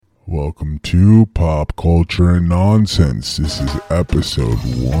Welcome to Pop Culture and Nonsense. This is episode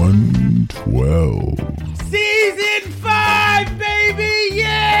 112. Season 5, baby!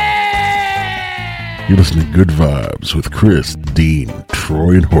 Yeah! You're listening to Good Vibes with Chris, Dean,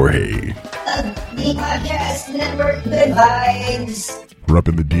 Troy, and Jorge. The podcast network, Good Vibes. We're up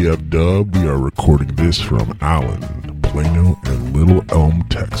in the DF Dub. We are recording this from Allen, Plano, and Little Elm,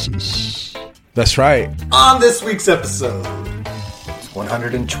 Texas. That's right. On this week's episode, it's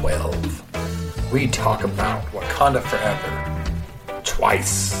 112. We talk about Wakanda Forever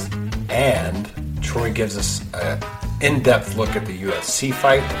twice, and Troy gives us an in-depth look at the UFC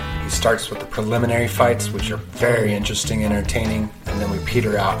fight. He starts with the preliminary fights, which are very interesting and entertaining, and then we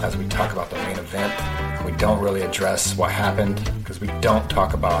peter out as we talk about the main event. We don't really address what happened because we don't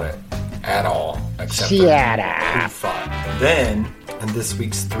talk about it at all, except for who fought. Then, in this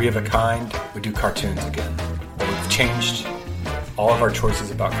week's Three of a Kind, we do cartoons again. But we've changed all of our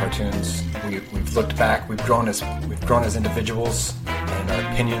choices about cartoons. We've looked back. We've grown as individuals, and our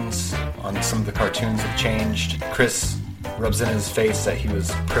opinions on some of the cartoons have changed. Chris rubs in his face that he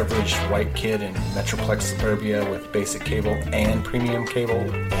was a privileged white kid in Metroplex suburbia with basic cable and premium cable,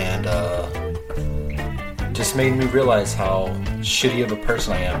 and just made me realize how shitty of a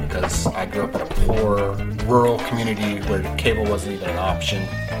person I am because I grew up in a poor rural community where cable wasn't even an option.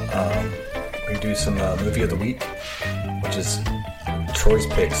 We do some movie of the week, which is Troy's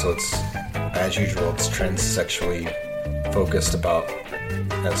pick, so it's, as usual, it's transsexually focused about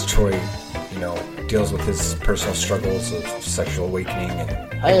as Troy, deals with his personal struggles of sexual awakening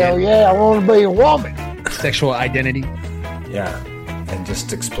and hell yeah, I want to be a woman. Sexual identity. yeah, and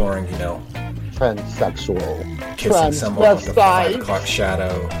just exploring, Transsexual. kissing someone with a 5 o'clock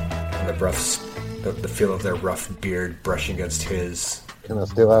shadow and the feel of their rough beard brushing against his. Can I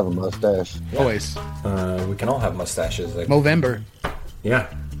still have a mustache? Always. We can all have mustaches. Movember.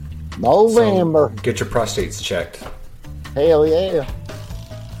 Yeah. November. So get your prostates checked. Hell yeah.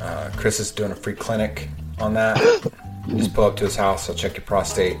 Chris is doing a free clinic on that. You just pull up to his house, he'll check your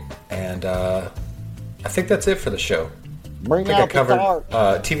prostate, and I think that's it for the show. Bring I think I out the covered.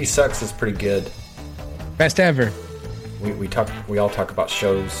 card. TV Sucks is pretty good. Best ever. We all talk about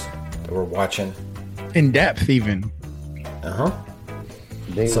shows that we're watching. In depth, even. Damn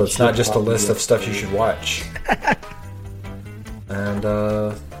So it's not shit just a popping list up. of stuff you should watch. And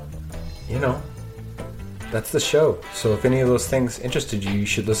that's the show. So if any of those things interested you, you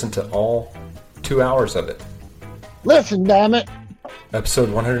should listen to all 2 hours of it. Listen, damn it. Episode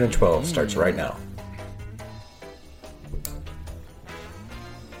 112 starts right now.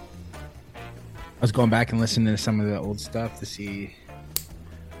 I was going back and listening to some of the old stuff to see.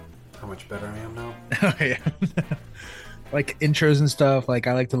 How much better I am now? Oh, yeah. Like intros and stuff. Like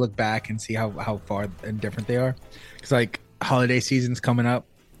I like to look back and see how far and different they are. Because like holiday season's coming up.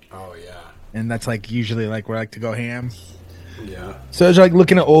 Oh yeah. And that's like usually like where I like to go ham. Yeah. So it's like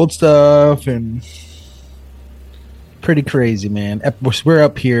looking at old stuff and pretty crazy, man. We're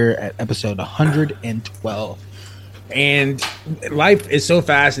up here at episode 112, and life is so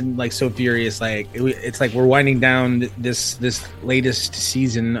fast and like so furious. Like it's like we're winding down this latest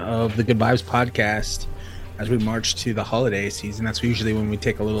season of the Good Vibes podcast as we march to the holiday season. That's usually when we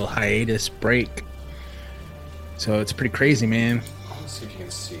take a little hiatus break. So it's pretty crazy, man. Let's see if you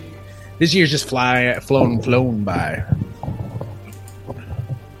can see. This year's just flown by.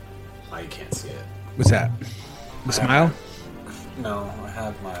 Oh, you can't see it. What's that? The smile? No, I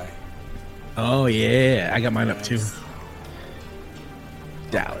have my. Oh yeah, I got mine up too.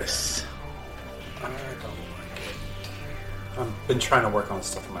 Dallas. I don't like it. I've been trying to work on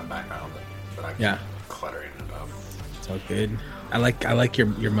stuff in my background, but I keep cluttering it up. It's all good. I like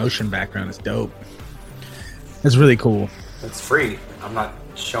your motion background. It's dope. It's really cool. It's free. I'm not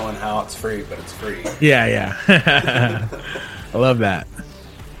showing how it's free, but it's free. Yeah. I love that.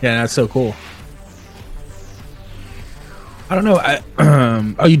 Yeah, that's so cool. I don't know.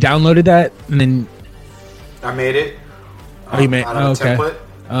 You downloaded that and then I made it. you made out of a okay. template,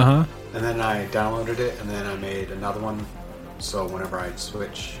 And and then I downloaded it, and then I made another one. So whenever I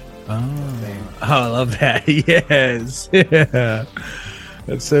switch, thing. I love that. Yes. Yeah.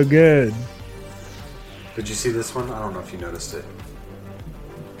 That's so good. Did you see this one? I don't know if you noticed it.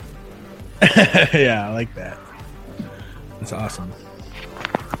 Yeah, I like that. That's awesome.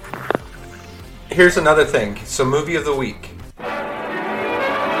 Here's another thing. So movie of the week.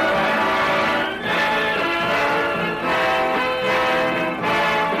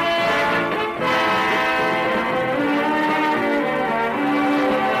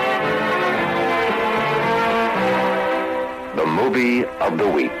 The movie of the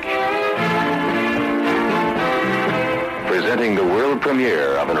week. presenting the world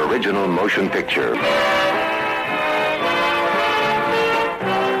premiere of an original motion picture.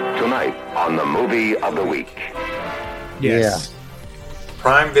 Tonight on the Movie of the Week. Yes.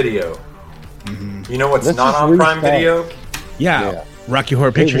 Prime Video. You know what's Let's not just on Prime restart. Video? Yeah. Rocky Horror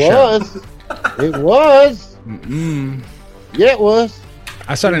It Picture Show. was. It was. Yeah, it was.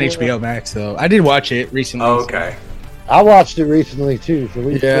 I saw it on HBO Max though. I did watch it recently. Oh, okay. I watched it recently too. So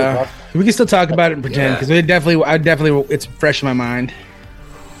we Yeah, we can still talk about it and pretend because it's fresh in my mind.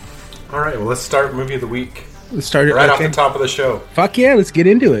 All right, well, let's start Movie of the Week. Let's start it Right off okay. the top of the show. Fuck yeah, let's get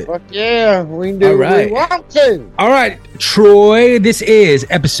into it. Fuck yeah, we can do All what right. we want to. All right, Troy, this is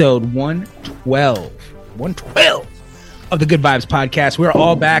episode 112. 112 of the Good Vibes podcast. We're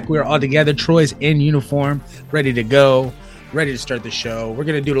all back. We're all together. Troy's in uniform, ready to go, ready to start the show. We're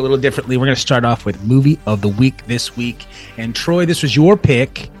going to do it a little differently. We're going to start off with Movie of the Week this week. And Troy, this was your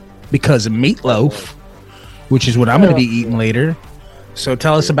pick because of Meatloaf, which is what I'm going to be eating later. So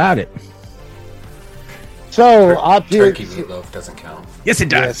tell us about it. So I picked. Turkey meatloaf doesn't count. Yes, it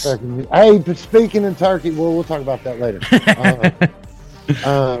Yeah, does. turkey. Hey, but speaking of turkey, we'll talk about that later.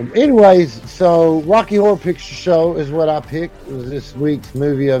 Anyways, so Rocky Horror Picture Show is what I picked. It was this week's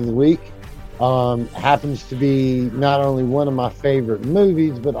movie of the week. Happens to be not only one of my favorite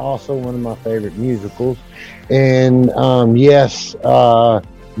movies, but also one of my favorite musicals. And yes,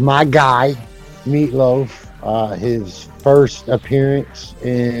 my guy, Meatloaf, his first appearance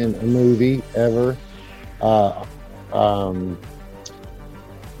in a movie ever.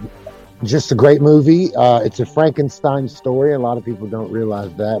 Just a great movie. It's a Frankenstein story. A lot of people don't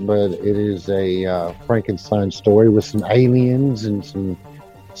realize that, but it is a Frankenstein story with some aliens and some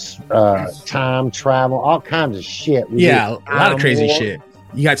time travel, all kinds of shit. Yeah, a lot of crazy shit.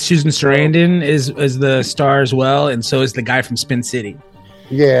 You got Susan Sarandon is the star as well, and so is the guy from Spin City.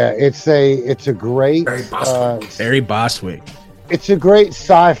 Yeah, it's a great Barry Bostwick. Barry Bostwick. it's a great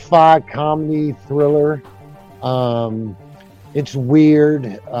sci-fi comedy thriller. It's weird.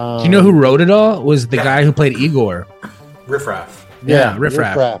 Do you know who wrote it all? Was the guy who played Igor. Riff Raff. Yeah, Riff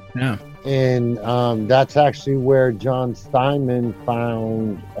Raff. Yeah. And that's actually where John Steinman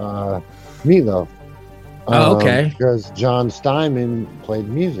found Meatloaf. Oh, okay. Because John Steinman played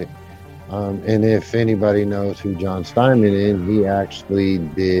music. And if anybody knows who John Steinman is, he actually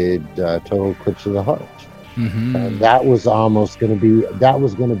did Total Eclipse of the Heart. Mm-hmm. And that was going to be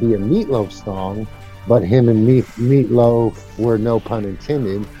a Meatloaf song, but him and Meatloaf were, no pun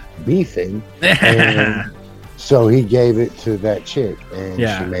intended, beefing. And so he gave it to that chick, and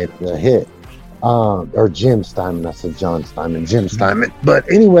she made it a hit. Or Jim Steinman. I said John Steinman, Jim Steinman.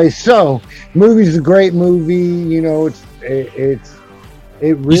 But anyway, so movie's a great movie. You know, it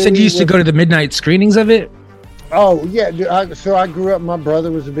really. You said you used to go to the midnight screenings of it? Oh yeah, so I grew up. My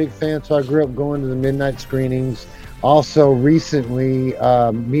brother was a big fan, so I grew up going to the midnight screenings. Also, recently,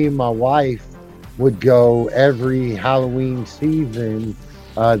 me and my wife would go every Halloween season.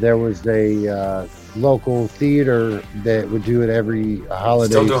 There was a local theater that would do it every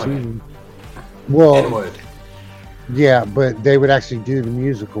holiday Still doing season. Well, Inwood. yeah, but they would actually do the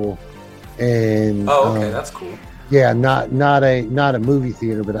musical, and Oh, okay, that's cool. yeah, not a movie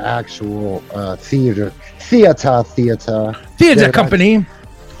theater, but an actual theater Company.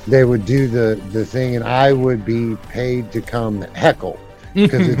 They would do the thing, and I would be paid to come heckle,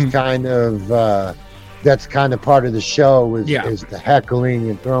 because it's kind of that's kind of part of the show is the heckling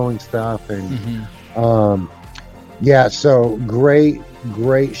and throwing stuff, and yeah, so great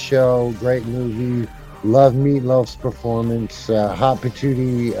show, great movie. Love Meatloaf's performance. Hot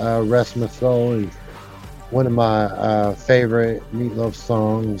Patootie, Rest My Soul is one of my favorite Meatloaf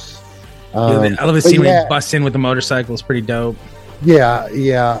songs. I love the scene when he busts in with the motorcycle. It's pretty dope. Yeah.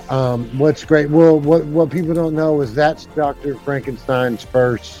 What's great? Well, what people don't know is that's Dr. Frankenstein's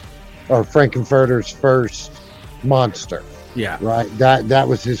first, or Frankenfurter's first monster. Yeah. Right. That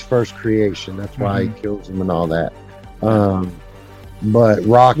was his first creation. That's why he kills him and all that. But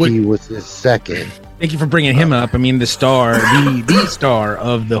Rocky was his second. Thank you for bringing him up. I mean, the star, the star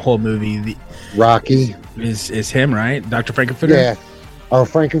of the whole movie, Rocky is him, right? Dr. Frankenfurter. Yeah. Oh,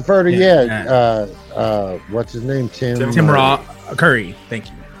 Frankenfurter. Yeah. What's his name? Tim Curry.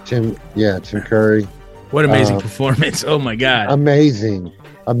 Thank you. Tim Curry. What amazing performance! Oh my god, amazing.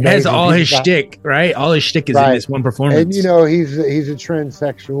 Has all his shtick, right? All his shtick is in this one performance. And you know, he's a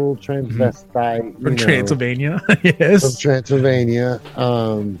transsexual, transvestite from Transylvania. Yes, from Transylvania.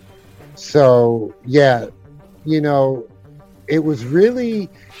 So yeah, you know, it was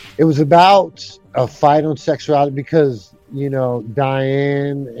about a fight on sexuality, because you know,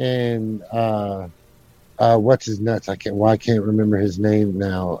 Diane and what's his nuts? I can't remember his name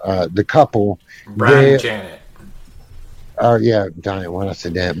now. The couple, Brian and Janet. When I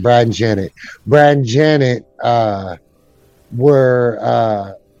said that, Brad and Janet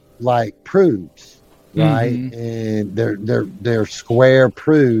were like prudes, right? And they're square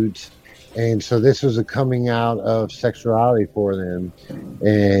prudes, and so this was a coming out of sexuality for them,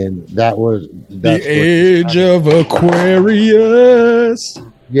 and that's the age of Aquarius.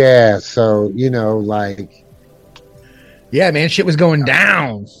 Yeah, so like, yeah, man, shit was going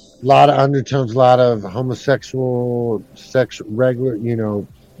down. A lot of undertones, a lot of homosexual, regular,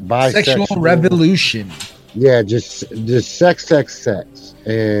 bisexual. Sexual revolution. Yeah, just sex,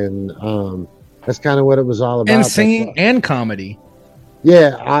 and that's kind of what it was all about. And singing and comedy.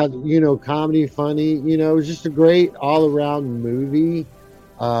 Yeah, comedy, funny. It was just a great all around movie,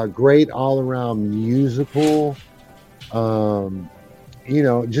 great all around musical.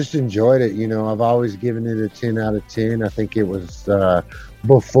 Just enjoyed it. I've always given it a 10 out of 10. I think it was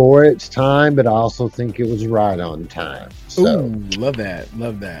before its time, but I also think it was right on time. So, ooh, love that.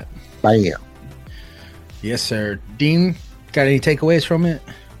 Bam. Yes, sir. Dean, got any takeaways from it?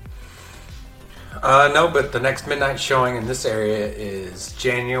 No, but the next midnight showing in this area is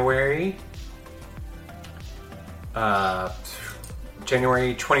January 23rd,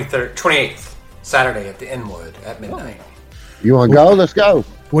 28th, Saturday at the Inwood at midnight. You want to go? Let's go.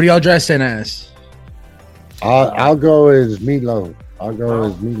 What are y'all dressed in as? I'll go as Meatloaf. I'll go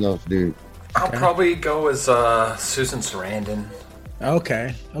as Meatloaf, dude. I'll probably go as Susan Sarandon.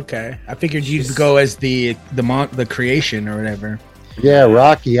 Okay. I figured you'd go as the creation or whatever. Yeah,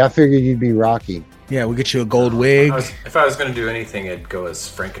 Rocky. I figured you'd be Rocky. Yeah, we'll get you a gold wig. If I was going to do anything, I'd go as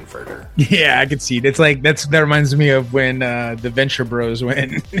Frankenfurter. Yeah, I could see it. It's like that reminds me of when the Venture Bros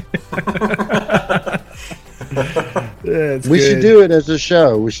went. We should do it as a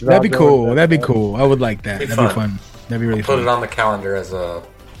show. That'd be cool. That'd be cool. I would like that. That'd be fun. That'd be really fun. Put it on the calendar as a.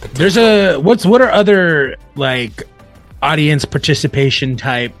 There's what are other like audience participation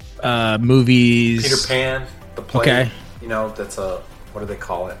type movies? Peter Pan, the play. Okay. That's what do they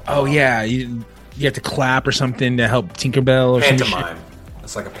call it? Oh yeah, you have to clap or something to help Tinkerbell or pantomime.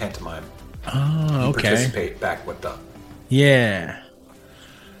 It's like a pantomime. Oh, okay. Participate back with them. Yeah.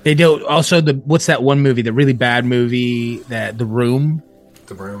 They do also what's that one movie? The really bad movie that The Room.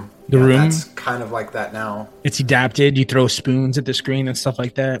 The Room. The Room. That's kind of like that now. It's adapted. You throw spoons at the screen and stuff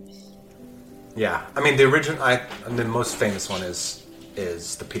like that. Yeah, I mean the original. The most famous one is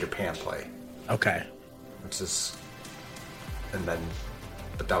the Peter Pan play. Okay. Which is,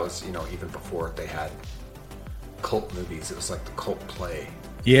 but that was even before they had cult movies. It was like the cult play.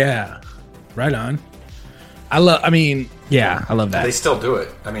 Yeah, right on. I love that. They still do it.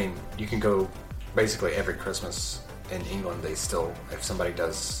 I mean, you can go basically every Christmas in England. They still, if somebody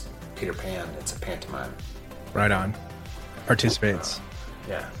does Peter Pan, it's a pantomime. Right on. Participates.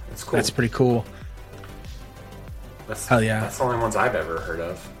 Yeah, it's cool. That's pretty cool. Hell yeah. That's the only ones I've ever heard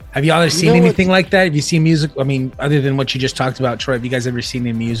of. Have y'all ever seen anything like that? Have you seen music? I mean, other than what you just talked about, Troy, have you guys ever seen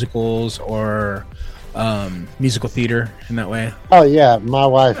any musicals or musical theater in that way? Oh yeah, my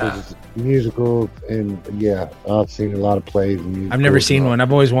wife is musical, and I've seen a lot of plays. And I've never seen one.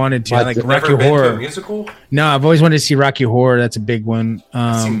 I've always wanted to, like Rocky Horror. Horror. To a musical? No, I've always wanted to see Rocky Horror. That's a big one.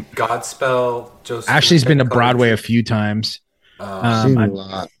 Seen Godspell. Ashley's been to Broadway a few times. I've seen a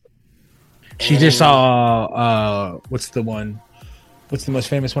lot. She just saw what's the one? What's the most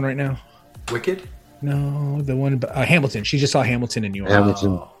famous one right now? Wicked? No, the one Hamilton. She just saw Hamilton in New York.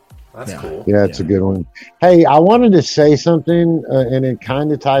 Hamilton. Oh, that's cool. Yeah, it's a good one. Hey, I wanted to say something, and it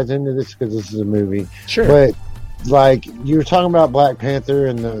kind of ties into this because this is a movie. Sure. But like you were talking about Black Panther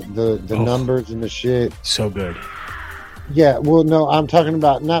and the numbers and the shit. So good. Yeah, well, no, I'm talking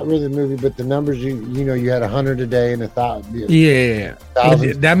about not really the movie, but the numbers. You had 100 a day and 1,000. Yeah,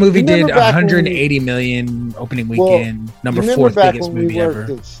 that movie did 180 million opening weekend. Number 4th biggest movie ever.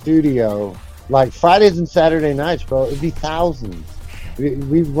 At studio, like Fridays and Saturday nights, bro. It'd be thousands.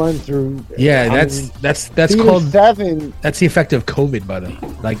 We've run through. Yeah, that's called 7. That's the effect of COVID, by the way.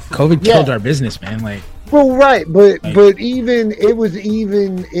 Like COVID killed our business, man. Like. Well, right, but it was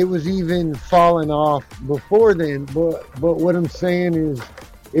even falling off before then. But what I'm saying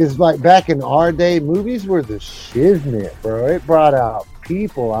is like back in our day, movies were the shiznit, bro. It brought out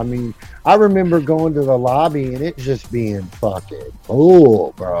people. I mean, I remember going to the lobby and it just being fucking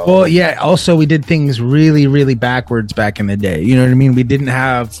cool, bro. Well, yeah. Also, we did things really, really backwards back in the day. You know what I mean? We didn't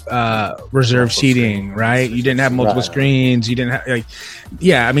have reserved seating, right? You didn't have multiple screens. You didn't have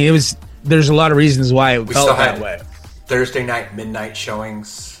I mean, it was. There's a lot of reasons why it felt that way. Thursday night midnight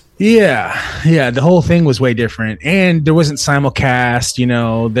showings. Yeah, the whole thing was way different, and there wasn't simulcast.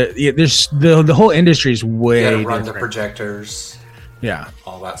 There's the whole industry is way You had to run different. the projectors. Yeah,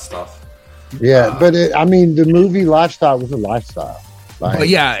 all that stuff. Yeah, but the movie lifestyle was a lifestyle. But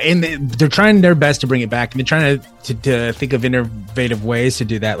yeah, and they're trying their best to bring it back, and they're trying to think of innovative ways to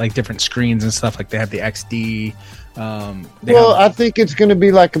do that, like different screens and stuff. Like they have the XD. I think it's going to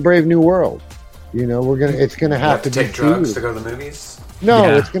be like a Brave New World. It's going to have to take drugs to go to the movies.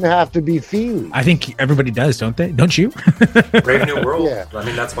 No, it's going to have to be feely. I think everybody does, don't they? Don't you? Brave New World. Yeah. I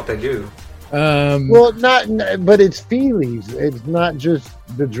mean, that's what they do. But it's feelies. It's not just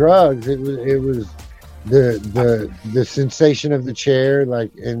the drugs. It was the sensation of the chair,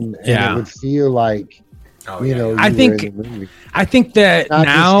 like, and it would feel like, I think that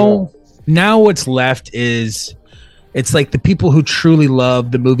now what's left is, it's like the people who truly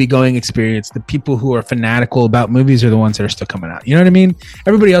love the movie going experience, the people who are fanatical about movies are the ones that are still coming out. You know what I mean?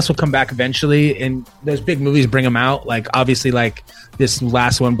 Everybody else will come back eventually, and those big movies bring them out. Like obviously, like this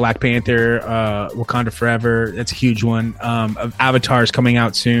last one, Black Panther, Wakanda Forever. That's a huge one. Avatar is coming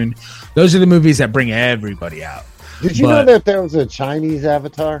out soon. Those are the movies that bring everybody out. Did you know that there was a Chinese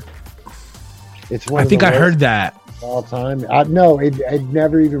Avatar? It's one. I think I heard that all time. No, it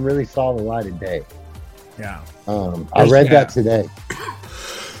never even really saw the light of day. Yeah. I read that today.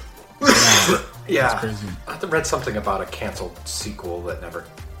 Yeah. I read something about a canceled sequel that never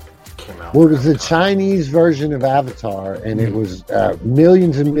came out. Well, it was a Chinese version of Avatar, and it was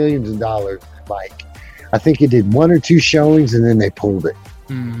millions and millions of dollars. Like, I think it did 1 or 2 showings, and then they pulled it.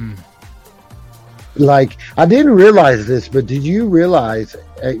 Mm-hmm. Like, I didn't realize this, but did you realize?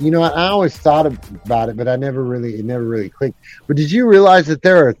 I always thought about it, but it never really clicked. But did you realize that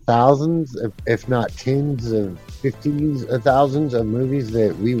there are thousands, if not tens of 50s of thousands of movies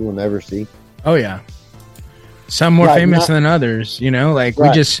that we will never see? Oh yeah, some more famous than others. They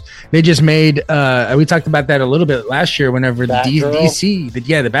just made. We talked about that a little bit last year. Whenever the DC, the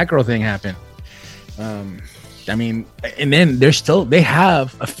Batgirl thing happened. And then they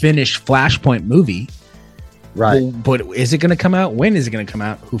have a finished Flashpoint movie. Right. But is it going to come out? When is it going to come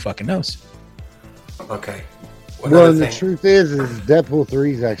out? Who fucking knows? Okay. The truth is Deadpool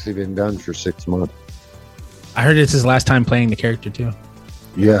 3 has actually been done for 6 months. I heard it's his last time playing the character too.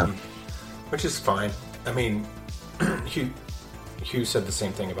 Yeah. Which is fine. I mean, Hugh said the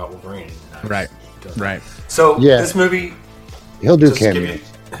same thing about Wolverine. Right. So this movie, he'll do cameos.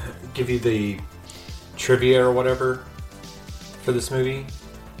 Give you the trivia or whatever for this movie.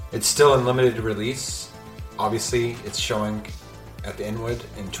 It's still in limited release. Obviously, it's showing at the Inwood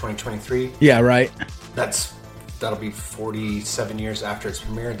in 2023. Yeah, right. That'll be 47 years after its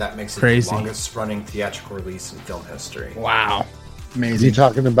premiere. That makes it crazy. The longest running theatrical release in film history. Wow. Amazing. You're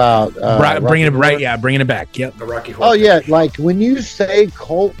talking about bringing it right? Yeah, bringing it back. Yep. The Rocky Horror. Oh yeah, like when you say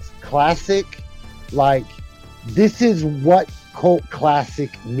cult classic, like this is what cult classic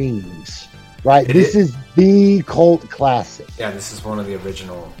means, right? This is the cult classic. Yeah, this is one of the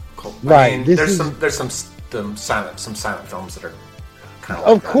original cult. Right. I mean, there's some silent films that are kind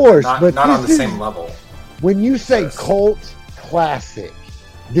of course, but not on the same level. When you say cult classic,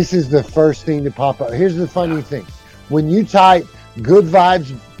 this is the first thing to pop up. Here's the funny thing: when you type Good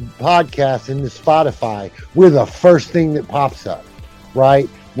Vibes Podcast into Spotify, we're the first thing that pops up, right?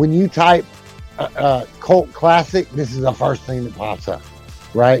 When you type cult classic, this is the first thing that pops up,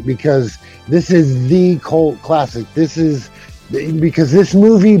 right? Because this is the cult classic. This is because this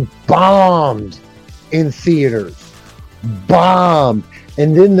movie bombed in theaters, bombed,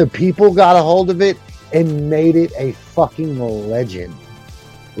 and then the people got a hold of it and made it a fucking legend,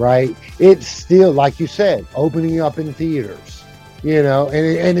 right? It's still, like you said, opening up in theaters,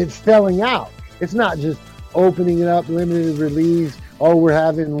 and it's selling out. It's not just opening it up, limited release. Oh, we're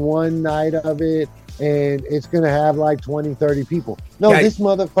having one night of it and it's going to have like 20, 30 people. No, this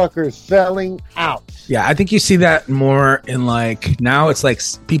motherfucker is selling out. Yeah, I think you see that more in now it's like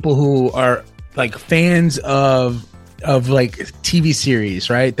people who are like fans of like TV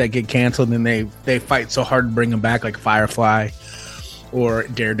series, right? That get canceled and they fight so hard to bring them back, like Firefly or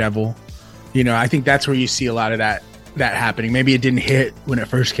Daredevil. I think that's where you see a lot of that happening. Maybe it didn't hit when it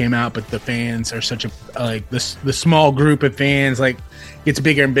first came out, but the fans are such the small group of fans gets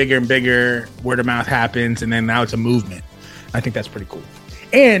bigger and bigger and bigger. Word of mouth happens, and then now it's a movement. I think that's pretty cool.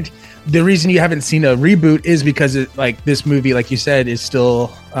 And the reason you haven't seen a reboot is because this movie, like you said, is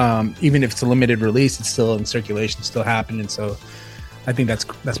still even if it's a limited release, it's still in circulation, it's still happening. So I think that's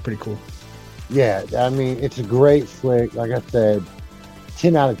pretty cool. Yeah, I mean, it's a great flick. Like I said,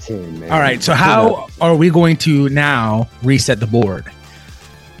 10 out of 10, man. All right, so how are we going to now reset the board?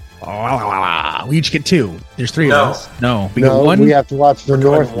 We each get 2. There's 3 of us. No, we get 1. We have to watch the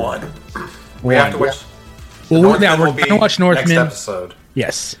Northman. One. We have to watch. Well, we're going to watch Northman. Next episode.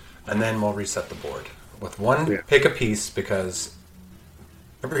 Yes. And then we'll reset the board with one pick a piece, because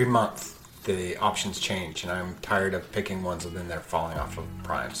every month the options change, and I'm tired of picking ones and then they're falling off of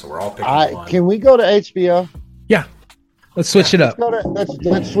Prime. So we're all picking one. Can we go to HBO? Yeah. Let's switch it up.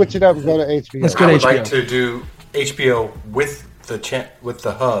 Let's switch it up and go to HBO. Let's go to I would HBO. like to do HBO with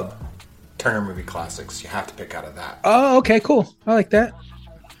the hub Turner Movie Classics. You have to pick out of that. Oh, okay, cool. I like that.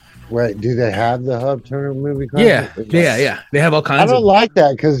 Wait, do they have the hub Turner Movie Yeah, Classics? yeah. They have all kinds. I don't like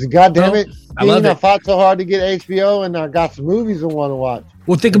that because, goddamn it, I love I it. fought so hard to get HBO, and I got some movies I want to watch.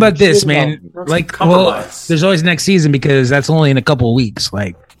 Well, think about this, man. Like, well, there's always next season because that's only in a couple of weeks.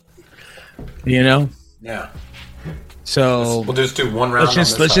 Like, you know. Yeah. So we'll just do one round.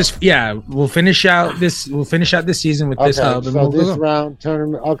 We'll finish out this. We'll finish out this season with this hub. So this round,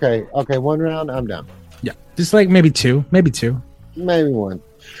 Turner. Okay, 1 round. I'm down. Yeah, just like maybe two, maybe one,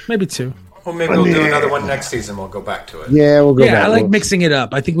 maybe two. Well, maybe we'll do another one next season. We'll go back to it. Yeah, we'll go back. Yeah, I like mixing it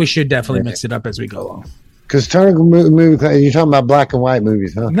up. I think we should definitely mix it up as we go along. Because Turner movie, you're talking about black and white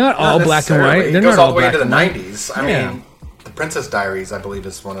movies, huh? Not all black and white. It goes all the way to the 90s. I mean, The Princess Diaries, I believe,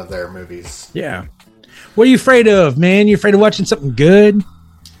 is one of their movies. Yeah. What are you afraid of, man? You afraid of watching something good?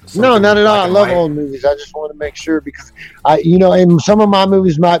 No, not at all. I love old movies. I just want to make sure because and some of my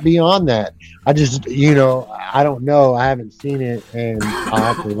movies might be on that. I just, I don't know. I haven't seen it, and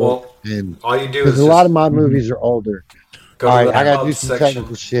I'll have to look. And all you do is because a lot of my movies are older. All right, I got to do some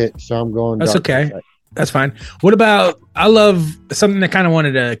technical shit, so I'm going. That's okay. That's fine. What about? I love something that kind of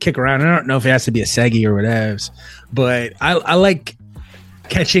wanted to kick around. I don't know if it has to be a Segi or whatever, but I like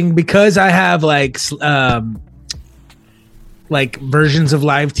catching because I have like versions of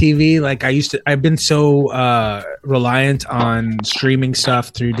live TV. Like I've been so reliant on streaming stuff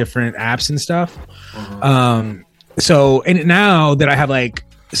through different apps and stuff. So now that I have like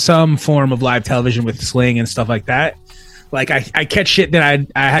some form of live television with Sling and stuff like that, like I catch shit that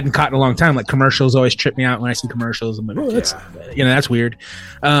I hadn't caught in a long time. Like commercials always trip me out when I see commercials. I'm like, oh, that's weird.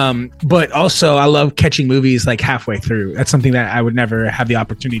 But also I love catching movies like halfway through. That's something that I would never have the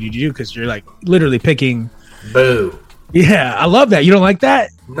opportunity to do because you're like literally picking. Boo. Yeah, I love that. You don't like that?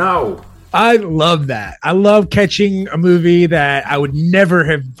 No. I love that. I love catching a movie that I would never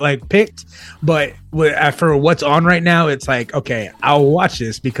have like picked, but for what's on right now, it's like, okay, I'll watch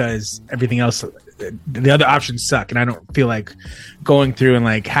this because everything else, the other options suck, and I don't feel like going through and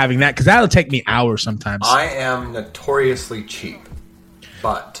like having that because that'll take me hours sometimes. I am notoriously cheap,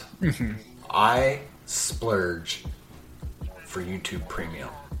 but I splurge for YouTube Premium.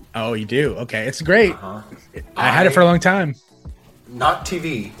 Oh, you do? Okay, it's great. I had it for a long time. Not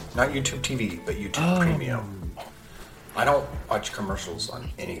TV, not YouTube TV, but YouTube Premium. I don't watch commercials on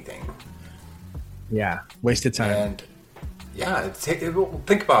anything. Yeah, wasted time. And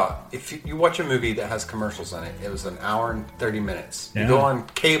think about if you watch a movie that has commercials in it. It was an hour and 30 minutes. Yeah. You go on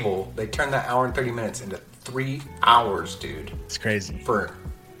cable, they turn that hour and 30 minutes into 3 hours, dude. It's crazy. For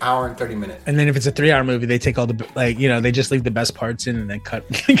hour and 30 minutes. And then if it's a 3-hour movie, they take all the they just leave the best parts in and then cut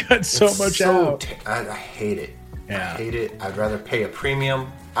so much out. I hate it. Yeah. I hate it. I'd rather pay a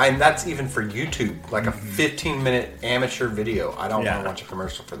premium. And that's even for YouTube, like a 15-minute amateur video. I don't want to watch a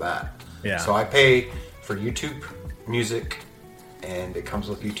commercial for that. Yeah. So I pay for YouTube Music, and it comes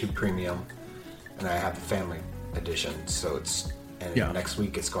with YouTube Premium, and I have the family edition. So next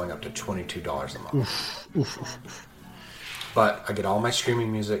week it's going up to $22 a month. But I get all my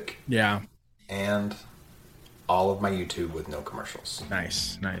streaming music. Yeah. And all of my YouTube with no commercials.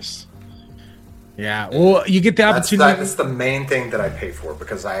 Nice. Yeah. Well, you get the opportunity. That's the main thing that I pay for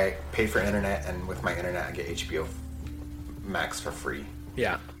because I pay for internet, and with my internet I get HBO Max for free.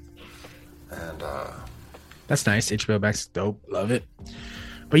 Yeah. And that's nice. HBO Max, dope. Love it.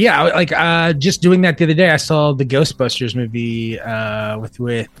 But yeah, like just doing that the other day, I saw the Ghostbusters movie with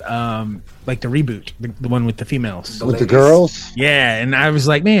like the reboot, the one with the females, with the girls. Yeah, and I was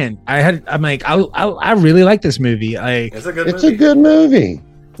like, man, I'm like, I really like this movie. Like, it's a good movie.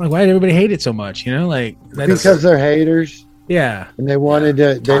 Like, why did everybody hate it so much? You know, like because they're haters. Yeah, and they wanted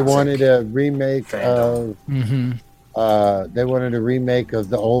a remake of. They wanted a remake of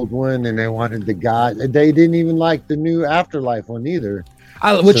the old one, and they wanted the guy. They didn't even like the new Afterlife one either.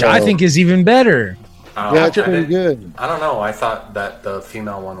 Which I think is even better. Yeah, it's pretty good. I don't know. I thought that the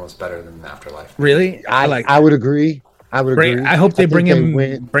female one was better than Afterlife. Really? I would agree. Agree. I hope they bring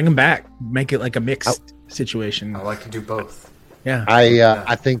him back. Make it like a mixed situation. I like to do both. Yeah.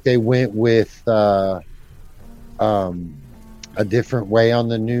 I think they went with a different way on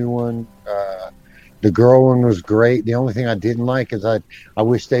the new one. The girl one was great. The only thing I didn't like is I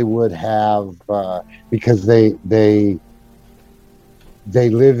wish they would have because they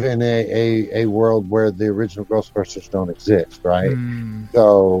live in a world where the original Ghostbusters don't exist, right?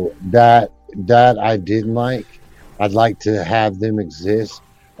 So that I didn't like. I'd like to have them exist.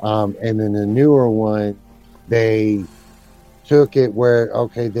 And then the newer one, they took it where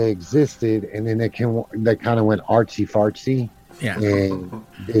they existed, and then they kind of went artsy fartsy. Yeah, and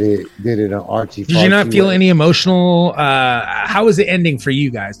did it an artsy. Did you not feel any emotional? How was the ending for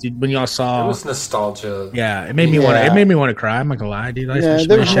you guys? When y'all saw? It was nostalgia. Yeah, it made me want. It made me want to cry. I'm not gonna lie, dude. I shed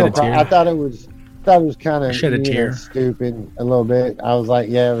a tear. I thought it was kind of stupid a little bit. I was like,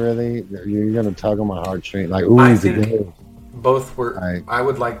 yeah, really, you're gonna tug on my heartstring. Like, ooh, I think both were. I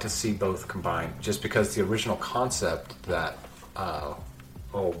would like to see both combined, just because the original concept that,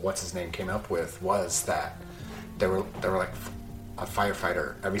 what's his name came up with was that they were like a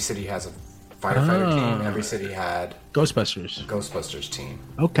firefighter. Every city has a firefighter team. Every city had Ghostbusters team.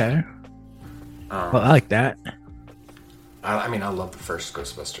 Okay. Well, I like that. I mean, I love the first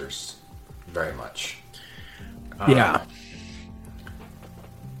Ghostbusters very much. Yeah.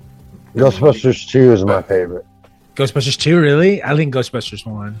 Ghostbusters 2 is my favorite. Ghostbusters 2, really? I think Ghostbusters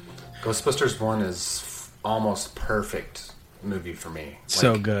 1. Ghostbusters 1 is almost perfect movie for me.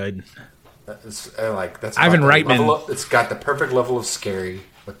 So good. It's that's Ivan Reitman. It's got the perfect level of scary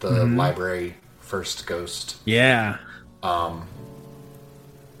with the library first ghost. Yeah.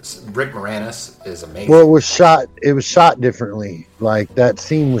 Rick Moranis is amazing. Well, it was shot differently. Like, that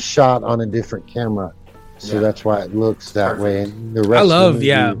scene was shot on a different camera. So that's why it looks that way. And the rest of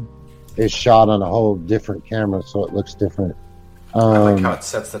the movie is shot on a whole different camera, so it looks different. I like how it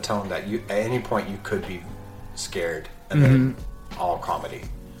sets the tone that you at any point you could be scared, and then all comedy.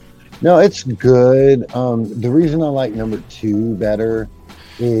 No, it's good. The reason I like number 2 better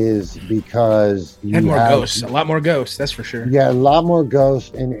is because you had more ghosts, a lot more ghosts, that's for sure. Yeah, a lot more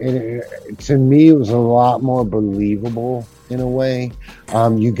ghosts, and to me, it was a lot more believable in a way.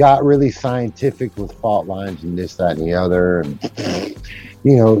 You got really scientific with fault lines and this, that, and the other, and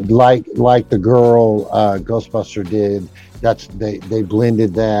like the girl Ghostbuster did. They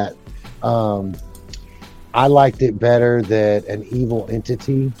blended that. I liked it better that an evil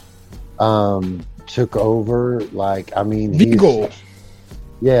entity took over. Like, I mean, Vigo.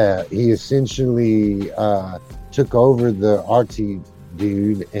 He essentially took over the artsy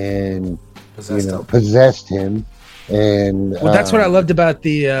dude and possessed him. And that's what I loved about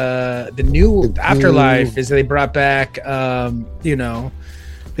the new Afterlife is they brought back what's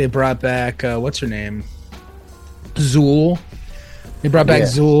her name, Zool. They brought back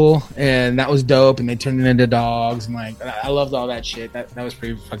Zool, and that was dope. And they turned it into dogs, and I loved all that shit. That was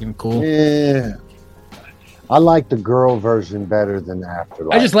pretty fucking cool. Yeah. I like the girl version better than the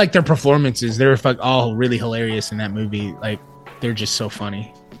Afterlife. I just like their performances. They were all really hilarious in that movie. Like, they're just so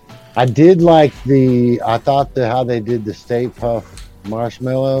funny. I did like I thought how they did the Stay Puft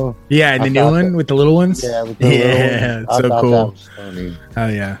Marshmallow. Yeah, and the new one with the little ones. Yeah, with the little ones. It's so cool. That was funny. Oh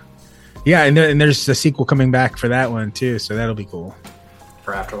yeah, yeah, and there's a sequel coming back for that one too, so that'll be cool.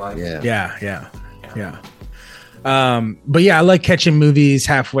 For Afterlife. Yeah. But yeah, I like catching movies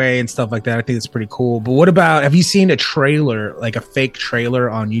halfway and stuff like that. I think it's pretty cool. But what about, have you seen a trailer, like a fake trailer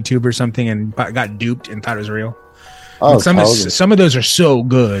on YouTube or something, and got duped and thought it was real? Oh, some of those are so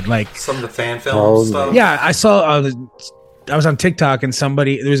good. Like some of the fan film stuff. Yeah, I saw. I was on TikTok and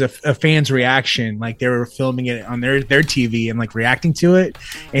there was a fan's reaction. Like, they were filming it on their TV and like reacting to it,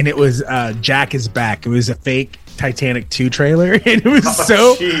 and it was Jack is Back. It was a fake Titanic 2 trailer, and it was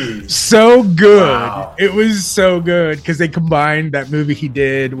so good. Wow. It was so good because they combined that movie he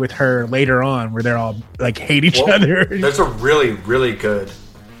did with her later on, where they're all like hate each other. There's a really, really good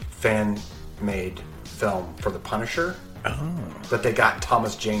fan made film for The Punisher that they got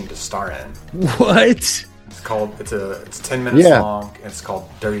Thomas Jane to star in. What? It's 10 minutes long, and it's called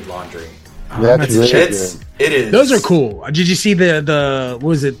Dirty Laundry. That's really good. It is. Those are cool. Did you see the what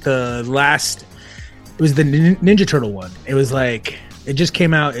was it, the last? It was the Ninja Turtle one. It was like, it just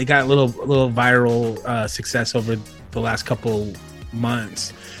came out. It got a little viral success over the last couple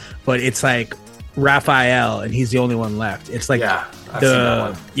months, but it's like Raphael, and he's the only one left. It's like I've seen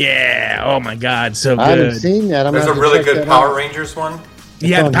that one. Oh my god, so good. I haven't seen that. There's a really good Power Rangers one.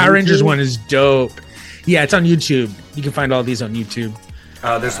 The Power Rangers one is dope. Yeah, it's on YouTube. You can find all these on YouTube.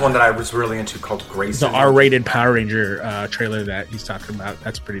 There's one that I was really into called Grayson. The R-rated Power Ranger trailer that he's talking about.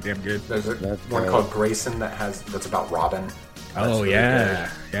 That's pretty damn good. There's one called Grayson that's about Robin. That's really good.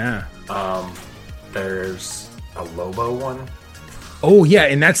 There's a Lobo one. Oh yeah,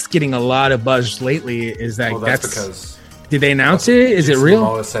 and that's getting a lot of buzz lately. Is that that's because did they announce it? Is it real?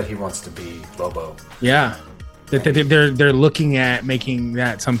 Momoa said he wants to be Lobo. Yeah, they're looking at making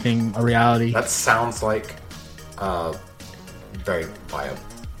that something a reality. That sounds like very viable.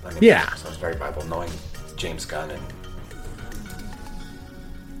 Sounds very viable, knowing James Gunn and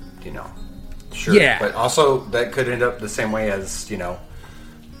sure. Yeah, but also that could end up the same way as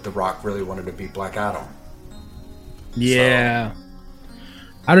The Rock really wanted to beat Black Adam. Yeah. So.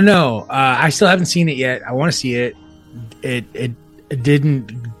 I don't know. I still haven't seen it yet. I want to see it. It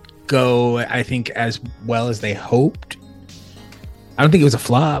didn't go, I think, as well as they hoped. I don't think it was a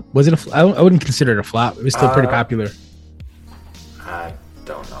flop. Was it a flop? I wouldn't consider it a flop. It was still pretty popular. I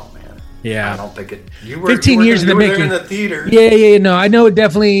don't know, man. Yeah. I don't think it... 15 years in the making. In the theater. Yeah. No, I know it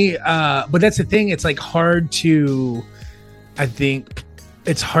definitely... but that's the thing. It's like hard to... I think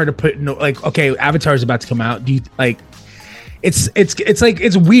it's hard to put... like, okay, Avatar is about to come out. Do you... like... It's like...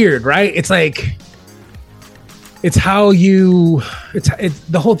 It's weird, right? It's like... It's how you... It's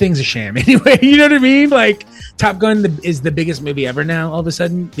the whole thing's a sham anyway. You know what I mean? Like... Top Gun is the biggest movie ever now. All of a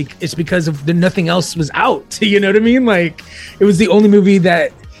sudden, it's because of nothing else was out. You know what I mean? Like, it was the only movie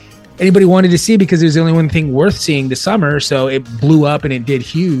that anybody wanted to see because it was the only one thing worth seeing this summer. So it blew up and it did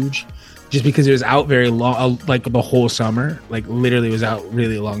huge, just because it was out very long, like the whole summer. Like literally, it was out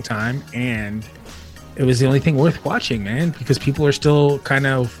really a long time, and it was the only thing worth watching, man. Because people are still kind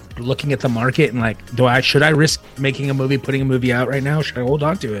of looking at the market and like, should I risk making a movie, putting a movie out right now? Should I hold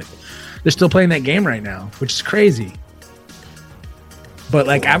on to it? They're still playing that game right now, which is crazy. But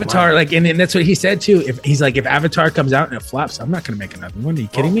like Avatar, like, and that's what he said too. If he's like, if Avatar comes out and it flops, I'm not going to make another one. Are you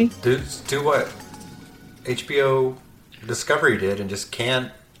kidding me? Do what HBO Discovery did and just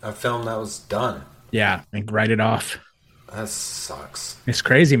can a film that was done. Yeah, and write it off. That sucks. It's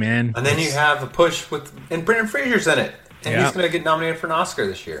crazy, man. And then you have a push and Brendan Fraser's in it, and he's going to get nominated for an Oscar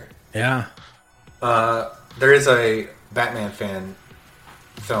this year. Yeah. There is a Batman fan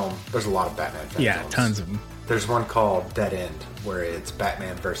film. There's a lot of Batman films. Yeah, tons of them. There's one called Dead End where it's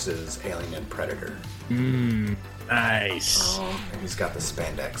Batman versus Alien and Predator. Nice. And he's got the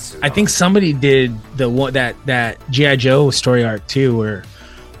spandex suit. I think somebody did the one that G.I. Joe story arc too,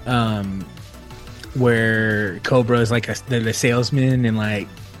 where Cobra is like the salesman, and like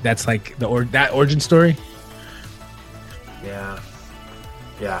that's like that origin story. Yeah,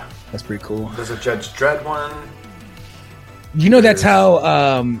 that's pretty cool. There's a Judge Dredd one. You know, that's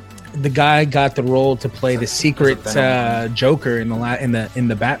how the guy got the role to play the secret Joker in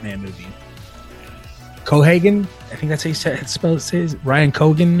the Batman movie. Cohagen, I think that's how you spells Ryan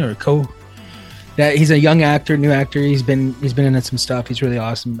Cogan or That he's a young actor, new actor. He's been in some stuff. He's really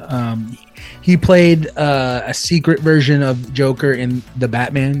awesome. He played a secret version of Joker in the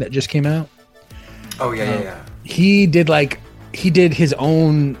Batman that just came out. Oh yeah. He did his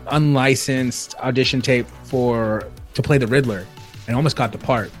own unlicensed audition tape to play the Riddler, and almost got the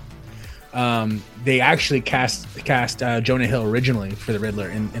part. They actually cast Jonah Hill originally for the Riddler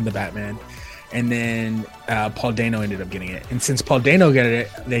in the Batman, and then Paul Dano ended up getting it. And since Paul Dano got it,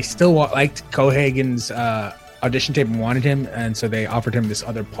 they still liked Cohagen's audition tape and wanted him, and so they offered him this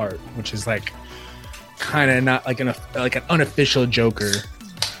other part, which is like kind of not like an unofficial Joker.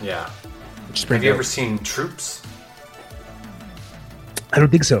 Yeah. Have you ever seen Troops? I don't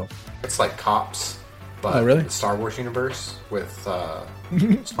think so. It's like Cops. But the Star Wars universe with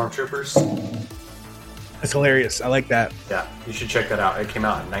stormtroopers. That's hilarious. I like that. Yeah, you should check that out. It came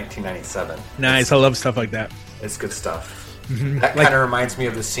out in 1997. Nice. I love stuff like that. It's good stuff. Mm-hmm. That kind of reminds me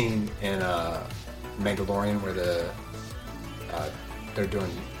of the scene in Mandalorian where they're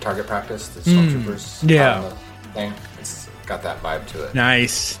doing target practice. The stormtroopers. Yeah. Thing. It's got that vibe to it.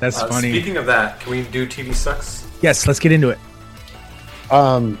 Nice. That's funny. Speaking of that, can we do TV Sucks? Yes. Let's get into it.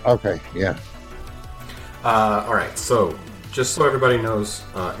 Okay. Yeah. All right, so just so everybody knows,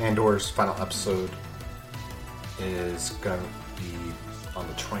 Andor's final episode is going to be on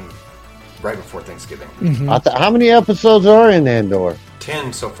the 20th, right before Thanksgiving. Mm-hmm. How many episodes are in Andor?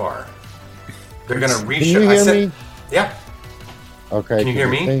 10 so far. They're going to reshoot. Can you hear me? Yeah. Okay. Can you hear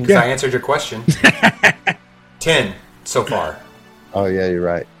me? Because I answered your question. 10 so far. Oh, yeah, you're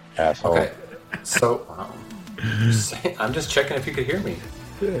right, asshole. Okay, so I'm just checking if you could hear me.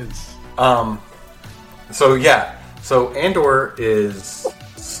 Yes. So Andor is,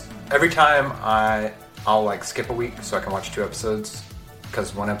 every time I'll like skip a week so I can watch 2 episodes,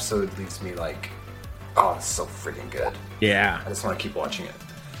 because one episode leaves me like, oh, it's so freaking good. Yeah. I just want to keep watching it.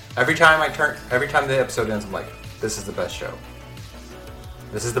 Every time the episode ends, I'm like, this is the best show.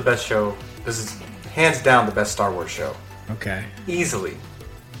 This is the best show. This is hands down the best Star Wars show. Okay. Easily.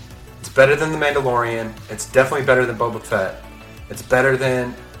 It's better than The Mandalorian. It's definitely better than Boba Fett. It's better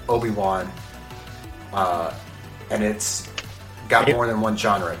than Obi-Wan. And it's got more than one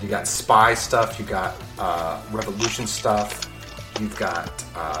genre. You got spy stuff. You got revolution stuff. You've got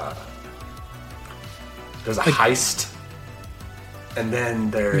there's a heist, and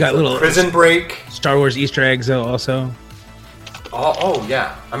then there's a little prison break. Star Wars Easter eggs also. Oh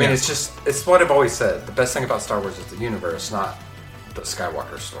yeah. I mean, it's what I've always said. The best thing about Star Wars is the universe, not the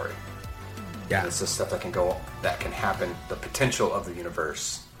Skywalker story. Yeah, it's the stuff that can happen, the potential of the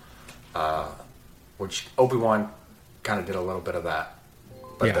universe, which Obi-Wan kind of did a little bit of that,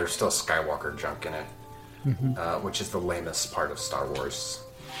 but there's still Skywalker junk in it, which is the lamest part of Star Wars,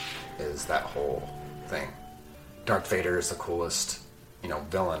 is that whole thing. Darth Vader is the coolest,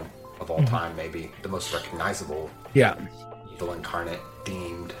 villain of all time, maybe the most recognizable. Yeah. Evil incarnate,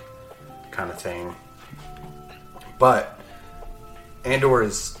 deemed kind of thing. But Andor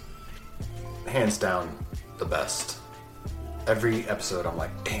is hands down the best. Every episode I'm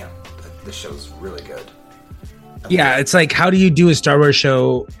like, damn, this show's really good. Yeah, it's like, how do you do a Star Wars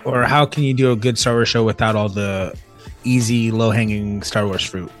show, or how can you do a good Star Wars show without all the easy, low-hanging Star Wars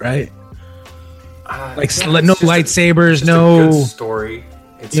fruit, right? No lightsabers, no good story.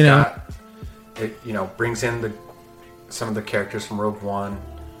 It's brings in some of the characters from Rogue One,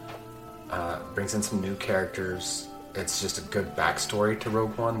 brings in some new characters. It's just a good backstory to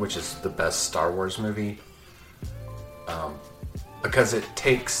Rogue One, which is the best Star Wars movie, because it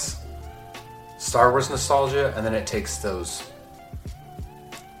takes Star Wars nostalgia and then it takes those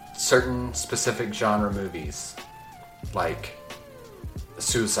certain specific genre movies, like the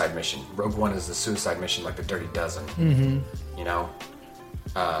Suicide Mission. Rogue One is the Suicide Mission, like the Dirty Dozen,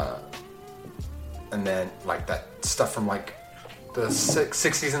 and then like that stuff from like the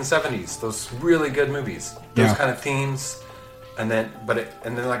 60s and 70s, those really good movies, those kind of themes. And then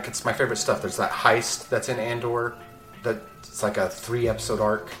like, it's my favorite stuff. There's that heist that's in Andor, that's like a 3-episode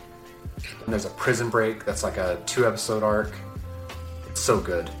arc. And there's a prison break that's like a 2-episode arc. It's so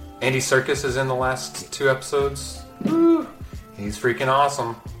good. Andy Serkis is in the last 2 episodes. Woo. He's freaking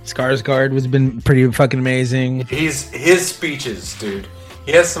awesome. Skarsgård has been pretty fucking amazing. His speeches, dude.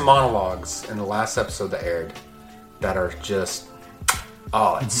 He has some monologues in the last episode that aired that are just,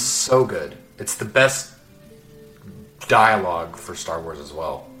 it's so good. It's the best dialogue for Star Wars as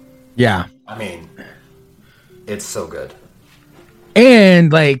well. Yeah. I mean, it's so good.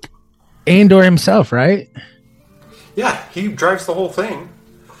 And like Andor himself, right? Yeah, he drives the whole thing.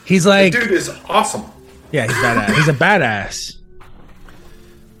 He's like, the dude is awesome. Yeah, he's badass. He's a badass.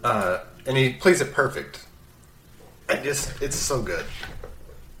 And he plays it perfect. It's so good.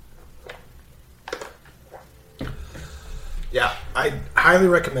 Yeah, I highly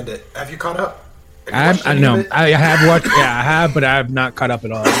recommend it. Have you caught up? I know. I have watched. Yeah, I have, but I have not caught up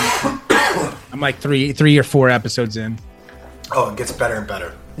at all. I'm like three or 4 episodes in. Oh, it gets better and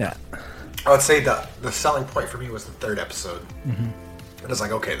better. Yeah. I would say the selling point for me was the 3rd episode. Mm-hmm. And it's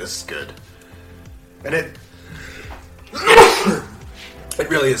like, okay, this is good. And it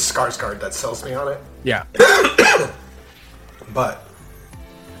really is Skarsgård that sells me on it. Yeah. But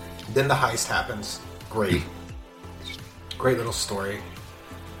then the heist happens. Great little story.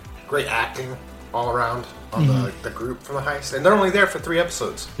 Great acting all around on the group from the heist. And they're only there for 3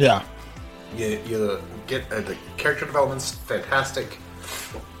 episodes. Yeah. You get the character development's fantastic.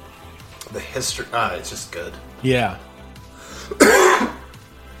 The history, it's just good. Yeah.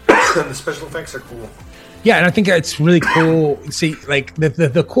 And the special effects are cool. Yeah, and I think it's really cool. See, like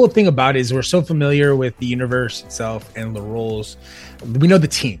the cool thing about it is we're so familiar with the universe itself and the roles. We know the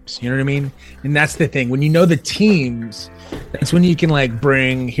teams, you know what I mean? And that's the thing. When you know the teams, that's when you can like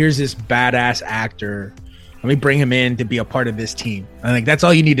here's this badass actor. Let me bring him in to be a part of this team. And like that's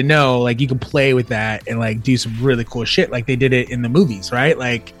all you need to know. Like you can play with that and like do some really cool shit. Like they did it in the movies, right?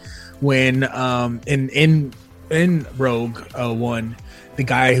 Like when in Rogue One, the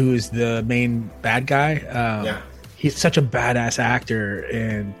guy who is the main bad guy, he's such a badass actor,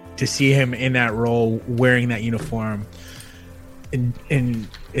 and to see him in that role wearing that uniform, and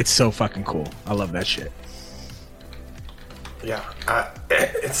it's so fucking cool. I love that shit. Yeah,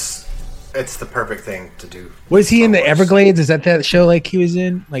 it's the perfect thing to do. Was he in the Everglades? Is that show like he was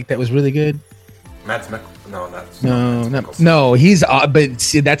in? Like that was really good. Mads Mikkelsen. No. He's but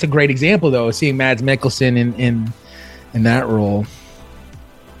see, that's a great example though. Seeing Mads Mikkelsen in that role.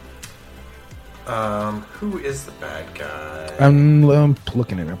 Who is the bad guy? I'm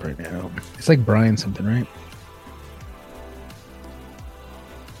looking it up right now. It's like Brian something, right?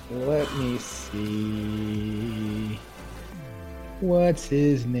 Let me see. What's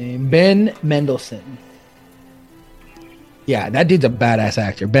his name? Ben Mendelsohn. Yeah, that dude's a badass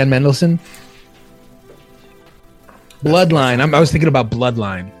actor. Ben Mendelsohn. Bloodline. I was thinking about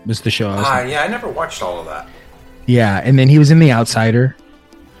Bloodline. Was the show? I never watched all of that. Yeah, and then he was in The Outsider,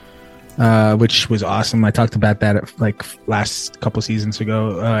 which was awesome. I talked about that like last couple seasons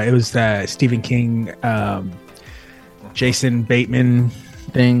ago. It was that Stephen King, Jason Bateman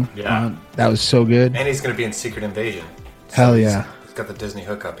thing. Yeah, that was so good. And he's going to be in Secret Invasion. Hell yeah! He's got the Disney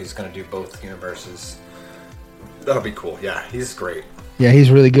hookup. He's going to do both universes. That'll be cool. Yeah, he's great. Yeah,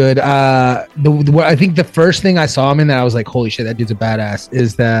 he's really good. I think the first thing I saw him in that I was like, holy shit, that dude's a badass,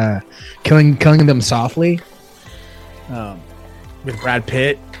 is the Killing Them Softly with Brad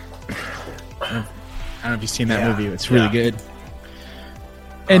Pitt. I don't know if you've seen that movie. It's really good.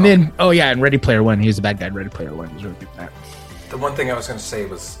 And then, and Ready Player One. He was a bad guy in Ready Player One. He's really good at that. The one thing I was going to say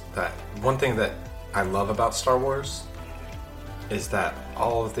was that one thing that I love about Star Wars is that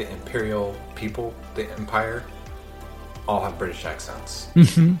all of the Imperial people, the Empire, all have British accents.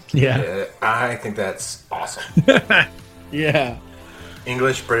 Yeah. I think that's awesome. Yeah.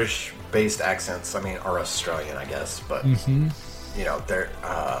 English, British-based accents, are Australian, I guess, but, they're,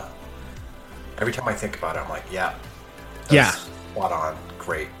 every time I think about it, I'm like, spot on,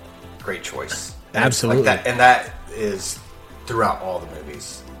 great choice. And absolutely. Like that, and that is throughout all the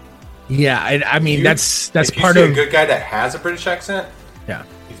movies. Yeah, that's if part you see of a good guy that has a British accent. Yeah,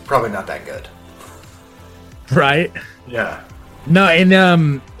 he's probably not that good, right? Yeah. No, and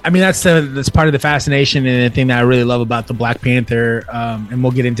that's part of the fascination and the thing that I really love about the Black Panther. And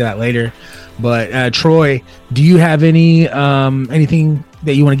we'll get into that later. But Troy, do you have anything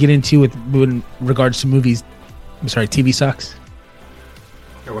that you want to get into with regards to movies? I'm sorry, TV sucks.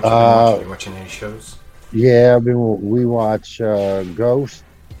 You watching any shows? Yeah, we watch Ghost.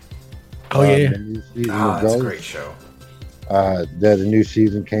 Oh yeah, that's a great show. The new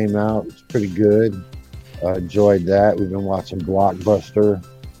season came out. It's pretty good. Enjoyed that. We've been watching Blockbuster.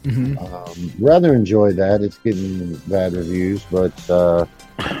 Rather enjoyed that. It's getting bad reviews, but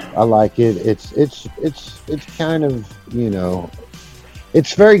I like it. It's kind of,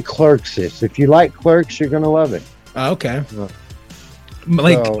 it's very Clerks-ish. If you like Clerks, you're gonna love it. Okay.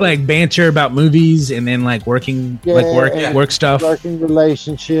 Like banter about movies and then like working work stuff, working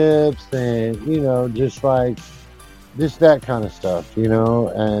relationships, and just that kind of stuff, and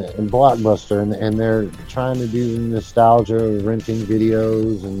Blockbuster, and they're trying to do nostalgia of renting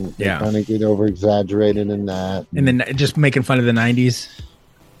videos and kind of get over exaggerated in that, and then just making fun of the 90s.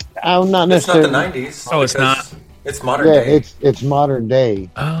 Not necessarily. It's not the 90s. Oh, it's not. It's modern day. It's modern day.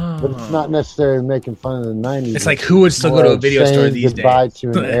 Oh. But it's not necessarily making fun of the 90s. It's like who would still go to a video store these days? Goodbye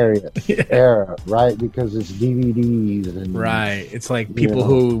to an era, right? Because it's DVDs and right. It's like people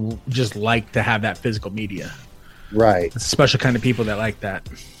who just like to have that physical media. Right. It's a special kind of people that like that.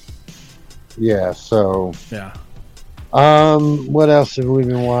 Yeah. So. Yeah. What else have we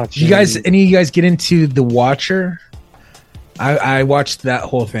been watching? Any of you guys get into The Watcher? I watched that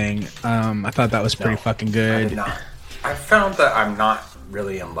whole thing. I thought that was pretty fucking good. I did not. I found that I'm not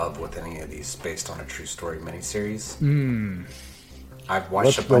really in love with any of these based on a true story miniseries. I've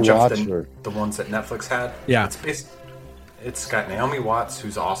watched a bunch of the ones that Netflix had. Yeah. It's got Naomi Watts,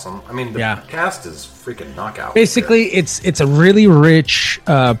 who's awesome. The cast is freaking knockout. Basically, it's a really rich,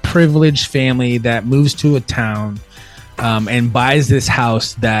 privileged family that moves to a town and buys this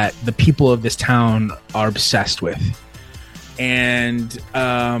house that the people of this town are obsessed with. And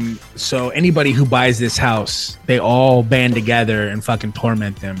so anybody who buys this house, they all band together and fucking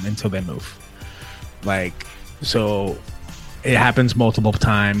torment them until they move. So it happens multiple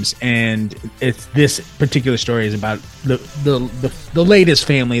times, and it's this particular story is about the latest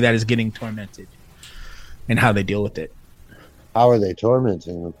family that is getting tormented and how they deal with it. How are they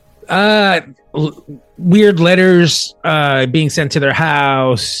tormenting them? Weird letters being sent to their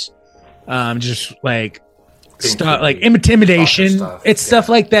house, just like stuff like intimidation. Stuff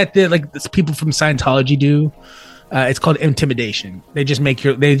like that people from Scientology do. It's called intimidation. They just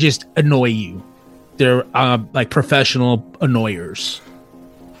they just annoy you. They're like professional annoyers,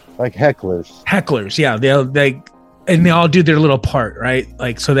 like hecklers. Yeah, they all do their little part, right?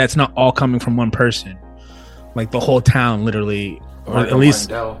 Like, so that's not all coming from one person. Like the whole town, literally, or at least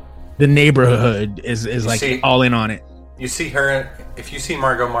the neighborhood is all in on it. You see her. If you see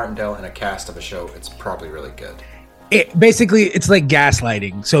Margot Martindale in a cast of a show, it's probably really good. Basically, it's like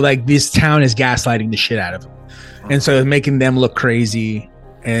gaslighting. So like this town is gaslighting the shit out of them, and so it's making them look crazy,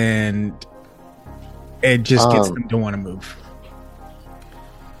 and it just gets them to want to move.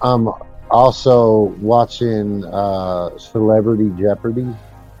 I'm also watching Celebrity Jeopardy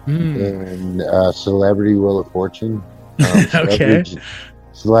and Celebrity Wheel of Fortune. Okay.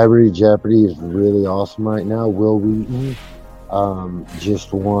 Celebrity Jeopardy is really awesome right now. Will Wheaton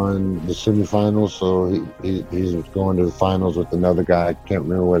just won the semifinals, so he's going to the finals with another guy. I can't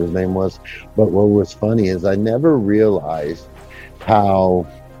remember what his name was. But what was funny is I never realized how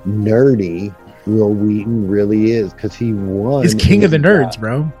nerdy Will Wheaton really is, because he won. He's king of the nerds,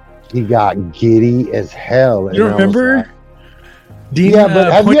 bro. He got giddy as hell. You remember? Dean,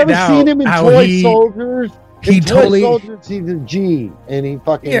 but have you ever seen him in Toy Soldiers? He totally. Toy Soldiers, he's a G, and he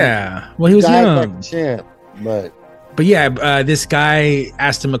fucking Well, he was young. Like a champ. But yeah, this guy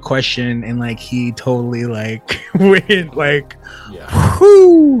asked him a question and like he totally like went like,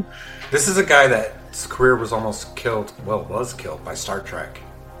 whoo. This is a guy that's career was almost killed. Well, was killed by Star Trek.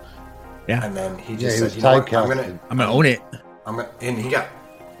 Yeah, and then he just said, "You know what? I'm gonna own it." And he got,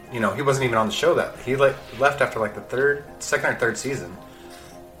 he wasn't even on the show that he left after like the second or third season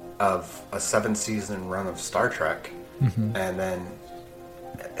of a 7-season run of Star Trek, and then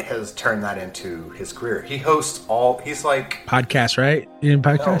has turned that into his career. He hosts he's like podcast, right? You in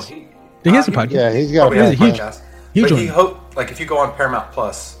podcast? No, he has a podcast. Yeah, he's got a podcast. Huge but one. like if you go on Paramount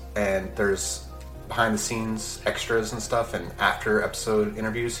Plus and there's behind the scenes extras and stuff and after episode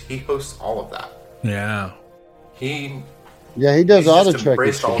interviews, he hosts all of that. Yeah. He does all the Trek.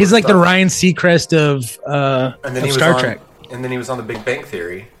 He's like the Ryan Seacrest of Star Trek. And then he was on The Big Bang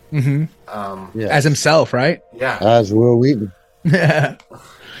Theory. As himself, right? Yeah. As Will Wheaton. Yeah.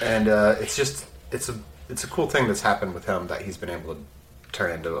 And it's a cool thing that's happened with him that he's been able to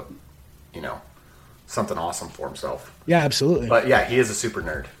turn into, something awesome for himself. Yeah, absolutely. But yeah, he is a super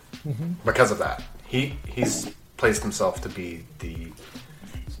nerd because of that. He's placed himself to be the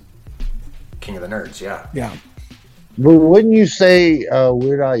king of the nerds. Yeah. Yeah. But wouldn't you say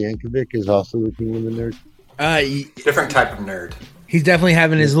Weird Al Yankovic is also the king of the nerds? Different type of nerd. He's definitely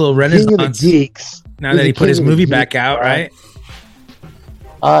having his little renaissance. King of the geeks. Now that he put his movie back out, right?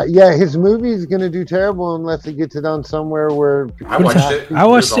 Yeah, his movie is going to do terrible unless it gets it on somewhere where I watched it. I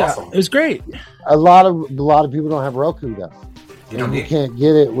watched it. Awesome. It was great. A lot of people don't have Roku though. You can't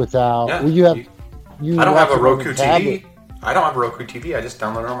get it without. Yeah, well, you have. I don't have a Roku TV. I don't have a Roku TV. I just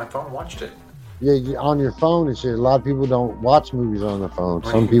downloaded it on my phone and watched it. Yeah, on your phone and shit. A lot of people don't watch movies on their phone.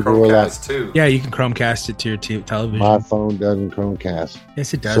 Well, some people are like, too. Yeah, you can Chromecast it to your television. My phone doesn't Chromecast.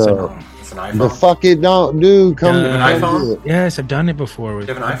 Yes, it does. So, it's an iPhone. The fuck it don't, dude. Come an iPhone? Yes, I've done it before. You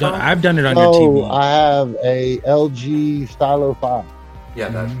have an iPhone? I've done it on your TV. I have a LG Stylo 5. Yeah,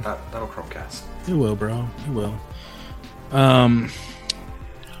 that'll Chromecast. It will, bro. It will.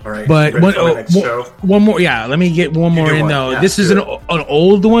 All right, but one more. Yeah, let me get one more in though. This is an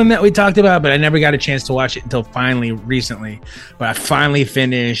old one that we talked about, but I never got a chance to watch it until recently. But I finally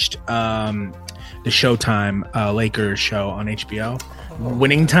finished the Showtime Lakers show on HBO,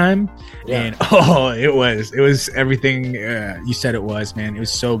 Winning Time, and it was everything you said it was, man. It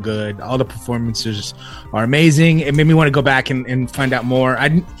was so good. All the performances are amazing. It made me want to go back and find out more.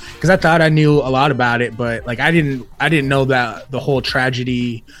 Because I thought I knew a lot about it, but like I didn't know that the whole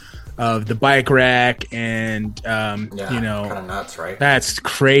tragedy of the bike wreck and kind of nuts, right? That's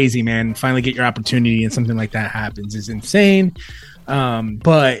crazy, man. Finally get your opportunity and something like that happens is insane.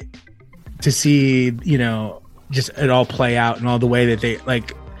 But to see, just it all play out and all the way that they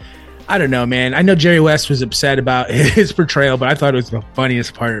like, I don't know, man. I know Jerry West was upset about his portrayal, but I thought it was the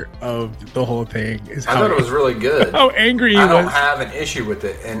funniest part of the whole thing. I thought it was really good. How angry he was. I don't have an issue with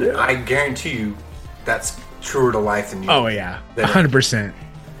it, and I guarantee you that's truer to life than you. Oh yeah, 100%.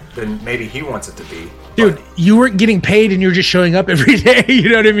 Then maybe he wants it to be. Dude, you weren't getting paid, and you're just showing up every day. You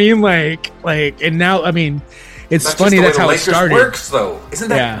know what I mean? Like, and now, I mean. It's funny that's how it started. Works though, isn't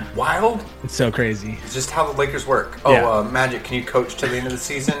that wild? It's so crazy. It's just how the Lakers work. Magic, can you coach to the end of the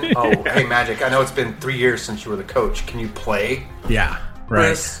season? Hey Magic, I know it's been 3 years since you were the coach. Can you play? Yeah, right.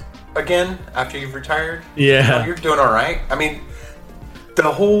 Chris, again after you've retired? Yeah, you're doing all right. I mean,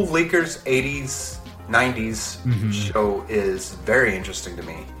 the whole Lakers 80s, 90s show is very interesting to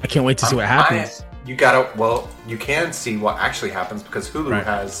me. I can't wait to see what happens. You can see what actually happens because Hulu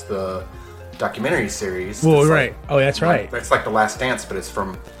has the documentary series. Well, right. That's right. It's like The Last Dance, but it's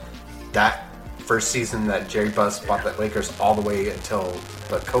from that first season that Jerry Buss bought the Lakers all the way until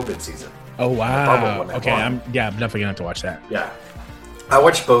the COVID season. Oh wow. Okay, I'm definitely gonna have to watch that. Yeah, I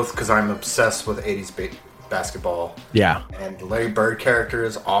watched both because I'm obsessed with 80s basketball. Yeah, and the Larry Bird character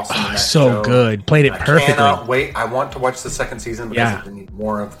is awesome. In that so show. Good. Played it perfectly. I cannot wait. I want to watch the second season because I need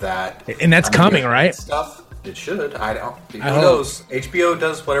more of that. And that's coming, right? Stuff. It should. Who knows? HBO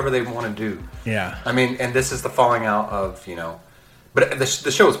does whatever they want to do. Yeah. I mean, and this is the falling out of, but the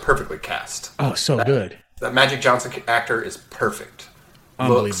show is perfectly cast. Oh, so good. That Magic Johnson actor is perfect.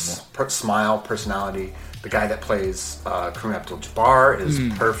 Looks, smile, personality. The guy that plays Kareem Abdul-Jabbar is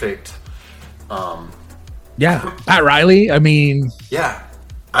perfect. Pat Riley, I mean. Yeah.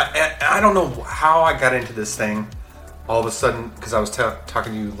 I don't know how I got into this thing. All of a sudden, because I was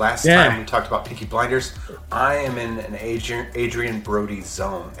talking to you last time, we talked about Peaky Blinders. I am in an Adrian Brody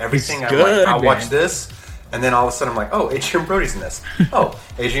zone. Everything I watch this, and then all of a sudden I'm like, oh, Adrian Brody's in this. Oh,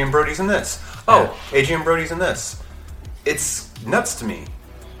 Adrian Brody's in this. Oh, Adrian Brody's in this. It's nuts to me,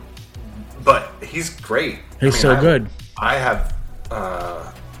 but he's great. He's so good. I have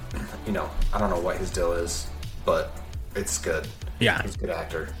you know, I don't know what his deal is, but it's good. Yeah. He's a good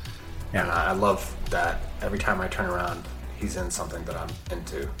actor. Yeah. And I love that every time I turn around, he's in something that I'm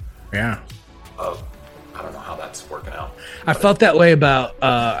into. Yeah. I don't know how that's working out. I felt that way about,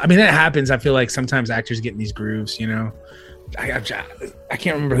 I mean, that happens. I feel like sometimes actors get in these grooves, you know. I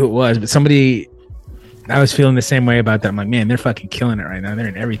can't remember who it was, but somebody, I was feeling the same way about that. I'm like, man, they're fucking killing it right now. They're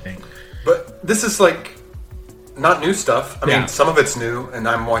in everything. But this is like not new stuff. I mean, some of it's new, and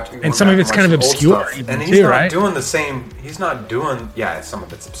I'm watching. And some of it's kind of obscure. And he's not doing the same. He's not doing. Yeah, some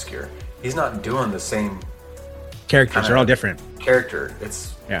of it's obscure. He's not doing the same. Characters are all different. Character.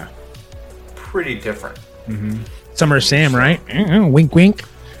 It's pretty different. Mm-hmm. Summer Sam, right? Wink, wink.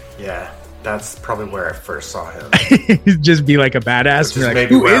 Yeah, that's probably where I first saw him. Just be like a badass. Like,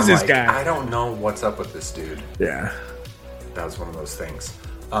 who is this guy? I don't know what's up with this dude. Yeah, that was one of those things.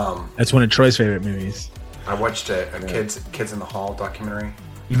 That's one of Troy's favorite movies. I watched a Kids in the Hall documentary,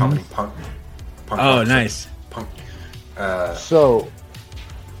 comedy punk. Oh, nice. Punk. So,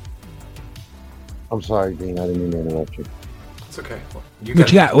 I'm sorry, Dean. I didn't mean to interrupt you. It's okay. Well,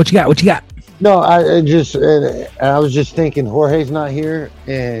 What you got? No, I just and I was just thinking Jorge's not here,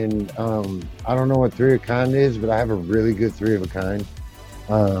 and I don't know what 3 of a kind is, but I have a really good 3 of a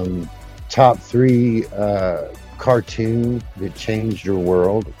kind. Top 3 cartoon that changed your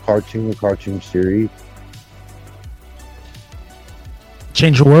world. Cartoon series.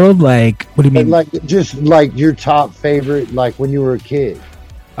 Change the world? Like, what do you mean? Like, just like your top favorite, like when you were a kid.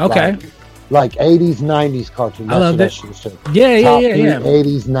 Okay. Like 80s, 90s cartoon. I love that. Yeah.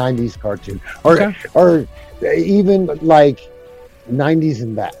 80s, 90s cartoon. Or even like 90s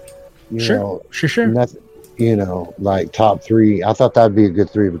and back. Sure. Nothing, like top 3. I thought that'd be a good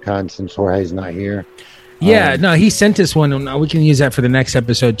 3 of a kind since Jorge's not here. Yeah, no, he sent us one. We can use that for the next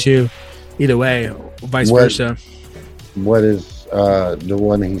episode too. Either way, vice versa. What is the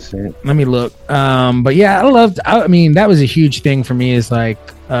one he sent? Let me look. But yeah, I mean, that was a huge thing for me. Is like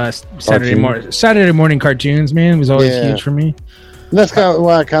Saturday morning cartoons. Man, it was always huge for me. And that's kind of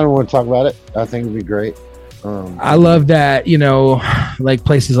why I kind of want to talk about it. I think it'd be great. I love that. Like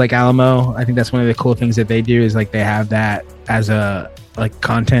places like Alamo. I think that's one of the cool things that they do is like they have that as a like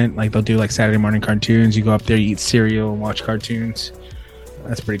content. Like they'll do like Saturday morning cartoons. You go up there, you eat cereal, and watch cartoons.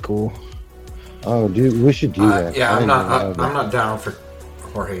 That's pretty cool. Oh, dude, we should do that. Yeah, I'm not down for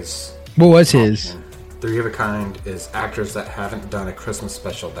Jorge's. What was his? 3 of a kind is actors that haven't done a Christmas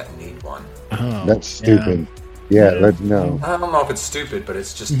special that need one. Oh, that's stupid. Yeah, let's know. I don't know if it's stupid, but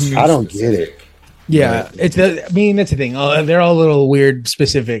it's just too I don't specific. get it. Yeah, that's the thing. Oh, they're all a little weird,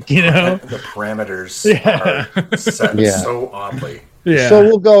 specific. The parameters are set so oddly. Yeah. So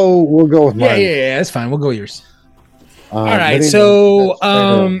we'll go with mine. Yeah. That's fine. We'll go with yours. All right. So,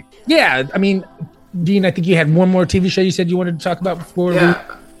 yeah. I mean, Dean, I think you had one more TV show you said you wanted to talk about before.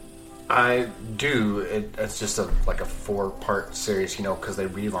 Yeah, I do. It's just a 4-part series, because they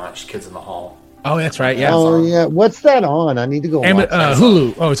relaunched Kids in the Hall. Oh, that's right. Yeah. Oh, yeah. What's that on? I need to go watch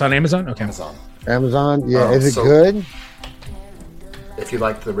Hulu. Oh, it's on Amazon? Okay. Amazon? Yeah. Is it good? If you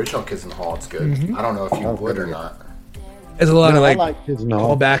like the original Kids in the Hall, it's good. Mm-hmm. I don't know if you would or not. There's a lot of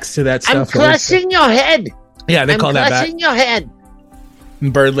callbacks to that stuff. I'm crushing your head. Yeah, they call that back. I'm crushing your head.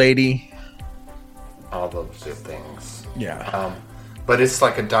 Bird Lady. All those things. Yeah. But it's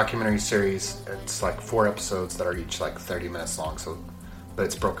like a documentary series. It's like 4 episodes that are each like 30 minutes long. But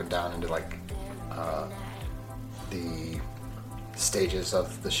it's broken down into like the stages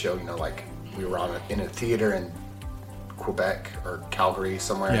of the show. Like we were in a theater in Quebec or Calgary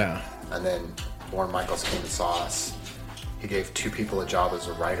somewhere. Yeah. And then Lorne Michaels came and saw us. He gave 2 people a job as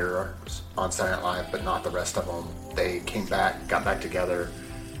a writer on Saturday Night Live, but not the rest of them. They came back, got back together,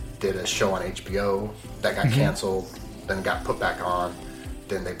 did a show on HBO that got canceled, then got put back on.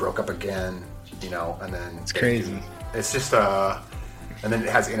 Then they broke up again, and then it's crazy. It's just and then it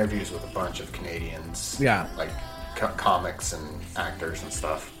has interviews with a bunch of Canadians, like comics and actors and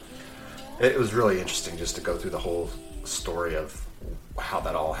stuff. It was really interesting just to go through the whole story of how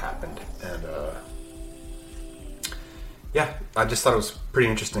that all happened, and I just thought it was pretty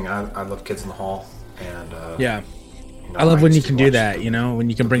interesting. I love Kids in the Hall, and I love when you can do that. When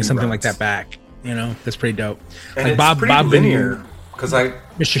you can bring something like that back. That's pretty dope. And like it's Bob linear because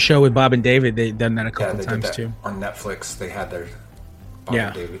Mr. Show with Bob and David, they've done that a couple times too. On Netflix, they had their Bob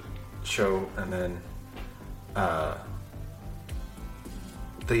and David show, and then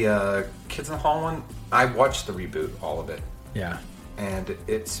the Kids in the Hall one. I watched the reboot, all of it. Yeah, and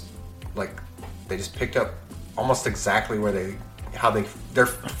it's like they just picked up almost exactly where they're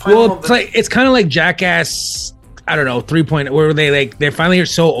it's kind of like Jackass. I don't know 3.0 where they're finally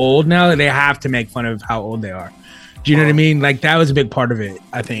so old now that they have to make fun of how old they are. Do you know what I mean? Like that was a big part of it.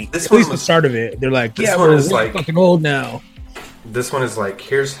 I think at least the start of it. They're like, yeah, we're like, fucking old now. This one is like,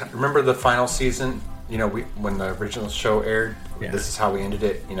 remember the final season? You know, when the original show aired, this is how we ended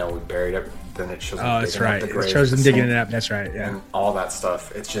it. You know, we buried it. Then it shows them that's right. It shows them digging it up. That's right. Yeah, and all that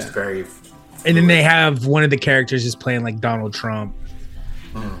stuff. It's just very. And then they have one of the characters just playing like Donald Trump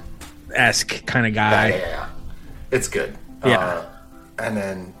esque kind of guy. Yeah. It's good. Yeah. And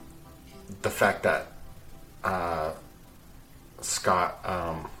then the fact that Scott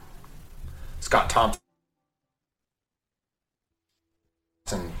Thompson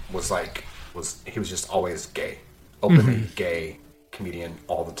was just always gay, openly gay comedian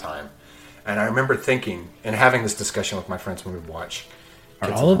all the time. And I remember thinking and having this discussion with my friends when we watch.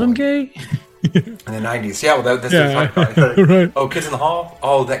 Are all of them gay? In the 90s. Yeah, well, that's like, right. Oh, Kids in the Hall?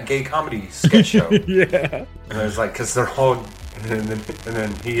 Oh, that gay comedy sketch show. Yeah. And I was like, because they're all... And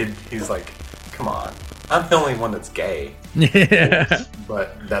then he's like, come on. I'm the only one that's gay. Yeah.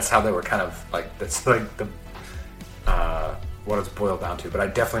 But that's how they were kind of like... That's like the... what it's boiled down to. But I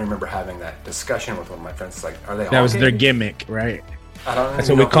definitely remember having that discussion with one of my friends. It's like, are they all That was gay? their gimmick, right? I don't know. That's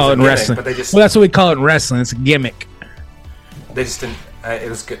what we call it in wrestling. But that's what we call it in wrestling. It's a gimmick. They just didn't... it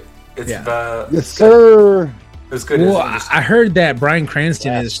was good. Yes, sir. It was good. Well, I heard that Bryan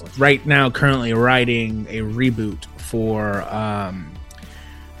Cranston is right now currently writing a reboot for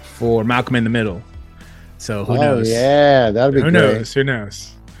Malcolm in the Middle. So who knows? Yeah, that'd be great. Who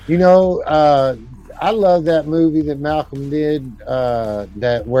knows? You know, I love that movie that Malcolm did.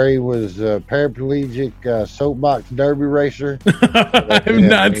 That where he was a paraplegic soapbox derby racer. I have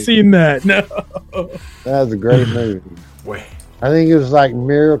not seen that. No, that was a great movie. Wait. I think it was like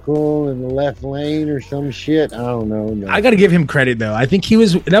Miracle in the Left Lane or some shit. I don't know. No. I got to give him credit though. I think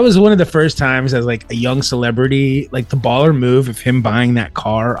that was one of the first times as like a young celebrity, like the baller move of him buying that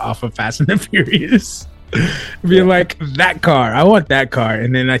car off of Fast and the Furious. Being like, that car, I want that car.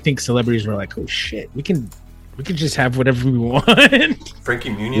 And then I think celebrities were like, oh shit, we can just have whatever we want. Frankie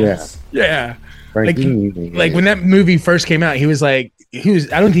Muniz. Yeah. Like when that movie first came out, he was I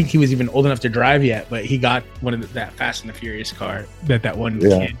don't think he was even old enough to drive yet, but he got one of that Fast and the Furious car that one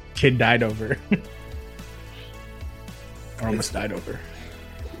kid died over. Or almost died over.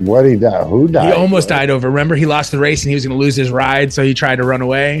 What he died? Who died? He almost died over. Remember, he lost the race and he was going to lose his ride, so he tried to run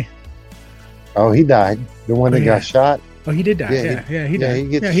away. Oh, he died. The one that got shot. Oh, he did die. Yeah, he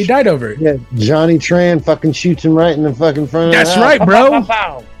died. He died over it. Yeah, Johnny Tran fucking shoots him right in the fucking front. That's right, bro.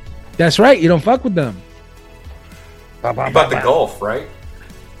 That's right. You don't fuck with them. About the Golf, right?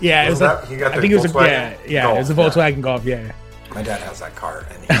 Yeah, it was I think it was Golf, it was a Volkswagen Golf. Yeah. My dad has that car,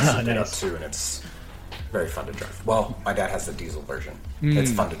 and he's it up too, and it's very fun to drive. Well, my dad has the diesel version.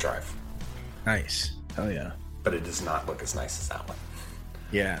 It's fun to drive. Nice. Hell yeah. But it does not look as nice as that one.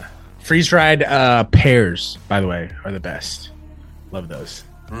 Yeah. Freeze-dried pears, by the way, are the best. Love those.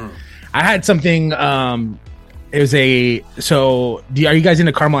 I had something. It was are you guys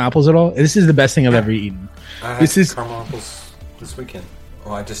into caramel apples at all? This is the best thing I've ever eaten. I had caramel apples this weekend.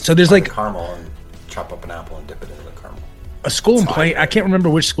 Well, I just there's like caramel and chop up an apple and dip it into the caramel. A school in Plano, I can't remember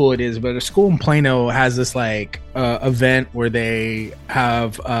which school it is, but a school in Plano has this like event where they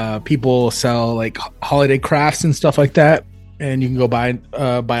have people sell like holiday crafts and stuff like that, and you can go buy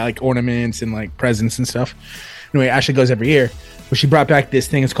like ornaments and like presents and stuff. Anyway, Ashley goes every year, but she brought back this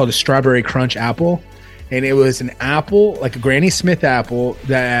thing. It's called a strawberry crunch apple. And it was an apple, like a Granny Smith apple,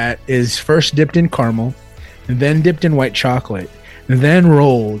 that is first dipped in caramel, and then dipped in white chocolate, and then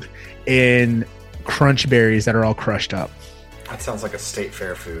rolled in crunch berries that are all crushed up. That sounds like a state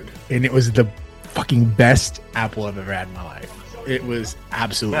fair food. And it was the fucking best apple I've ever had in my life. It was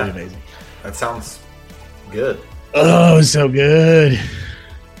absolutely amazing. That sounds good. Oh, so good.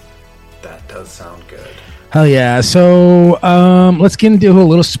 That does sound good. Hell yeah. So let's get into a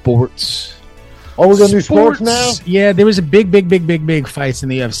little sports. Oh, we're gonna do sports now? Yeah, there was a big fights in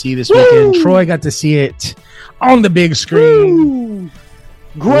the UFC this weekend. Troy got to see it on the big screen. Woo!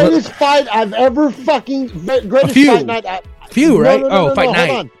 Greatest fight I've ever fucking fight night. Fight night.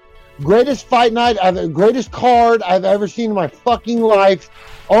 Greatest fight night. Greatest card I've ever seen in my fucking life.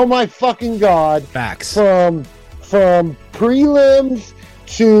 Oh my fucking god! Facts. From prelims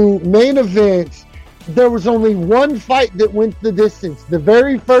to main events. There was only one fight that went the distance. The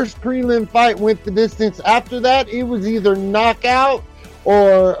very first prelim fight went the distance. After that, it was either knockout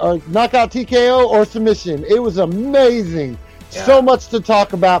or knockout TKO or submission. It was amazing. Yeah. So much to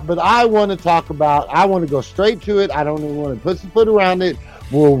talk about, but I want to go straight to it. I don't even want to put some foot around it.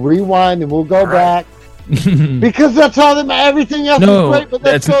 We'll rewind and we'll go back. Because that's all that everything else is great. But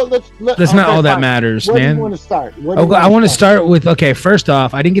that's not all that matters, man. Where do you want to start? I want to start with, okay, first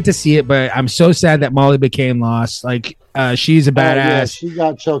off, I didn't get to see it, but I'm so sad that Molly McCann lost. Like, she's a badass. Yeah, she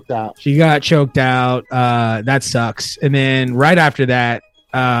got choked out. That sucks. And then right after that,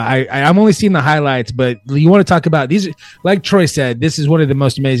 I'm only seeing the highlights, but you want to talk about these? Like Troy said, this is one of the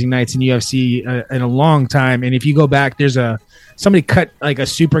most amazing nights in UFC in a long time. And if you go back, there's somebody cut like a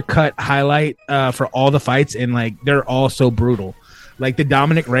super cut highlight for all the fights, and like they're all so brutal. Like the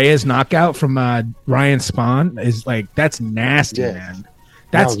Dominic Reyes knockout from Ryan Spahn is like, that's nasty, man.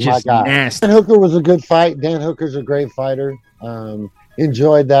 That's just nasty. Dan Hooker was a good fight. Dan Hooker's a great fighter.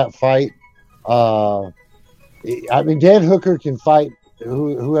 Enjoyed that fight. I mean, Dan Hooker can fight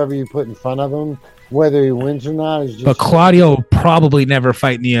whoever you put in front of him, whether he wins or not. Is just but Claudio will probably never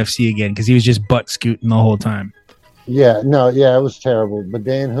fight in the UFC again because he was just butt scooting the whole time. It was terrible. But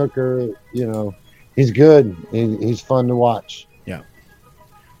Dan Hooker, he's good. He's fun to watch. Yeah.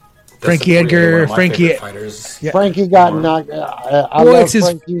 Frankie Edgar, Frankie got knocked. I love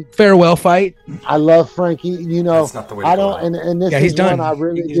Frankie. Farewell fight. I love Frankie. That's not the way I don't. And this is one I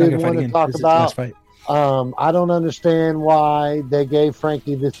really did want to talk about. I don't understand why they gave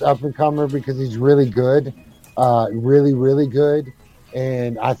Frankie this up and comer, because he's really good, really, really good,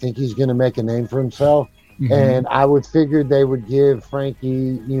 and I think he's going to make a name for himself. Mm-hmm. And I would figure they would give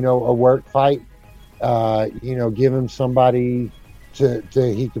Frankie, a work fight, give him somebody to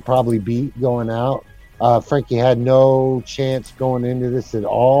he could probably beat going out. Frankie had no chance going into this at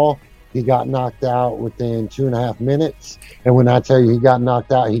all. He got knocked out within 2.5 minutes, and when I tell you he got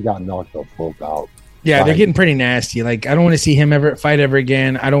knocked out, he got knocked the fuck out. Yeah, they're getting pretty nasty. Like, I don't want to see him ever fight ever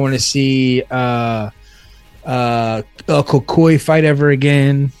again. I don't want to see Kokoi fight ever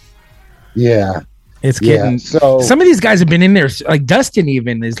again. Yeah. It's getting so. Some of these guys have been in there. Like Dustin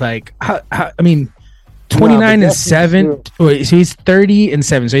even is like, 29-7. So he's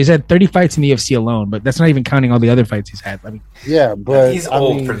 30-7. So he's had 30 fights in the UFC alone, but that's not even counting all the other fights he's had. But he's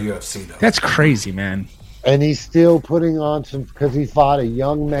old for the UFC though. That's crazy, man. And he's still putting on some, because he fought a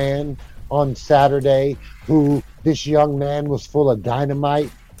young man on Saturday who, this young man was full of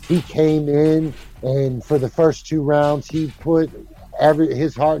dynamite. He came in, and for the first 2 rounds he put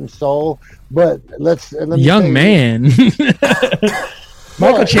his heart and soul. But let me young man.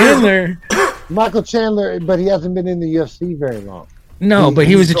 Michael Chandler, but he hasn't been in the UFC very long. No, but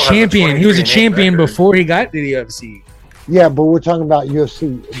he was a champion. He was a champion before he got to the UFC. Yeah, but we're talking about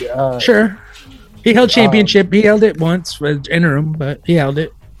UFC. Sure. He held championship. He held it once for interim, but he held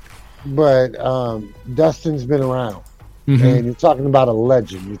it. But Dustin's been around. Mm-hmm. And you're talking about a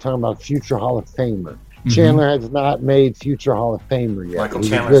legend. You're talking about future Hall of Famer. Mm-hmm. Chandler has not made future Hall of Famer yet.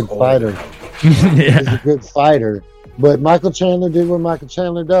 He's a good fighter. He's a good fighter. But Michael Chandler did what Michael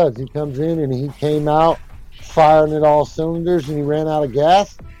Chandler does. He comes in and he came out firing at all cylinders, and he ran out of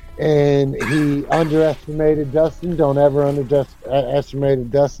gas, and he underestimated Dustin. Don't ever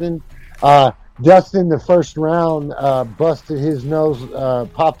underestimate Dustin. Dustin, the first round, busted his nose,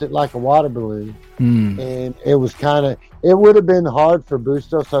 popped it like a water balloon. And it was it would have been hard for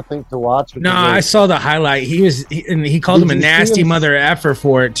Bustos, I think, to watch. No, I saw the highlight. He called him a nasty mother effer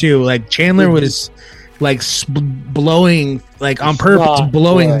for it too. Like Chandler was like blowing, like on purpose,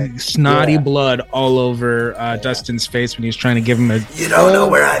 blowing snotty blood all over Dustin's face when he was trying to give him a. You don't know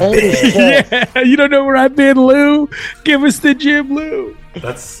where I've been. Yeah, you don't know where I've been, Lou. Give us the gym, Lou.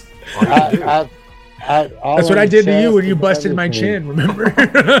 That's. That's what I did to you when you busted my chin. Remember?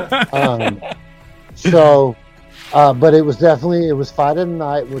 But it was fight of the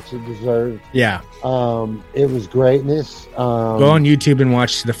night, which it deserved. Yeah. It was greatness. Go on YouTube and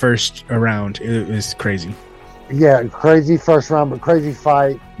watch the first round. It was crazy. Yeah, crazy first round, but crazy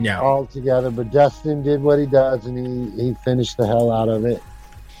fight. Yeah. All together. But Dustin did what he does, and he finished the hell out of it,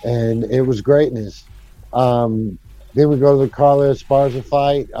 and it was greatness. Then we go to the Carla Esparza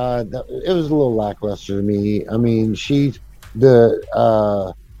fight. It was a little lackluster to me. I mean, I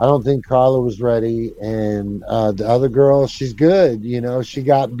don't think Carla was ready, and the other girl, she's good. She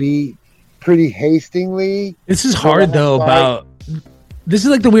got beat pretty hastily. This is hard though. This is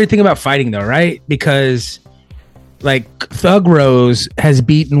like the weird thing about fighting though, right? Because like Thug Rose has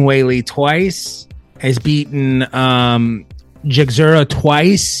beaten Weili twice, has beaten Jigzura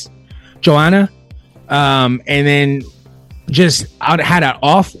twice, Joanna. And then just had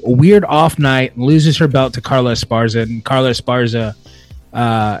a weird off night and loses her belt to Carla Esparza, and Carla Esparza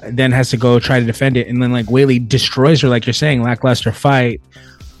then has to go try to defend it, and then like Weili destroys her, like you're saying, lackluster fight.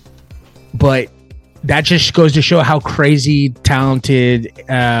 But that just goes to show how crazy talented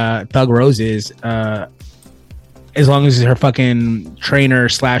Thug Rose is. as long as her fucking trainer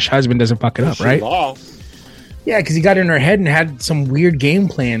 / husband doesn't fuck it up, right? Lost. Yeah, because he got in her head and had some weird game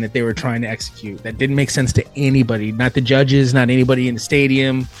plan that they were trying to execute that didn't make sense to anybody, not the judges, not anybody in the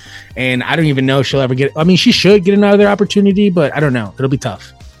stadium. And I don't even know if she'll ever get. I mean, she should get another opportunity, but I don't know. It'll be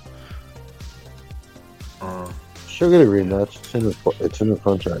tough. She'll get a rematch. It's in the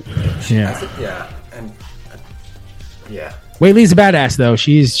contract. Yeah. Yeah. Whaley's a badass though.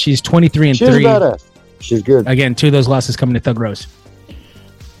 She's 23 and 3. She's badass. She's good. Again, 2 of those losses coming to Thug Rose.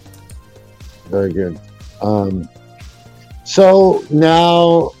 Very good. So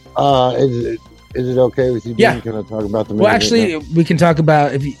now, is it okay with you? Yeah. Can I talk about the? Well, actually, we can talk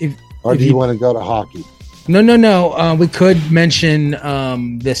about if or do you want to go to hockey? No. We could mention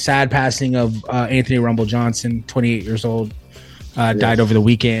the sad passing of Anthony Rumble Johnson, 28 years old, died over the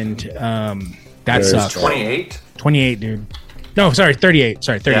weekend. That sucks. 28? 28, dude. No, sorry, 38.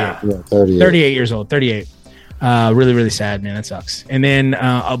 Sorry, 38. Yeah. 38 years old. 38. Really, really sad, man. That sucks. And then,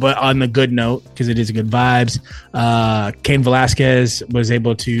 but on the good note, because it is a good vibes, Cain Velasquez was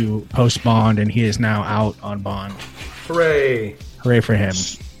able to post bond, and he is now out on bond. Hooray! Hooray for him!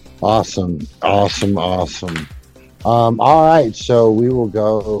 Awesome. All right, so we will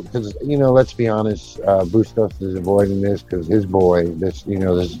go because let's be honest, Bustos is avoiding this because his boy, this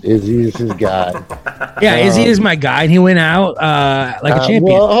Izzy is his guy. Yeah, Izzy is my guy, and he went out like a champion.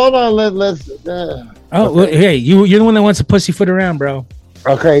 Well, hold on, let's. Okay. Hey, you're the one that wants to pussyfoot around, bro.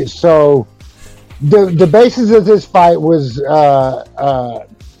 Okay, so the basis of this fight was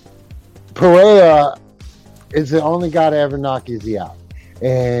Pereira is the only guy to ever knock Izzy out.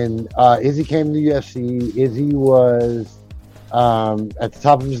 And Izzy came to the UFC. Izzy was at the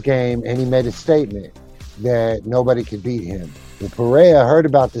top of his game, and he made a statement that nobody could beat him. Well, Pereira heard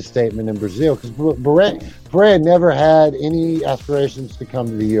about this statement in Brazil because Pereira never had any aspirations to come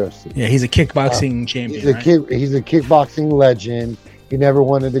to the UFC. Yeah, he's a kickboxing champion. He's a kickboxing legend. He never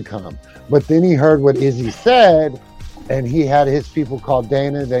wanted to come. But then he heard what Izzy said, and he had his people call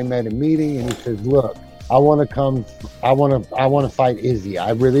Dana. They made a meeting, and he says, look, I want to come. I want to fight Izzy.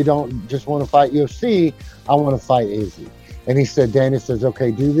 I really don't just want to fight UFC. I want to fight Izzy. And he said, Dana says,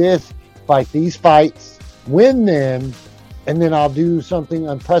 okay, do this, fight these fights, win them, and then I'll do something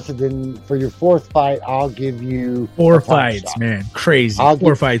unprecedented for your 4th fight. I'll give you 4 fights, man, crazy.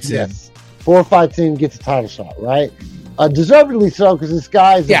 4 fights in. 4 fights in, gets a title shot, right? Deservedly so, because this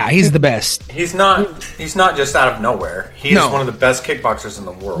guy's he's the best. He's not just out of nowhere. He's one of the best kickboxers in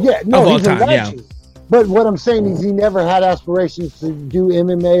the world. Yeah, no, of all he's time. a legend. Yeah. But what I'm saying is he never had aspirations to do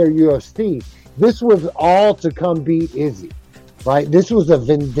MMA or UFC. This was all to come beat Izzy, right? This was a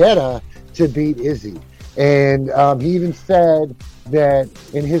vendetta to beat Izzy. And he even said that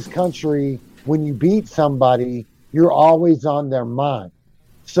in his country, when you beat somebody, you're always on their mind.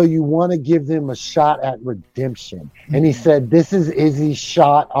 So you want to give them a shot at redemption. And he said, this is Izzy's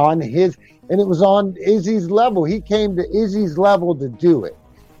shot on his, and it was on Izzy's level. He came to Izzy's level to do it.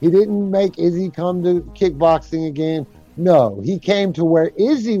 He didn't make Izzy come to kickboxing again. No, he came to where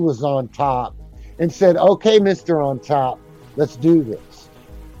Izzy was on top and said, okay, Mr. On Top, let's do this.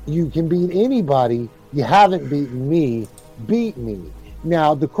 You can beat anybody. You haven't beaten me. Beat me.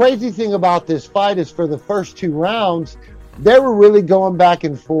 Now, the crazy thing about this fight is for the first 2 rounds, they were really going back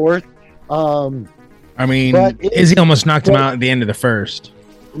and forth. Izzy almost knocked him out at the end of the first.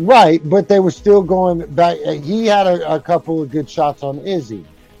 Right, but they were still going back. He had a couple of good shots on Izzy.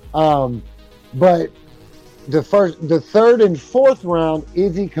 But the 3rd and 4th round,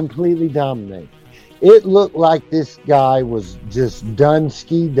 Izzy completely dominated. It looked like this guy was just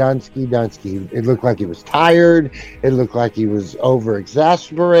Dunsky. It looked like he was tired. It looked like he was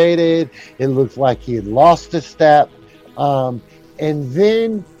over-exasperated. It looked like he had lost a step. And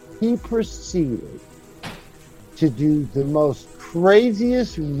then he proceeded to do the most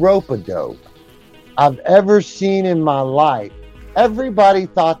craziest rope-a-dope I've ever seen in my life. Everybody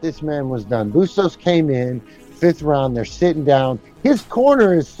thought this man was done. Bustos came in, 5th round, they're sitting down. His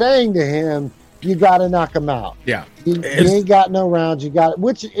corner is saying to him, you got to knock him out. Yeah. You ain't got no rounds. You got it,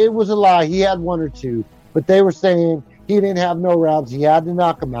 which it was a lie. He had 1 or 2, but they were saying he didn't have no rounds. He had to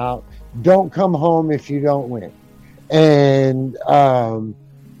knock him out. Don't come home if you don't win. And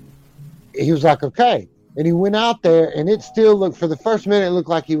he was like, okay. And he went out there, and it still looked, for the first minute, it looked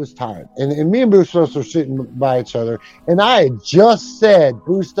like he was tired. And me and Bustos were sitting by each other, and I had just said,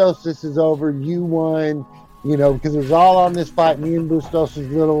 Bustos, this is over. You won, because it was all on this fight. Me and Bustos'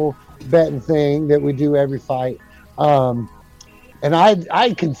 little betting thing that we do every fight. And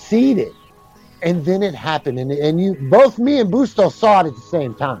I conceded, and then it happened. And both me and Bustos saw it at the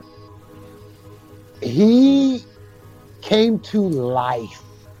same time. He came to life.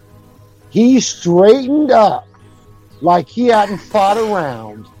 He straightened up like he hadn't fought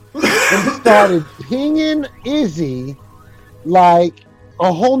around and started pinging Izzy like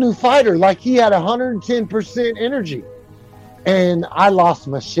a whole new fighter, like he had 110% energy. And I lost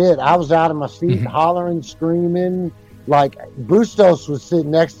my shit. I was out of my seat, hollering, screaming. Like Bustos was sitting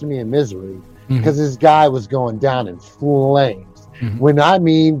next to me in misery because this guy was going down in flames. When I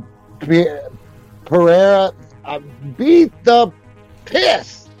mean Pereira beat the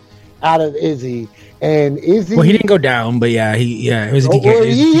piss out of Izzy, and Izzy. Well, he didn't go down, but it was a DK. Well,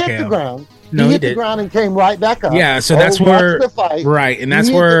 he hit the ground. No, he hit the ground and came right back up. Yeah, so that's where the fight. Right, and that's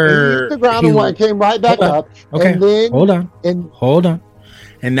where he hit the ground and came right back up. Okay, and then, hold on,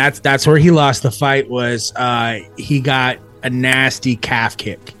 and that's where he lost the fight. Was he got a nasty calf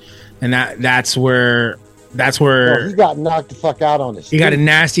kick, and that's where he got knocked the fuck out on his. He got a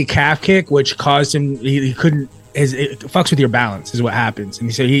nasty calf kick, which caused him. He couldn't. It fucks with your balance is what happens,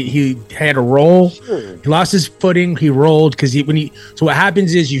 and so he had to roll. Sure. He lost his footing. He rolled because so what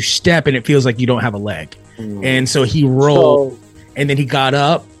happens is you step and it feels like you don't have a leg, and so he rolled, and then he got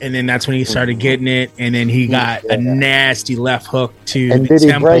up, and then that's when he started getting it, and then he got a nasty left hook to. And did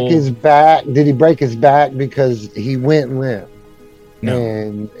he break his back? Did he break his back because he went limp? No.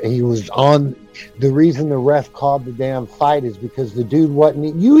 And he was on. The reason the ref called the damn fight is because the dude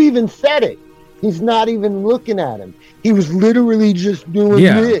wasn't. You even said it. He's not even looking at him. He was literally just doing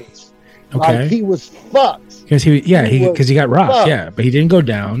this. Okay. Like he was fucked. Because he got rocked. Fucked. Yeah, but he didn't go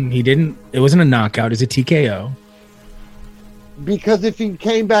down. It wasn't a knockout. It's a TKO. Because if he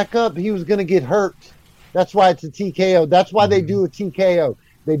came back up, he was going to get hurt. That's why it's a TKO. That's why they do a TKO.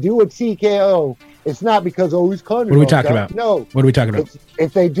 They do a TKO. It's not because he's caught. What are we talking about? No. What are we talking about?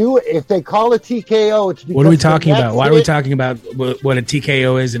 If they call a TKO, it's because. What are we talking about? Why are we talking about what a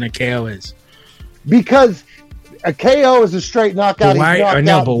TKO is and a KO is? Because a KO is a straight knockout. I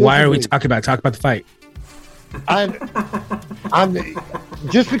know, but why are we talking about? Talk about the fight. I'm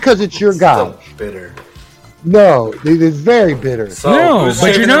just because it's your guy. So bitter. No, it is very bitter. So, no,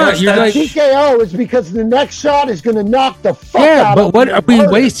 but you're not. You're like TKO is because the next shot is going to knock the fuck out. Yeah, but what are we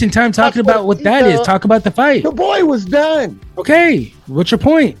wasting time talking about? What that is? Talk about the fight. The boy was done. Okay, what's your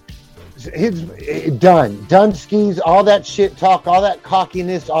point? His done skis, all that shit talk, all that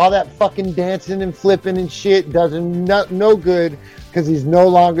cockiness, all that fucking dancing and flipping and shit does him no good because he's no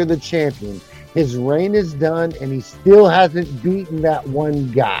longer the champion. His reign is done, and he still hasn't beaten that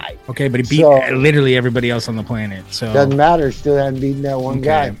one guy. Okay, but he beat literally everybody else on the planet. So doesn't matter. Still hasn't beaten that one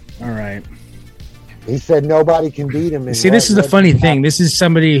guy. All right. He said nobody can beat him. See, this is the funny thing. This is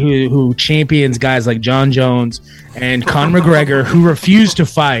somebody who champions guys like John Jones and Conor McGregor who refuse to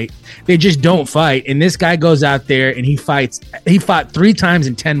fight. They just don't fight. And this guy goes out there and he fights. He fought 3 times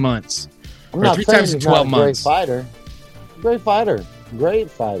in 10 months. I'm not 3 saying times in he's 12 not a months. Great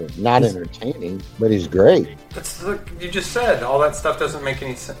fighter. Not entertaining, but he's great. That's like you just said. All that stuff doesn't make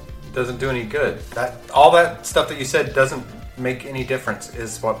any sense. Doesn't do any good. All that stuff that you said doesn't make any difference.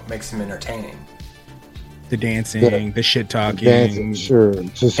 Is what makes him entertaining. The dancing, the shit talking, sure.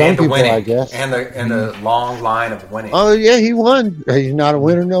 To some people, winning, I guess, and the long line of winning. Oh yeah, he won. He's not a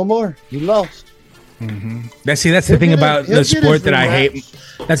winner no more. He lost. Mm-hmm. That's the thing about the sport that I hate.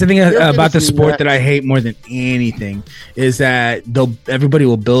 That's the thing about the sport that I hate more than anything is that everybody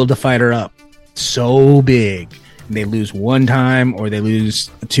will build a fighter up so big, and they lose one time or they lose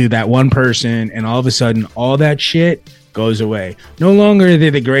to that one person, and all of a sudden, all that shit goes away. No longer are they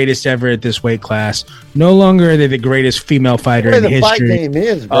the greatest ever at this weight class. No longer are they the greatest female fighter in history. Fight game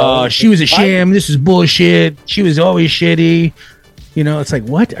is, bro. She was a sham. This is bullshit. She was always shitty. You know, it's like,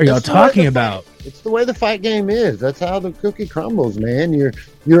 what are y'all talking about? It's the way the fight game is. That's how the cookie crumbles, man.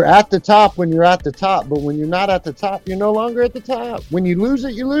 You're at the top when you're at the top, but when you're not at the top, you're no longer at the top. When you lose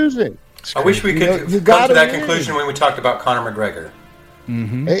it, you lose it. I wish we could come to that conclusion when we talked about Conor McGregor.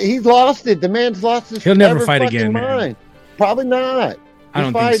 Mm-hmm. He's lost it. The man's lost his. He'll never fight again, man. Probably not. I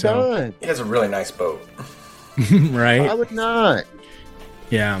don't think so. Done. He has a really nice boat. Right? I would not.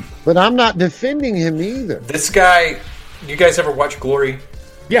 Yeah. But I'm not defending him either. This guy, you guys ever watch Glory?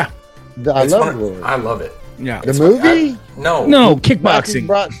 Yeah. I love Glory. I love it. Yeah. The movie? No, kickboxing.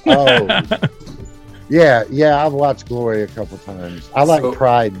 Yeah, I've watched Glory a couple times. I like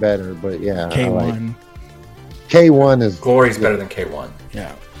Pride better, but yeah. K1. K1 is... Glory's better than K1.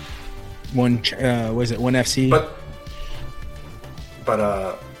 Yeah. One FC?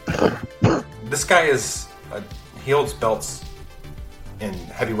 But this guy is... he holds belts in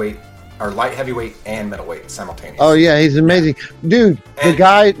heavyweight... or light heavyweight and middleweight simultaneously. Oh, yeah, he's amazing. Dude, the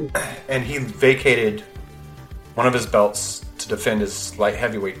guy... And he vacated one of his belts to defend his light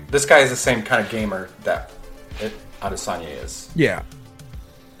heavyweight. This guy is the same kind of gamer that Adesanya is. Yeah.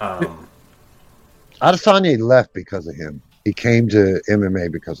 Adesanya left because of him. He came to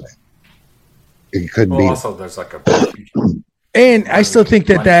MMA because of him. He couldn't beat him. Also, there's like a and I still think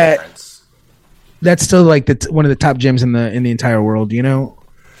that's still like one of the top gyms in the entire world. You know.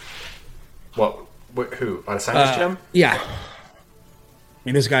 What? Who? Adesanya's gym? Yeah. I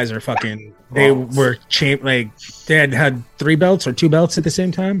mean, those guys are fucking. They were like they had 3 belts or 2 belts at the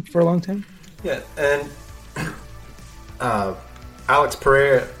same time for a long time. Yeah, and Alex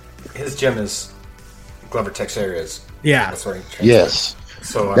Pereira, his gym is Glover Teixeira's. Yeah. That's where he trains. Yes.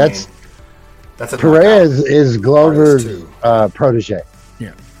 So that's a Pereira is Glover's protege.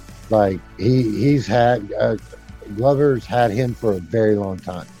 Yeah. Like he's had Glover's had him for a very long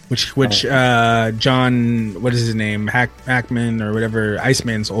time. Which John, what is his name? Hackman or whatever,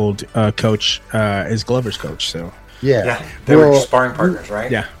 Iceman's old coach is Glover's coach. So yeah, they were sparring partners,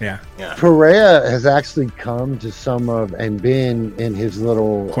 right? Yeah. Pereira has actually come to some of and been in his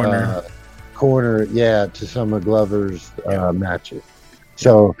little corner, to some of Glover's matches.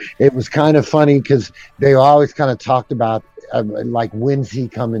 So it was kind of funny because they always kind of talked about like, when's he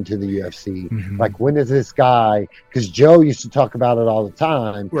coming to the UFC? Mm-hmm. Like, when is this guy? Because Joe used to talk about it all the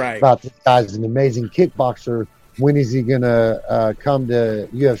time. Right. About this guy's an amazing kickboxer. When is he going to come to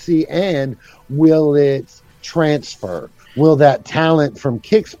UFC? And will it transfer? Will that talent from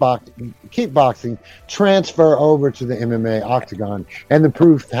kickboxing transfer over to the MMA octagon? And the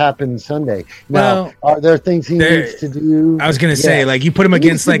proof happened Sunday. Now, are there things he needs to do? I was going to say, like, you put him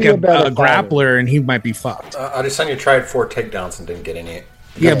against like a grappler and he might be fucked. Adesanya tried 4 takedowns and didn't get any.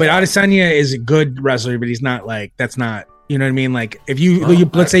 Yeah, but Adesanya is a good wrestler, but he's not like, that's not, you know what I mean? Like, if you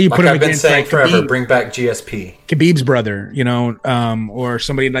let's say you put him against like forever, bring back GSP, Khabib's brother, you know, or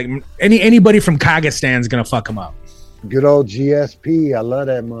somebody like anybody from Kazakhstan is going to fuck him up. Good old GSP. I love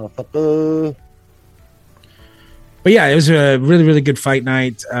that motherfucker. But yeah, it was a really, really good fight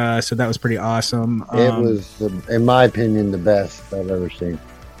night. So that was pretty awesome. It was, in my opinion, the best I've ever seen.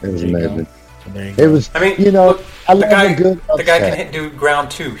 It was amazing. It was, I mean, look, I love the good upset. The guy can do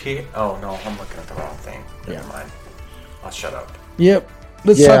ground too. Oh no, I'm looking at the wrong thing. Never mind. I'll shut up. Yep.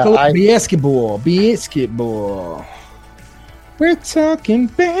 Let's talk a little basketball. Basketball. We're talking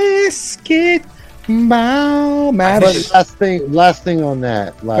basketball. But last thing on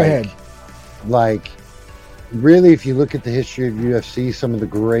that, like, go ahead. Like, really, if you look at the history of UFC, some of the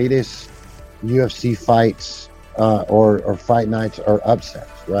greatest UFC fights or fight nights are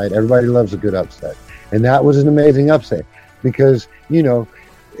upsets, right? Everybody loves a good upset, and that was an amazing upset because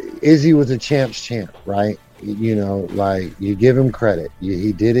Izzy was a champ's champ, right? Like, you give him credit,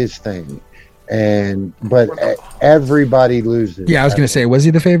 he did his thing, but everybody loses. Yeah, I was gonna say, was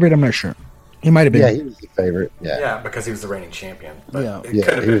he the favorite? I'm not sure. He might have been. Yeah, he was the favorite. Yeah, because he was the reigning champion. But he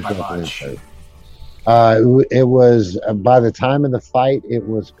could have been by much. much. It was by the time of the fight, it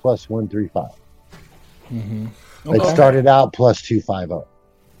was plus 135. Mm-hmm. It started out plus 250.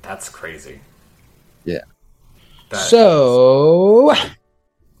 That's crazy. Yeah. So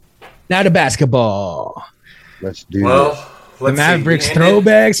now to basketball. Let's do the Mavericks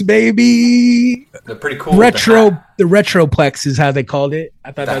throwbacks, baby. They're pretty cool. The Retroplex is how they called it.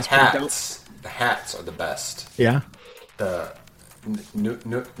 I thought that was pretty dope. The hats are the best. Yeah. The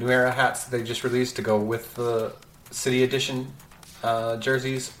new era hats they just released to go with the City Edition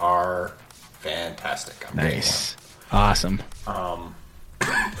jerseys are fantastic. Nice. Awesome. I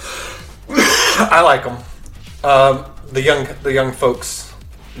like them. The young folks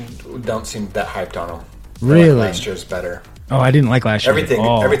don't seem that hyped on them. Really? Last year's better. Oh, I didn't like last year.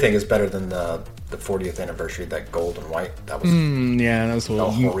 Everything is better than the 40th anniversary. That gold and white. That was that was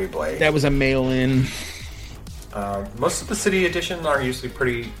horrible. That was a mail-in. Most of the City Edition are usually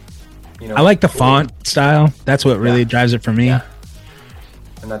pretty. I like the font style. That's what really drives it for me. Yeah.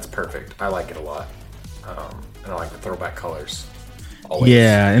 And that's perfect. I like it a lot. And I like the throwback colors. Always.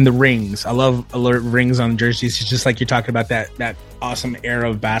 Yeah, and the rings. I love alert rings on jerseys. It's just like you're talking about that awesome era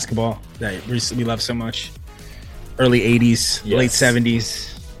of basketball that we love so much. Early 80s, late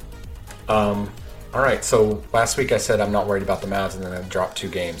 70s. All right, so last week I said I'm not worried about the Mavs, and then I dropped 2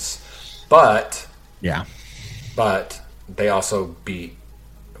 games. But they also beat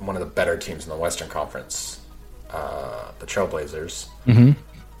one of the better teams in the Western Conference, the Trailblazers. Mm-hmm.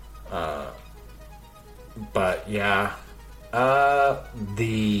 But yeah,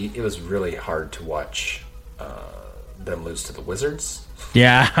 it was really hard to watch them lose to the Wizards.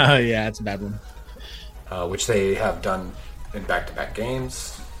 Yeah, it's a bad one. Which they have done in back-to-back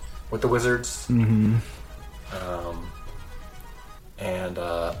games with the Wizards. Mm-hmm.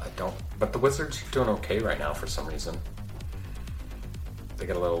 But the Wizards are doing okay right now for some reason. They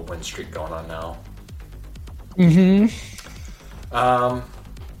got a little win streak going on now. Mm-hmm.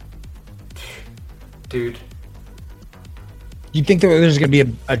 dude. You think that there's going to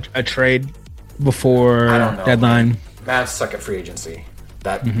be a trade before I don't know, deadline? Mavs suck at free agency.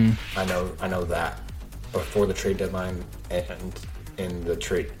 That I know that before the trade deadline and in the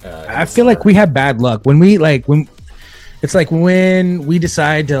trade. I feel like we have bad luck when we it's like when we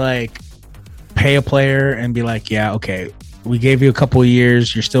decide to like pay a player and be like, yeah, okay, we gave you a couple of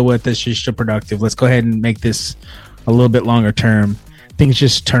years, you're still with us, you're still productive. Let's go ahead and make this a little bit longer term. Things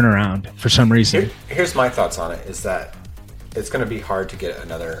just turn around for some reason. Here's my thoughts on it: is that it's going to be hard to get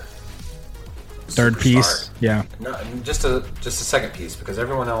another third piece. Yeah, no, just a second piece, because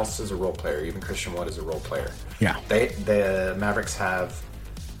everyone else is a role player. Even Christian Wood is a role player. Yeah, the Mavericks have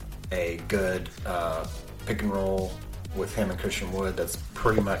a good pick and roll with him and Christian Wood. That's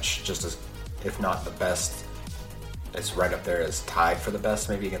pretty much just as, if not the best, it's right up there as tied for the best,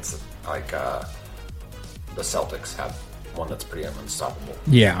 maybe against like the Celtics have one that's pretty unstoppable.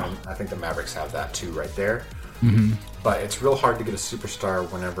 Yeah, and I think the Mavericks have that too, right there. Mm-hmm. But it's real hard to get a superstar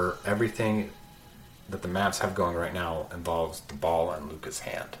whenever everything that the Mavs have going right now involves the ball in Luka's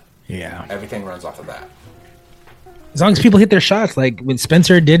hand. Yeah, everything runs off of that. As long as people hit their shots, like when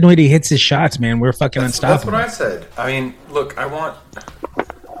Spencer Dinwiddie hits his shots, man, we're fucking unstoppable. That's what I said. I mean, look,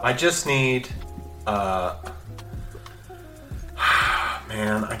 I just need, I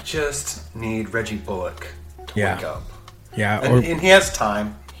just need Reggie Bullock to wake up. Yeah, and he has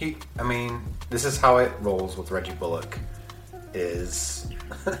time. This is how it rolls with Reggie Bullock. Is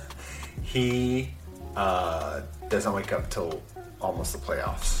he doesn't wake up till almost the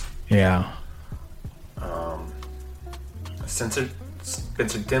playoffs. Yeah. Spencer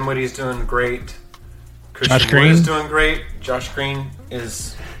Dinwiddie is doing great. Josh Green is doing great. Josh Green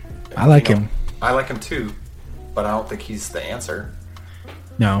is. I like him. I like him too, but I don't think he's the answer.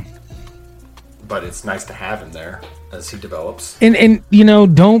 No. But it's nice to have him there as he develops. And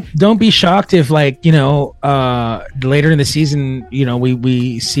don't be shocked if later in the season, we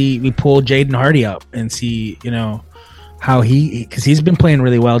pull Jaden Hardy up and see, how because he's been playing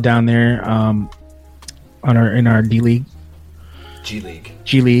really well down there in our D League. G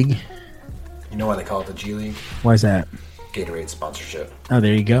League. You know why they call it the G League? Why is that? Gatorade sponsorship. Oh,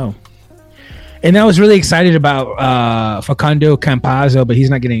 there you go. And I was really excited about Facundo Campazzo, but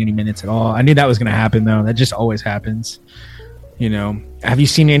he's not getting any minutes at all. I knew that was going to happen, though. That just always happens. Have you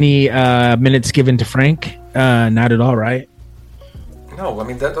seen any minutes given to Frank? Not at all, right? No, I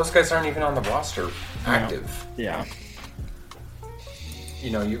mean, those guys aren't even on the roster active. Yeah.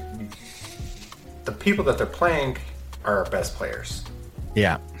 The people that they're playing are our best players.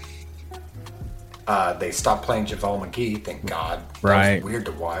 Yeah. They stopped playing JaVale McGee, thank God. Right. That was weird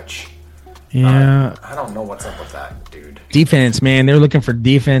to watch. Yeah. I don't know what's up with that, dude. Defense, man. They're looking for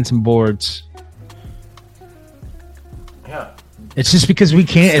defense and boards. Yeah. It's just because we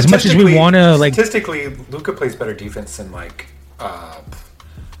can't, as much as we want to, like. Statistically, Luka plays better defense than,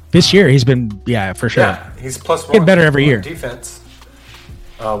 this year, he's been, for sure. Yeah, he's plus one. Get better every year. Defense,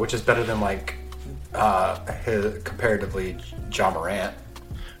 which is better than, comparatively, Ja Morant.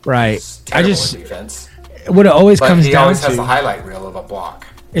 Right. I just defense. What it always comes down to. He always has the highlight reel of a block.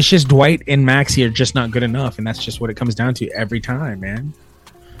 It's just Dwight and Maxey are just not good enough, and that's just what it comes down to every time, man.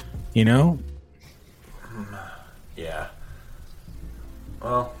 Yeah.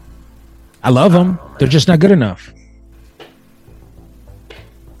 Well, I love them. They're just not good enough.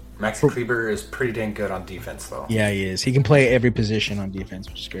 Maxi Kleber is pretty dang good on defense, though. Yeah, he is. He can play every position on defense,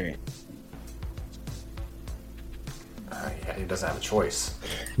 which is great. He doesn't have a choice.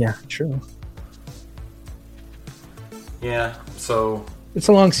 Yeah, true. Yeah, so it's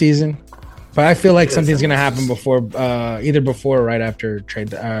a long season, but I feel like something's gonna happen before, either before or right after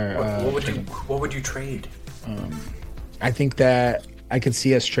trade. What would you trade? I think that I could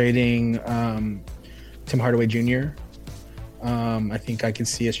see us trading Tim Hardaway Jr. I think I could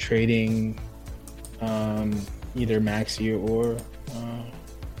see us trading either Maxey or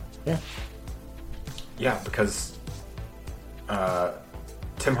Yeah, because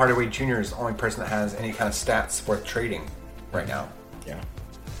Tim Hardaway Jr. is the only person that has any kind of stats worth trading right now. Yeah.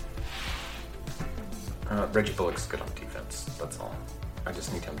 Reggie Bullock's good on defense. That's all. I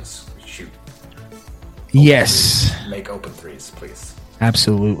just need him to shoot. Yes. Make open threes, please.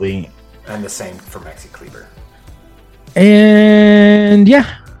 Absolutely. And the same for Maxi Kleber. And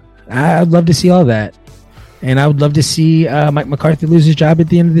I'd love to see all that. And I would love to see Mike McCarthy lose his job at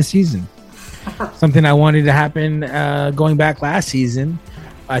the end of the season. Something I wanted to happen going back last season.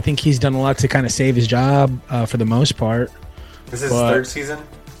 I think he's done a lot to kind of save his job for the most part. This is his third season?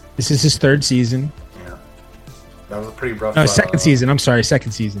 This is his third season. Yeah. That was a pretty rough... No, second season. I'm sorry,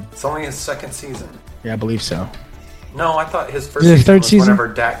 second season. It's only his second season. Yeah, I believe so. No, I thought his first season was whenever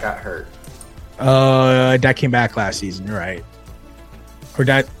Dak got hurt. That came back last season. You're right. Or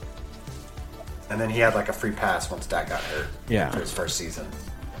that. And then he had like a free pass once Dak got hurt. Yeah. For his first season.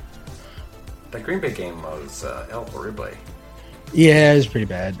 The Green Bay game was El Horrible. Yeah, it was pretty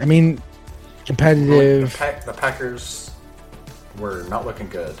bad. I mean, competitive. The Packers were not looking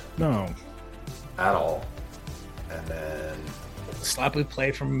good. No. At all. And then sloppy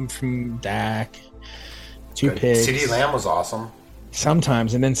play from Dak. 2 picks. CeeDee Lamb was awesome.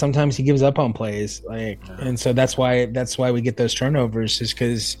 Sometimes, and then sometimes he gives up on plays. And so that's why we get those turnovers, is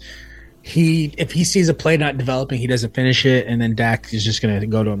because if he sees a play not developing, he doesn't finish it, and then Dak is just gonna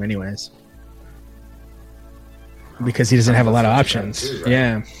go to him anyways. Because he doesn't have a lot of options. Too,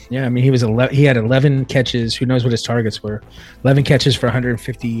 right? Yeah. I mean, he had 11 catches. Who knows what his targets were? 11 catches for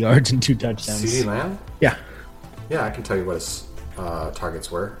 150 yards and 2 touchdowns. CeeDee Lamb? Yeah. Yeah, I can tell you what his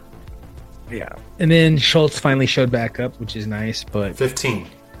targets were. Yeah. And then Schultz finally showed back up, which is nice, but 15.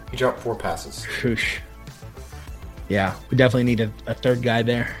 He dropped 4 passes. Whoosh. Yeah, we definitely need a third guy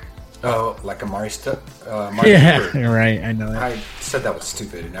there. Oh, like Amari Cooper. Right. I know that. I said that was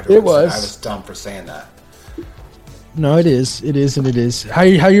stupid, and everyone said I was dumb for saying that. No, it is. It is, and it is. How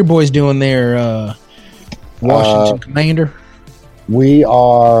your boys doing there, Washington Commander? We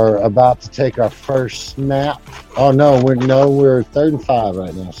are about to take our first snap. Oh no, we're 3rd and 5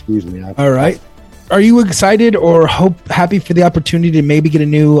 right now. Excuse me. All right. Are you excited or happy for the opportunity to maybe get a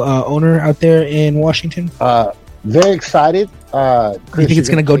new owner out there in Washington? Very excited. You think it's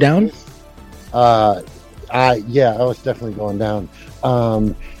going to go down? It's definitely going down.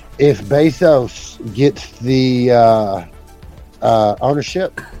 If Bezos gets the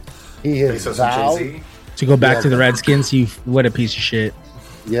ownership, he has vowed to go back to the Redskins. What a piece of shit.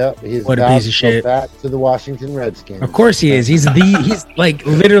 Yep, he's what a piece of shit. Back to the Washington Redskins. Of course he is. He's like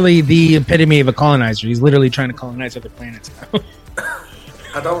literally the epitome of a colonizer. He's literally trying to colonize other planets now.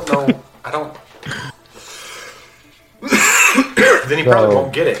 I don't know. Then he probably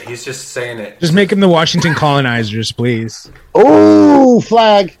won't get it. He's just saying it. Just make him the Washington colonizers, please. Oh,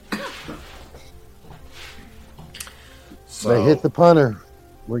 flag. So, they hit the punter.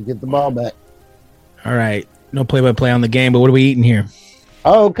 We get the ball back. All right. No play-by-play on the game, but what are we eating here?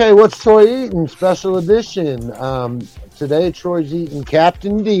 Okay, what's Troy eating? Special edition. Today, Troy's eating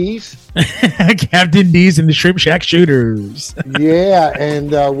Captain D's. Captain D's and the Shrimp Shack Shooters. Yeah,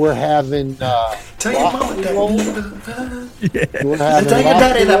 and we're having... tell your mama that. We're having tell your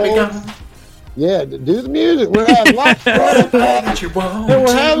daddy that we got... Yeah, do the music. We're having lots of fun. And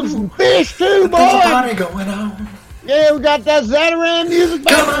we're having some fish, too, boy. There's a party going on. Yeah, we got that Zataran music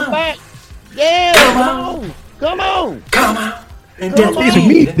back. Yeah, come on. And come on.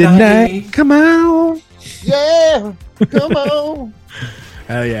 Meet the night. Come on. Yeah, come on.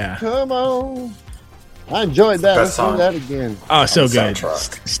 Hell yeah. Come on. I enjoyed that. Let's do that again. Oh, so good.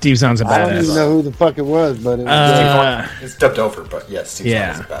 Steve sounds a badass. I don't even know who the fuck it was, but it was it's dubbed over, but yes, Steve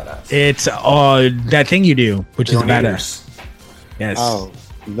sounds a badass. It's that thing you do, which is badass. Yes. Oh,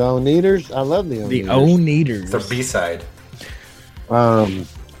 the Oneaters? I love the Oneaters. The Oneaters. It's the B-side.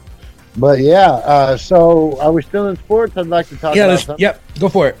 But yeah, so are we still in sports? I'd like to talk about something. Yep, go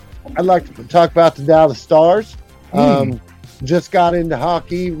for it. I'd like to talk about the Dallas Stars. Just got into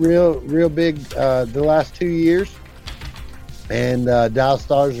hockey real big the last 2 years. And Dallas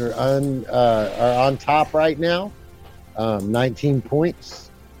Stars are on top right now. 19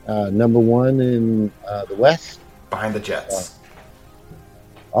 points. Number 1 in the West. Behind the Jets.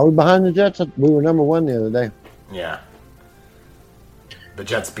 Are we behind the Jets? We were number 1 the other day. Yeah. The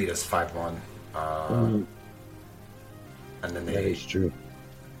Jets beat us 5-1. And then they... That is true.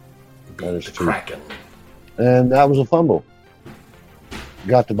 Beat the Kraken. And that was a fumble.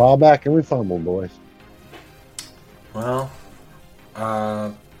 Got the ball back and we fumbled, boys. Well,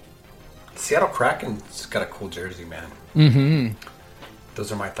 Seattle Kraken's got a cool jersey, man. Mm-hmm.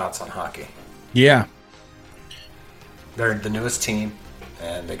 Those are my thoughts on hockey. Yeah. They're the newest team,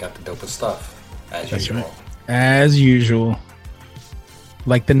 and they got the dopest stuff, as usual. Right. As usual.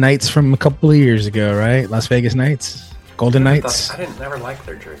 Like the Knights from a couple of years ago, right? Las Vegas Knights. Golden Knights. I didn't never like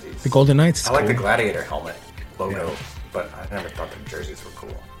their jerseys. The Golden Knights. I like the Gladiator helmet logo, but I never thought their jerseys were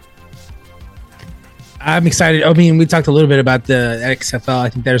cool. I'm excited. I mean, we talked a little bit about the XFL. I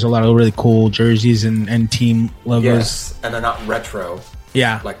think there's a lot of really cool jerseys and team logos. Yes, and they're not retro.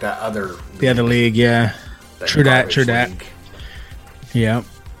 Yeah. Like that other league. The other league, yeah. True that. League. Yeah.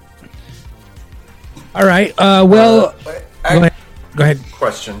 All right. Go ahead.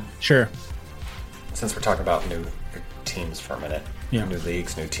 Question. Sure. Since we're talking about new teams for a minute, new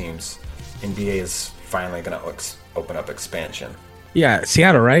leagues, new teams, NBA is finally going to open up expansion. Yeah,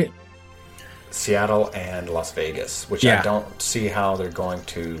 Seattle, right? Seattle and Las Vegas, which I don't see how they're going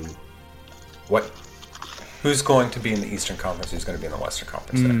to Who's going to be in the Eastern Conference? Who's going to be in the Western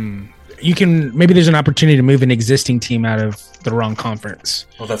Conference? Maybe there's an opportunity to move an existing team out of the wrong conference.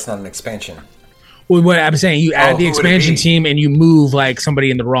 Well, that's not an expansion. Well, what I'm saying, you add the expansion team and you move like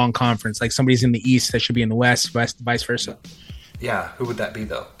somebody in the wrong conference, like somebody's in the East that should be in the West, vice versa. Yeah, who would that be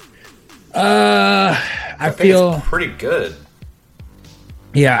though? I feel it's pretty good.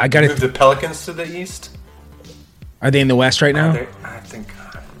 Yeah, I got to move the Pelicans to the East. Are they in the West right now? I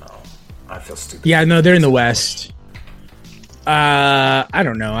don't know. I feel stupid. Yeah, no, they're in the West. I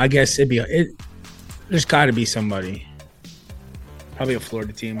don't know. I guess there's got to be somebody. Probably a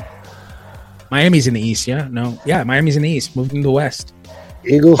Florida team. Miami's in the East, yeah? No. Yeah, Miami's in the East. Moved into the West.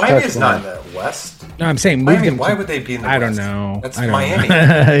 Eagles. Miami's not in the West. No, I'm saying Miami, why would they be in the West? I don't know. That's Miami.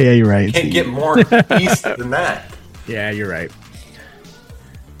 Yeah, you're right. You can't get more East than that. Yeah, you're right.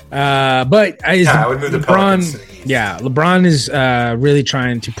 But I would move the Pelicans to the East. Yeah, LeBron is really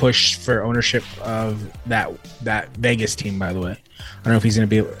trying to push for ownership of that Vegas team, by the way. I don't know if he's going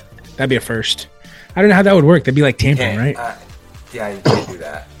to be... That'd be a first. I don't know how that would work. That'd be like tampering, right? Yeah, you can't do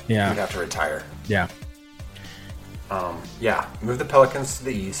that. Yeah. You'd have to retire. Yeah. Yeah, move the Pelicans to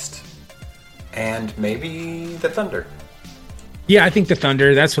the East. And maybe the Thunder. Yeah, I think the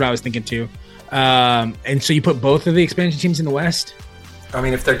Thunder. That's what I was thinking too. And so you put both of the expansion teams in the West? I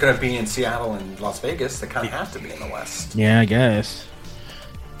mean, if they're going to be in Seattle and Las Vegas, they kind of have to be in the West. Yeah, I guess.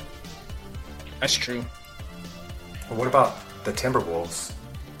 That's true. Well, what about the Timberwolves?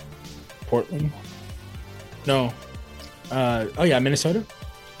 Portland? No. Oh, yeah, Minnesota?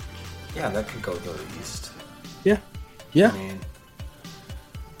 Yeah, that could go to the East. Yeah. Yeah. I mean,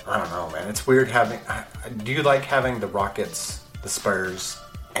 I don't know, man. It's weird having... Do you like having the Rockets, the Spurs,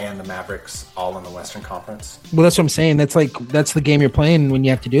 and the Mavericks all in the Western Conference? Well, that's what I'm saying. That's the game you're playing when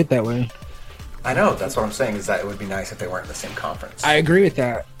you have to do it that way. I know. That's what I'm saying, is that it would be nice if they weren't in the same conference. I agree with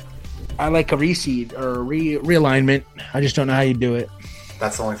that. I like a reseed or a realignment. I just don't know how you do it.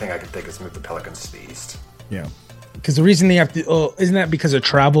 That's the only thing I can think is move the Pelicans to the East. Yeah. Because the reason they have to... Oh, isn't that because of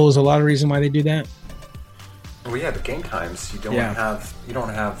travel is a lot of reason why they do that? Well, yeah, the game times. You don't have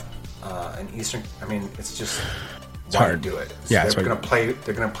an Eastern... I mean, it's just... It's hard to do it. So yeah, they're going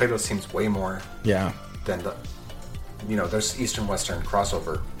to play those teams way more. Yeah. Than there's Eastern-Western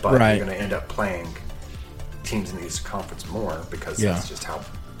crossover, but right. You're going to end up playing teams in the Eastern Conference more because that's just how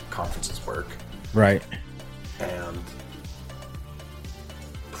conferences work. Right. And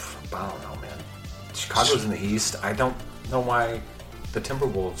I don't know, man. Chicago's in the East. I don't know why the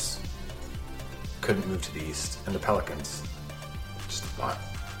Timberwolves couldn't move to the East, and the Pelicans just thought.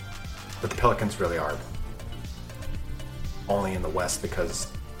 But the Pelicans really are only in the West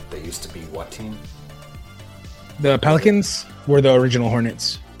because they used to be what team? The Pelicans were the original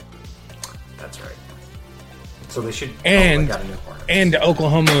Hornets. That's right. So they should and got a new Hornets. And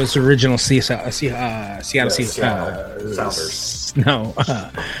Oklahoma's original Seattle Sounders. No,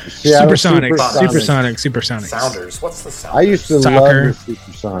 Supersonics. Sounders. What's the Sounders? I used to love the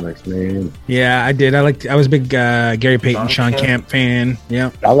Supersonics, man. Yeah, I did. I was a big Gary Payton, Sean Kemp fan.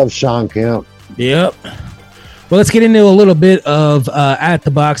 Yep. I love Sean Kemp. Yep. Well, let's get into a little bit of at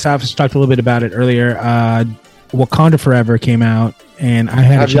the box office. We talked a little bit about it earlier. Wakanda Forever came out, and I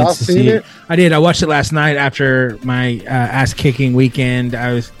had a chance to see it. I did. I watched it last night after my ass-kicking weekend.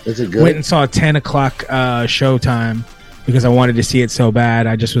 Is it good? Went and saw a 10 o'clock showtime because I wanted to see it so bad.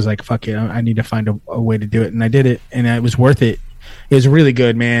 I just was like, fuck it. I need to find a way to do it, and I did it, and it was worth it. It was really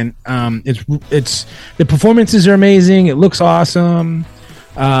good, man. It's the performances are amazing. It looks awesome.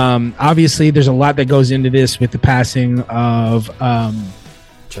 Obviously, there's a lot that goes into this with the passing of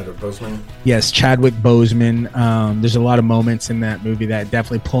Chadwick Boseman. Yes, Chadwick Boseman. There's a lot of moments in that movie that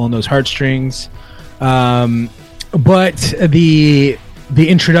definitely pull on those heartstrings. But the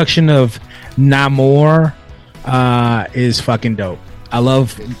introduction of Namor is fucking dope. I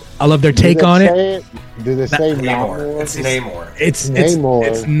love their take on it. Do they say Namor? It's Namor. It's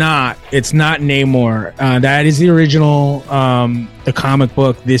Namor. It's not Namor. That is the original the comic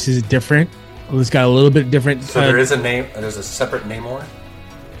book. This is different. It's got a little bit different. So there is a name. There's a separate Namor.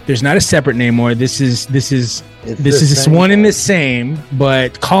 There's not a separate Namor. This is one and the same,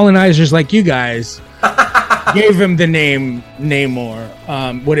 but colonizers like you guys gave him the name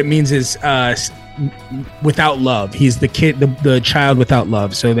Namor. What it means is without love. He's the kid, the child without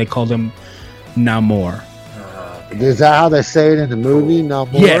love. So they called him Namor. Is that how they say it in the movie?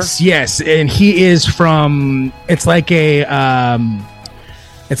 Namor? Yes, and he is from. It's like they're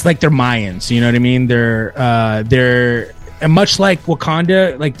Mayans. You know what I mean? They're and much like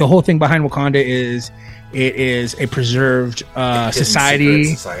Wakanda, like the whole thing behind Wakanda is It is a preserved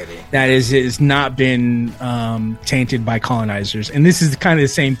society that is not been tainted by colonizers. And this is kind of the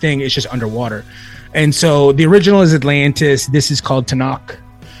same thing. It's just underwater. And so the original is Atlantis. This is called Tanakh.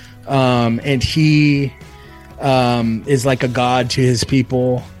 And he is like a god to his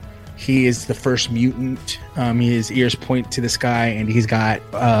people. He is the first mutant. His ears point to the sky, and he's got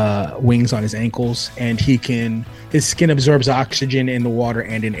wings on his ankles. And his skin absorbs oxygen in the water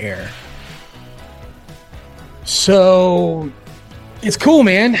and in air. So it's cool,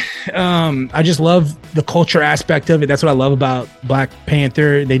 man. I just love the culture aspect of it. That's what I love about Black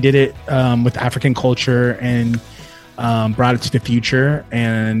Panther. They did it with African culture and brought it to the future,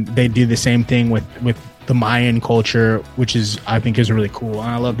 and they do the same thing with the Mayan culture, which I think is really cool. And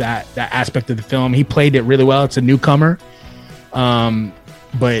I love that aspect of the film. He played it really well. It's a newcomer,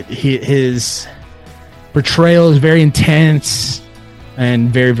 but his portrayal is very intense and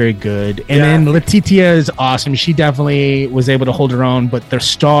very, very good. And then Letitia is awesome. She definitely was able to hold her own, but the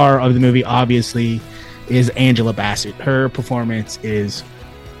star of the movie obviously is Angela Bassett. Her performance is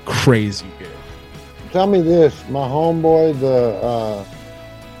crazy good. Tell me this, my homeboy,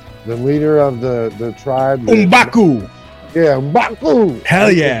 the leader of the tribe, M'Baku. Yeah, M'Baku.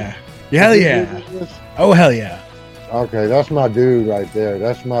 Hell yeah. Hell yeah. Oh, hell yeah. Okay, that's my dude right there.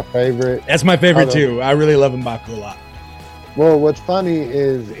 That's my favorite. That's my favorite too. I really love M'Baku a lot. Well, what's funny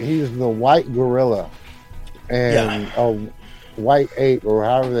is he's the white gorilla and a white ape, or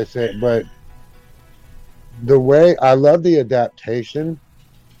however they say it. But the way I love the adaptation,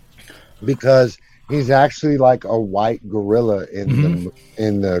 because he's actually like a white gorilla in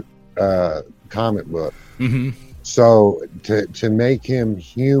the comic book. Mm-hmm. So to make him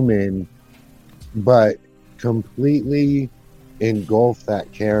human, but completely engulf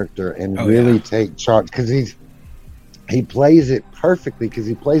that character and take charge, because he plays it perfectly, because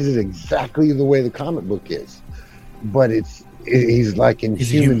he plays it exactly the way the comic book is, but he's like in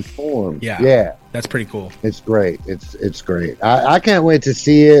human form. Yeah, that's pretty cool. It's great. It's great. I can't wait to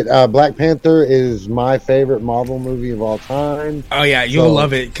see it. Black Panther is my favorite Marvel movie of all time. Oh yeah, you'll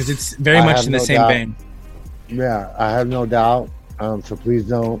love it, because it's very much in the same vein. Yeah, I have no doubt. So please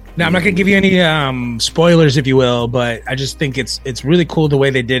don't. Now, I'm not gonna give you any spoilers, if you will, but I just think it's really cool the way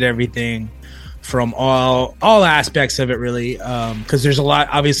they did everything from all aspects of it, really, because there's a lot.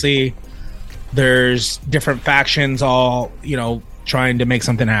 Obviously, there's different factions all trying to make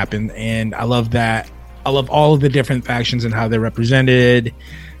something happen, and I love that. I love all of the different factions and how they're represented,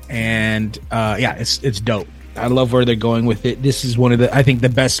 and it's dope. I love where they're going with it. This is one of I think the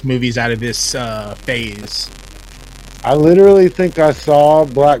best movies out of this phase. I literally think I saw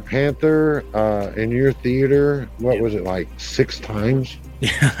Black Panther in your theater. What was it, like 6 times?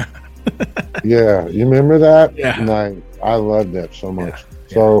 Yeah. Yeah, you remember that? Yeah. And I loved that so much.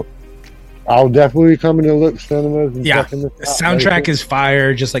 Yeah. So I'll definitely be coming to look cinemas. And the soundtrack is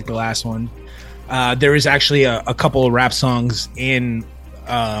fire, just like the last one. There is actually a couple of rap songs in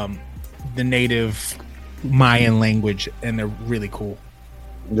the native Mayan language, and they're really cool.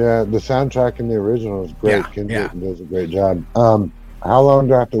 Yeah, the soundtrack in the original is great. Kendrick does a great job. How long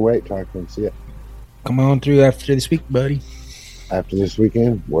do I have to wait till I can see it? Come on through after this week, buddy. After this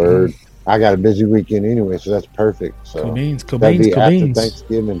weekend? Word. I got a busy weekend anyway, so that's perfect. So cool beans. After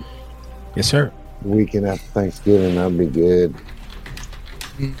Thanksgiving. Yes, sir. Weekend after Thanksgiving, that'll be good.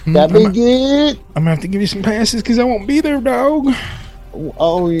 Mm-hmm. That'll be good. I'm gonna have to give you some passes because I won't be there, dog.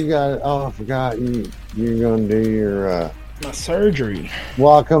 Oh, you got it. Oh, I forgot. You're gonna do your my surgery.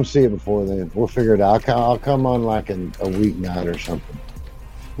 Well, I'll come see it before then. We'll figure it out. I'll come on like a weeknight or something.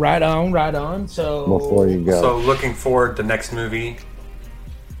 Right on. So before you go. So looking forward to next movie.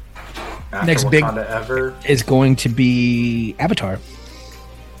 Next big ever is going to be Avatar.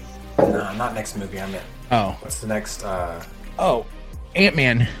 No, not next movie. I meant. Oh, what's the next?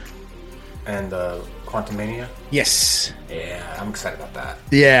 Ant-Man and Quantumania. Yes. Yeah, I'm excited about that.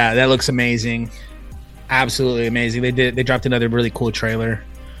 Yeah, that looks amazing. Absolutely amazing. They dropped another really cool trailer.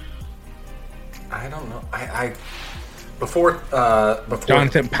 I don't know. I before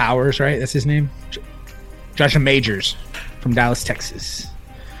Jonathan Powers, right? That's his name. Joshua Majors from Dallas, Texas.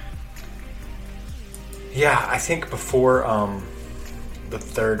 Yeah, I think before the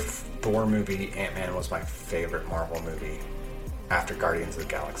third Thor movie, Ant-Man was my favorite Marvel movie. After Guardians of the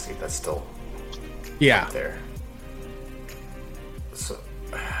Galaxy, that's still right there. So,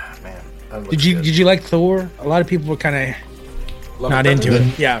 man, did you like Thor? A lot of people were kind of not into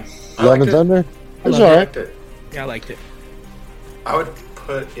it. Yeah, Love and Thunder. It's all right. Yeah, I liked it. I would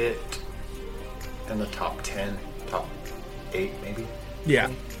put it in the top 10, top 8, maybe. Yeah.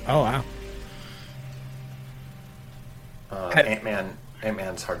 Oh wow.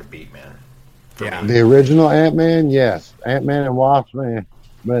 Ant-Man's hard to beat, man. Yeah. The original Ant-Man, yes. Ant-Man and Wasp, man.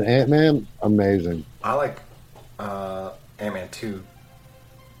 But Ant-Man, amazing. I like Ant-Man 2.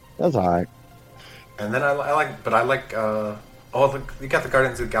 That's all right. And then I like, look, you got the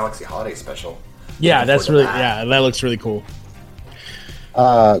Guardians of the Galaxy Holiday Special. Yeah, that looks really cool.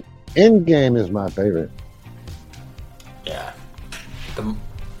 Endgame is my favorite. Yeah.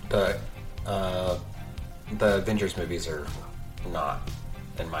 The Avengers movies are not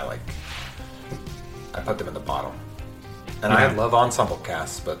in my, like, I put them in the bottom. And I love ensemble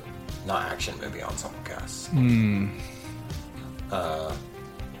casts, but not action movie ensemble casts.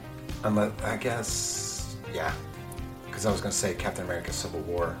 I guess, yeah. Because I was going to say Captain America Civil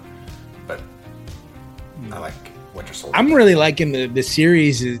War, but I like Winter Soldier. I'm really liking the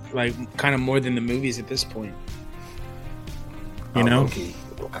series, like, kind of more than the movies at this point. You know? Loki.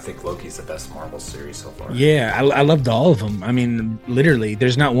 I think Loki's the best Marvel series so far. Yeah, I loved all of them. I mean, literally,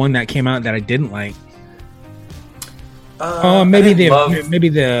 there's not one that came out that I didn't like. Maybe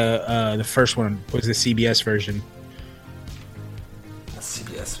the first one was the CBS version.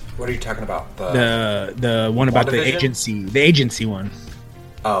 CBS. What are you talking about? The one about the agency one.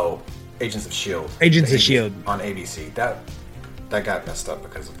 Oh, Agents of S.H.I.E.L.D. Agents of S.H.I.E.L.D. on ABC. That got messed up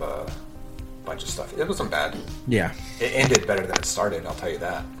because of a bunch of stuff. It wasn't bad. Yeah. It ended better than it started, I'll tell you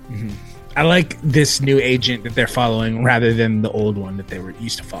that. Mm-hmm. I like this new agent that they're following rather than the old one that they were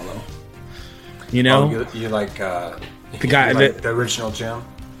used to follow. You know? You like the guy, the original Jim?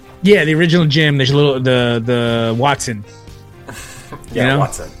 Yeah, the original Jim. There's a little the Watson. Yeah, you know?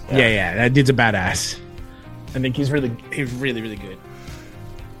 Watson. Yeah, that dude's a badass. I think he's really good.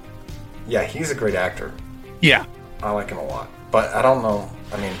 Yeah, he's a great actor. Yeah. I like him a lot. But I don't know.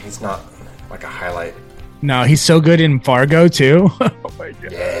 I mean, he's not like a highlight. No, he's so good in Fargo too. Oh my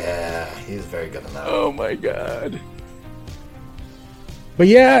god. Yeah, he's very good in that. Oh my god. But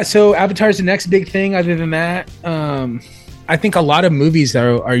yeah, so Avatar's the next big thing. Other than that, I think a lot of movies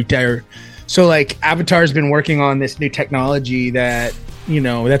are there. So like Avatar's been working on this new technology that, you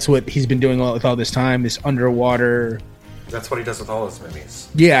know, that's what he's been doing with all this time. This underwater. That's what he does with all his movies.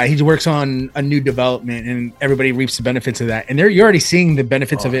 Yeah, he works on a new development, and everybody reaps the benefits of that. And you're already seeing the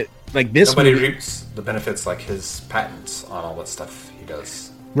benefits of it. Like this, nobody reaps the benefits like his patents on all that stuff he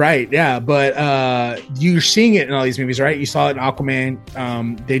does. Right, yeah, but you're seeing it in all these movies, right? You saw it in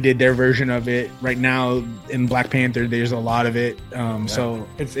Aquaman. They did their version of it. Right now in Black Panther, there's a lot of it. So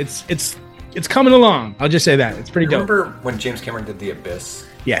it's coming along. I'll just say that it's pretty dope. Remember when James Cameron did The Abyss?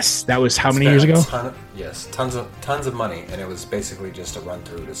 Yes, that was how many years ago? Tons of money, and it was basically just a run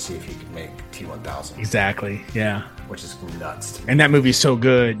through to see if he could make T-1000. Exactly, yeah. Which is nuts to me. And that movie's so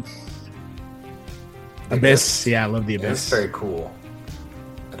good. Abyss, yeah, I love The Abyss. It's very cool.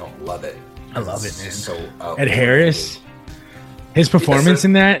 I don't love it. I love it, man. So Ed Harris, his performance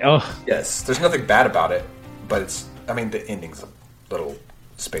in that. Oh, yes. There's nothing bad about it, but the ending's a little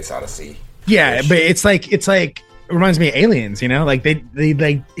Space Odyssey. Yeah, but it's like. It reminds me of Aliens, you know, like they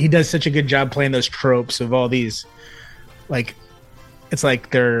he does such a good job playing those tropes of all these, like, it's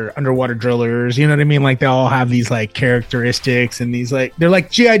like they're underwater drillers, you know what I mean? Like they all have these like characteristics and these like, they're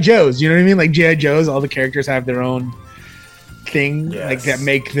like G.I. Joes, you know what I mean? Like G.I. Joes, all the characters have their own thing, like that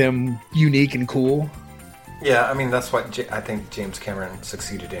make them unique and cool. Yeah, I mean, that's what I think James Cameron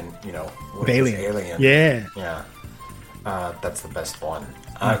succeeded in, you know, with Alien. Yeah. Yeah. That's the best one.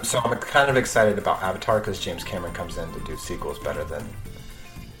 So I'm kind of excited about Avatar because James Cameron comes in to do sequels better than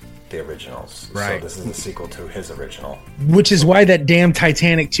the originals. Right. So this is the sequel to his original. Which is why that damn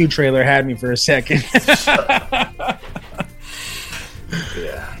Titanic 2 trailer had me for a second.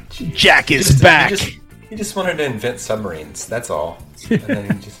 Yeah. Geez. Jack is back. He just wanted to invent submarines. That's all. And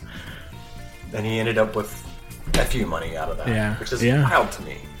then he ended up with a few money out of that, which is wild to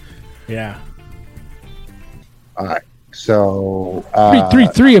me. Yeah. All right. So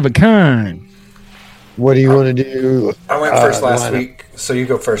 3 of a kind. What do you want to do? I went first last week, so you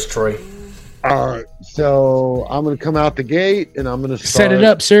go first, Troy. All right. So I'm going to come out the gate, and I'm going to set it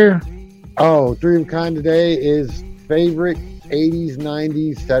up, sir. Oh, 3 of a kind today is favorite 80s,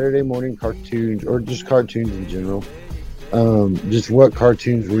 90s Saturday morning cartoons, or just cartoons in general. Just what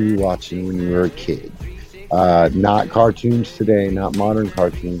cartoons were you watching when you were a kid? Not cartoons today, not modern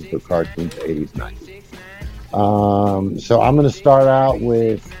cartoons, but cartoons 80s, 90s. So I'm going to start out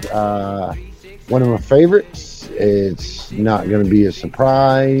with one of my favorites. It's not going to be a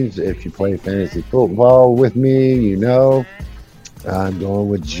surprise if you play fantasy football with me. You know, I'm going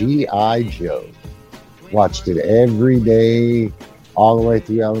with G.I. Joe. Watched it every day, all the way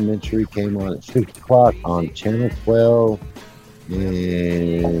through elementary. Came on at 6 o'clock on Channel 12.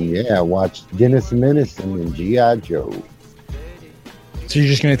 And yeah, watched Dennis the Menace and G.I. Joe. So you're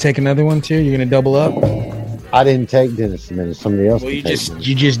just gonna take another one too? You're gonna double up? I didn't take Dennis the Menace. Somebody else. Well, you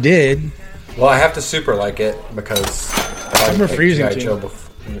just did. Well, I have to super like it because I'm refusing G.I. Joe to.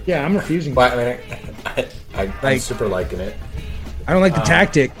 Yeah, I'm refusing. But I mean, I'm super liking it. I don't like the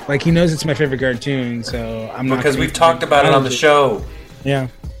tactic. Like, he knows it's my favorite cartoon, so I'm not. Because we've talked about it on the show. Yeah.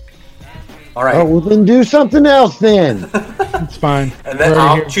 All right. Oh, well, then do something else then. It's fine. And then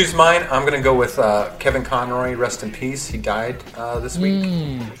I'll choose mine. I'm going to go with Kevin Conroy, rest in peace. He died this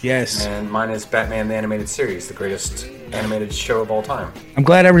week. Yes. And mine is Batman the Animated Series, the greatest animated show of all time. I'm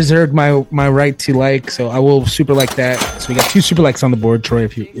glad I reserved my right to like, so I will super like that. So we got 2 super likes on the board, Troy,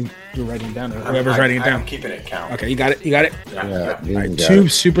 if you're writing it down, or whoever's writing it down. I'm keeping it count. Okay, you got it? You got it? Yeah. All right, 2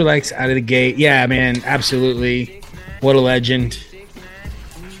 super likes out of the gate. Yeah, man, absolutely. What a legend.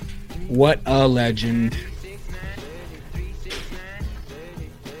 What a legend.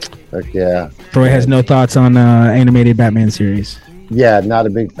 Heck yeah. Troy has no thoughts on animated Batman series. Yeah, not a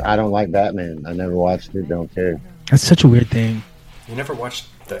big. I don't like Batman. I never watched it. Don't care. That's such a weird thing. You never watched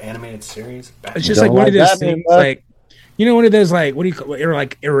the animated series? Batman? It's just like one of those things, like, you know, one of those, like, what do you call it?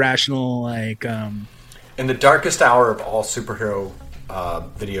 Like irrational, like. In the darkest hour of all superhero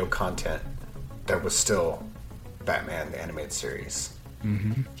video content, there was still Batman the Animated Series.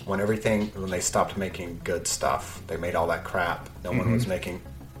 Mm-hmm. When they stopped making good stuff, they made all that crap. No one was making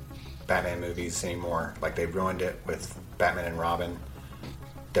Batman movies anymore. Like, they ruined it with Batman and Robin.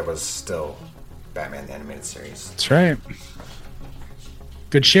 There was still Batman the Animated Series. That's right.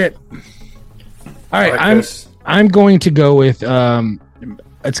 Good shit. All right, I'm going to go with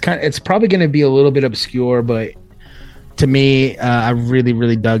it's probably going to be a little bit obscure, but to me, I really,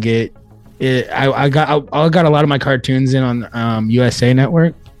 really dug it. I got a lot of my cartoons in on USA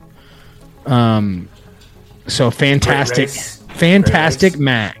Network. So Fantastic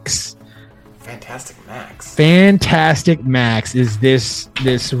Max. Fantastic Max is this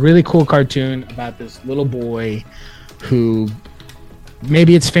really cool cartoon about this little boy who,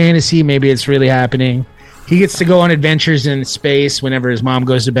 maybe it's fantasy, maybe it's really happening. He gets to go on adventures in space whenever his mom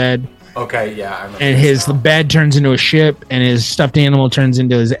goes to bed. Okay, yeah, I remember. And his bed turns into a ship, and his stuffed animal turns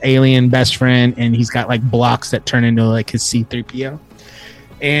into his alien best friend, and he's got like blocks that turn into like his C-3PO.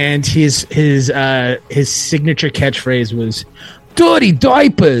 And his signature catchphrase was "Dirty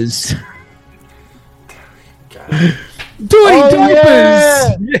diapers." Dirty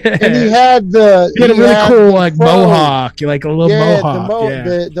diapers. Yeah. And he had a really cool like mohawk, like a little mohawk.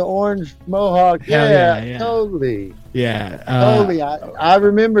 The orange mohawk. Yeah, totally. Yeah, totally. I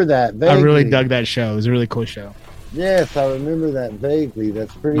remember that. Vaguely. I really dug that show. It was a really cool show. Yes, I remember that vaguely.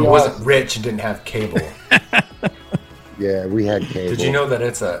 That's pretty awesome. awesome. Wasn't rich and didn't have cable. Yeah, we had cable. Did you know that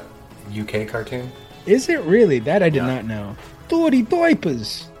it's a UK cartoon? Is it really? That I did not know. Dirty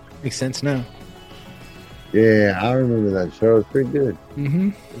diapers. Makes sense now. Yeah, I remember that show. It was pretty good.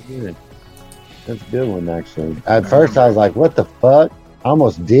 Mm-hmm. Good. That's a good one, actually. At first, I was like, "What the fuck?" I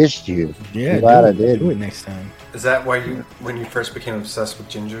almost dished you. Yeah, I'm glad I did. Do it next time. Is that why when you first became obsessed with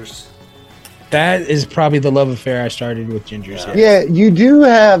gingers? That is probably the love affair I started with gingers. Yeah, you do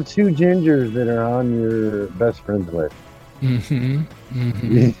have 2 gingers that are on your best friends list. Mm-hmm.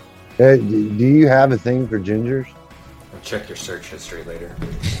 Mm-hmm. Do you have a thing for gingers? I'll check your search history later.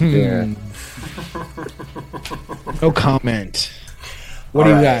 Yeah. No comment. What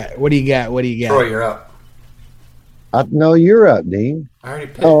do you got? What do you got? What do you got? Troy, you're up. No, you're up, Dean. I already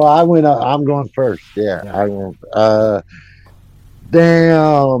picked. Oh, I went up. I'm going first. Yeah. I went.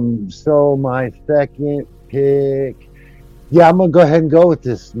 Damn. So my second pick. Yeah, I'm gonna go ahead and go with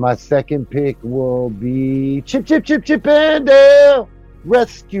this. My second pick will be Chip and Dale.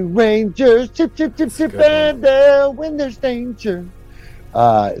 Rescue Rangers. Chip and Dale. When there's danger.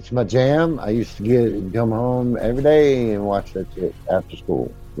 It's my jam. I used to come home every day and watch that shit after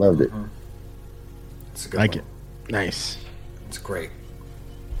school. Loved it. It's a good like one. it. Nice. It's great.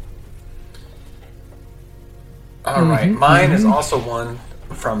 All right, mine is also one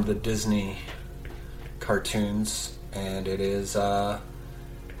from the Disney cartoons, and it is the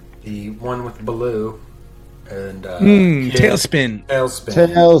one with Baloo and Tailspin.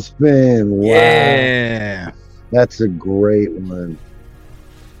 Tailspin. Wow. Yeah. That's a great one.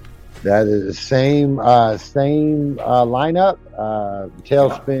 That is the same lineup.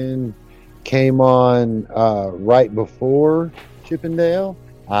 Tailspin came on right before Chip and Dale.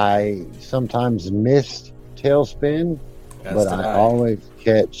 I sometimes missed Tailspin, but I always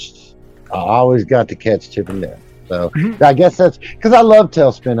got to catch Chip and Dale. So I guess that's because I love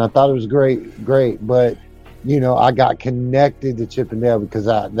Tailspin. I thought it was great, but I got connected to Chip and Dale because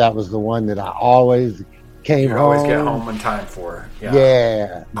that was the one that I always came You home. always get home in time for.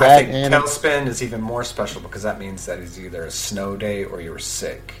 Yeah. I think Tailspin is even more special because that means that it's either a snow day or you were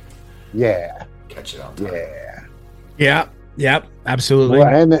sick. Yeah. Catch it on time. Yeah. Yep. Absolutely. Well,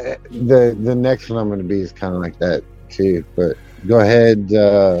 and the next one I'm going to be is kind of like that too. But go ahead.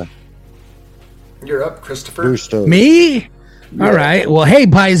 You're up, Christopher. Booster. Me? Yeah. All right. Well, hey,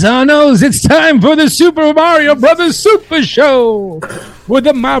 paisanos, it's time for the Super Mario Brothers Super Show. With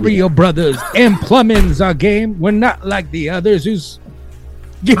the Mario Brothers and plumbing's our game. We're not like the others who's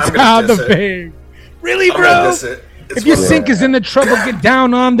gets I'm gonna out the diss it. thing. Really, I'm gonna bro? diss it. It's If your one of sink the- is in the trouble, get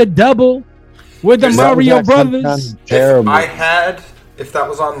down on the double with the That was Mario actually Brothers. kind of terrible. If that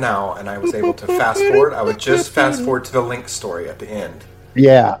was on now and I was able to fast forward, I would just fast forward to the Link story at the end.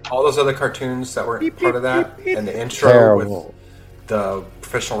 Yeah. All those other cartoons that were part of that, and the intro Terrible. with the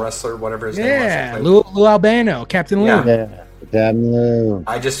professional wrestler, whatever his name Yeah, was. Lou Albano, Captain Lou. Yeah. Yeah. Damn no.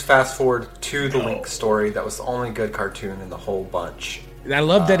 I just fast forward to the Link story. That was the only good cartoon in the whole bunch. I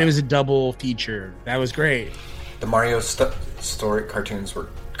love that it was a double feature. That was great. The Mario story cartoons were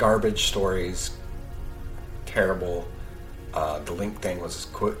garbage stories, terrible. The Link thing was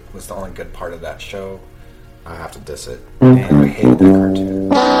the only good part of that show. I have to diss it. And I hated that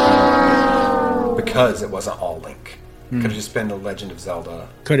cartoon because it wasn't all Link. It could have just been The Legend of Zelda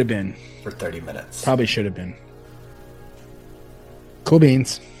Could have been. for 30 minutes. Probably should have been. Cool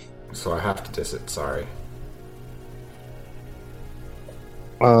beans. So I have to diss it. Sorry.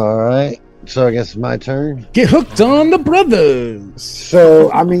 All right. So I guess it's my turn. Get hooked on the brothers.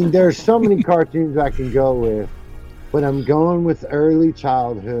 So, I mean, there's so many cartoons I can go with, but I'm going with early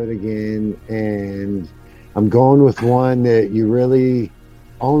childhood again, and I'm going with one that you really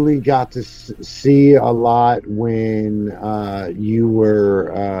only got to see a lot when you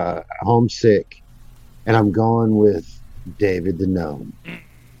were homesick, and I'm going with David the Gnome.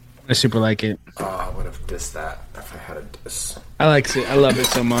 I super like it. I would have dissed that if I had a diss. I like it. I love it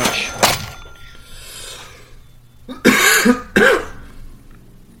so much.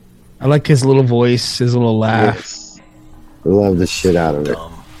 I like his little voice, his little laugh. Yes. I love the shit out of it.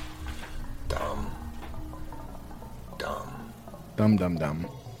 Dumb. Dumb.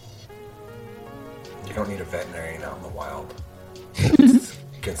 You don't need a veterinarian out in the wild. It's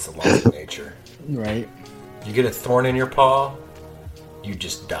against the laws of nature. Right. You get a thorn in your paw, you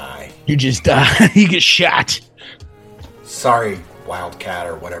just die. You just die. You get shot. Sorry, wildcat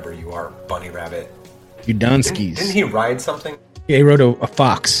or whatever you are, bunny rabbit. You Didn't Dunskies. he ride something? Yeah, he rode a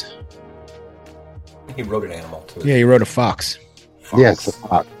fox. He rode an animal too. Yeah, he rode a fox. Fox. Yes. a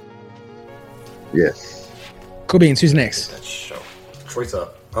lot. Yes. Cool beans. Who's next? That show. Troy's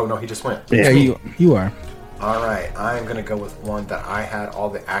up. Oh no, he just went. Yeah, you are. All right, I'm gonna go with one that I had all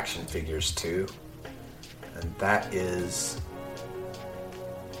the action figures to, and that is.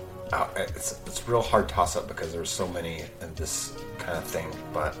 It's real hard toss up because there's so many in this kind of thing,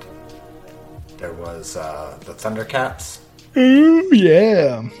 but there was the Thundercats, Ooh,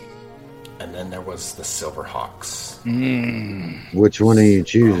 yeah. and then there was the Silverhawks. Which one are you I'm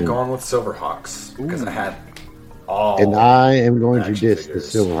choosing? going with Silverhawks because I had all. And I am going to action diss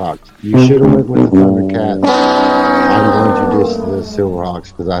figures. the Silverhawks. You should have went with the Thundercats. I'm going to diss the Silverhawks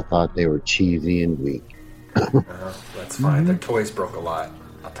because I thought they were cheesy and weak. That's fine. Their toys broke a lot.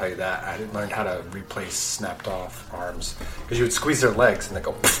 I'll tell you that. I didn't learn how to replace snapped off arms because you would squeeze their legs and they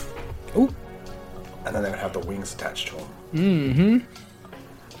go. Ooh. And then they would have the wings attached to them. Mm-hmm.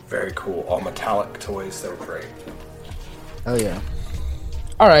 Very cool. All metallic toys. They were great. Oh yeah.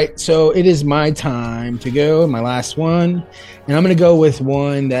 All right, so it is my time to go, my last one, and I'm gonna go with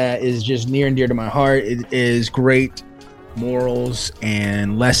one that is just near and dear to my heart. It is great morals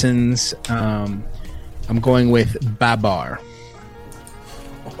and lessons. I'm going with Babar.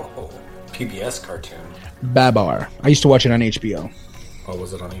 Oh, PBS cartoon. Babar. I used to watch it on HBO. Oh,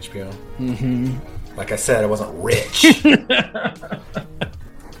 was it on HBO? Mm-hmm. Like I said, I wasn't rich.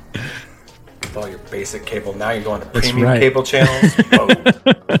 With all your basic cable. Now you're going to premium right. cable channels. Whoa.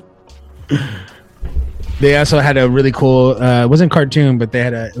 They also had a really cool. It wasn't cartoon, but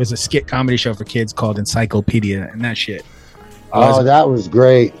it was a skit comedy show for kids called Encyclopedia, and that shit. Oh, that was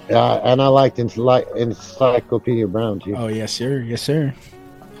great. And I liked Encyclopedia Brown, too. Oh yes, sir. Yes, sir.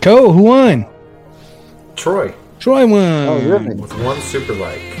 Cool. Who won? Troy Troy won. Oh, really? with one super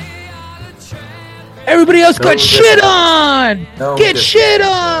like. Everybody else No got shit difference. on. No Get difference. shit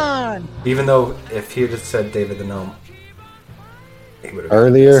on. Even though if he had said David the Gnome, he would have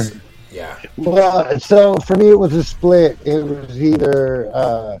Earlier? Yeah. Well, so for me, it was a split. It was either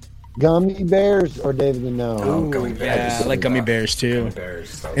Gummy bears or David the Gnome? Oh, gummy bears. Yeah, I like gummy bears too. Gummy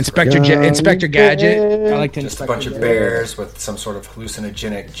bears. Inspector Gadget. I like to just a bunch of bears with some sort of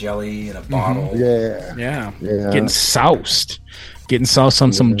hallucinogenic jelly in a bottle. Yeah. Getting soused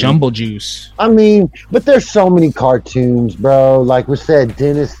on some jumbo juice. I mean, but there's so many cartoons, bro. Like we said,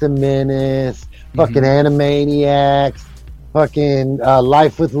 Dennis the Menace, fucking Animaniacs, fucking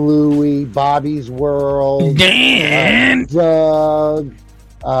Life with Louie, Bobby's World, Doug,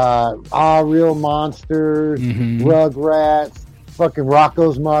 Real Monsters, Rugrats, fucking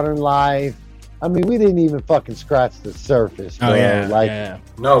Rocko's Modern Life. I mean, we didn't even fucking scratch the surface, bro.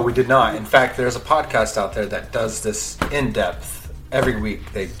 No, we did not. In fact, there's a podcast out there that does this in depth. Every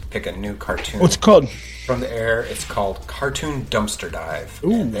week they pick a new cartoon. What's it called? From the air. It's called Cartoon Dumpster Dive.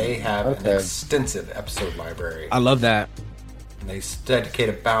 Ooh, and they have an extensive episode library. I love that. And they dedicate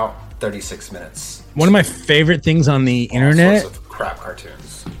about 36 minutes. One of my favorite things on the internet sorts of crap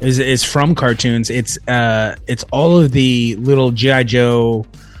cartoons is from cartoons. It's all of the little G.I. Joe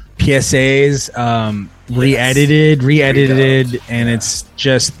PSAs re-edited, and it's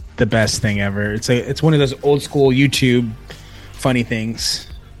just the best thing ever. It's one of those old school YouTube funny things.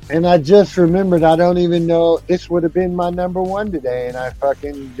 And I just remembered, I don't even know, this would have been my number one today, and I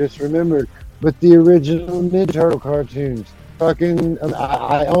fucking just remembered, but the original Ninja Turtle cartoons, fucking,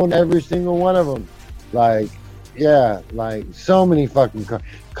 I own every single one of them. Like, yeah, like so many fucking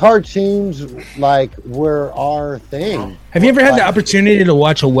cartoons, like, were our thing. Have you ever had the opportunity to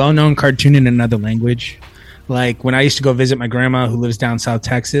watch a well-known cartoon in another language? Like when I used to go visit my grandma who lives down South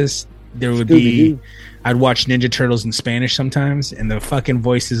Texas, there would be, I'd watch Ninja Turtles in Spanish sometimes, and the fucking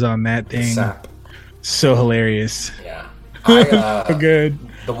voices on that thing, so hilarious. Yeah, good.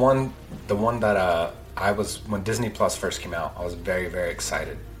 The one that I was, when Disney Plus first came out, I was very, very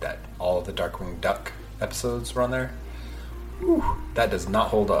excited that all of the Darkwing Duck episodes were on there. Whew, that does not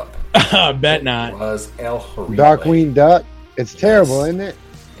hold up. I bet not. It was El Horrible. Darkwing Duck. It's terrible, isn't it?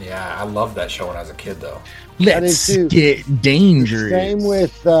 Yeah, I loved that show when I was a kid, though. Let's get dangerous. Same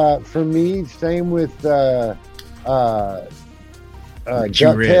with, for me, DuckTales.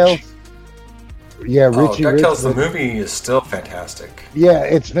 Yeah, Richie DuckTales, the movie is still fantastic. Yeah,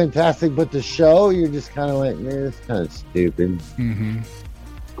 it's fantastic, but the show, you're just kind of like, man, it's kind of stupid.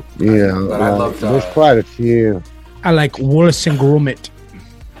 Yeah, but I loved, there's quite a few. I like Wallace and Gromit.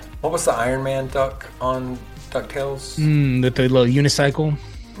 What was the Iron Man duck on DuckTales? The little unicycle.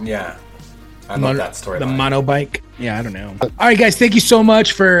 Yeah. I love that story. The mono bike. Yeah, I don't know. All right, guys, thank you so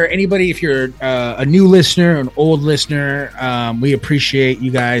much for anybody. If you're a new listener, an old listener, we appreciate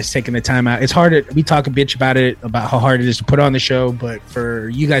you guys taking the time out. It's hard. We talk a bitch about how hard it is to put on the show, but for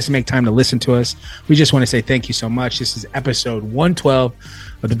you guys to make time to listen to us, we just want to say thank you so much. This is episode 112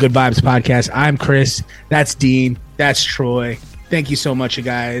 of the Good Vibes Podcast. I'm Chris. That's Dean. That's Troy. Thank you so much, you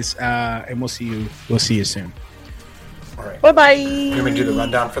guys, and we'll see you soon. All right. Bye-bye. You want me to do the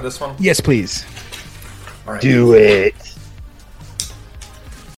rundown for this one? Yes, please. All right. Do it.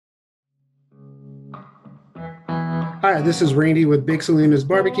 Hi, this is Randy with Big Salinas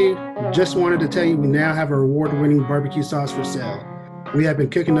Barbecue. Just wanted to tell you we now have our award-winning barbecue sauce for sale. We have been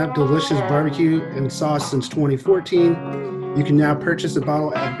cooking up delicious barbecue and sauce since 2014. You can now purchase a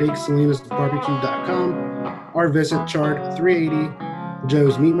bottle at BigSalinasBarbecue.com or visit Chart 380,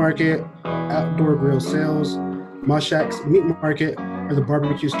 Joe's Meat Market, Outdoor Grill Sales, Moshak's Meat Market, or the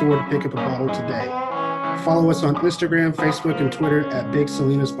barbecue store to pick up a bottle today. Follow us on Instagram, Facebook, and Twitter at Big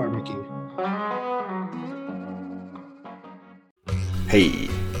Salinas Barbecue. Hey,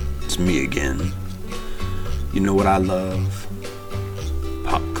 it's me again. You know what I love?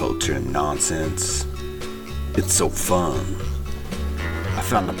 Pop culture and nonsense. It's so fun. I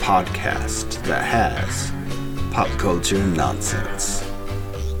found a podcast that has pop culture and nonsense.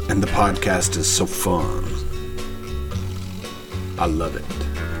 And the podcast is so fun. I love it.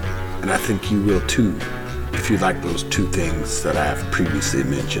 And I think you will too, if you like those two things that I have previously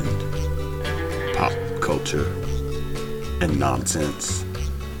mentioned. Pop culture and nonsense.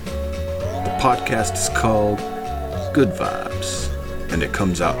 The podcast is called Good Vibes, and it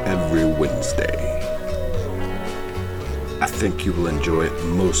comes out every Wednesday. I think you will enjoy it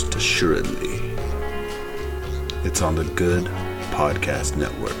most assuredly. It's on the Good Podcast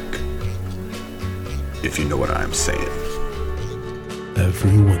Network, if you know what I'm saying.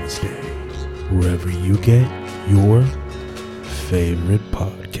 Every Wednesday, wherever you get your favorite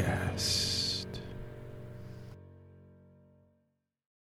podcast.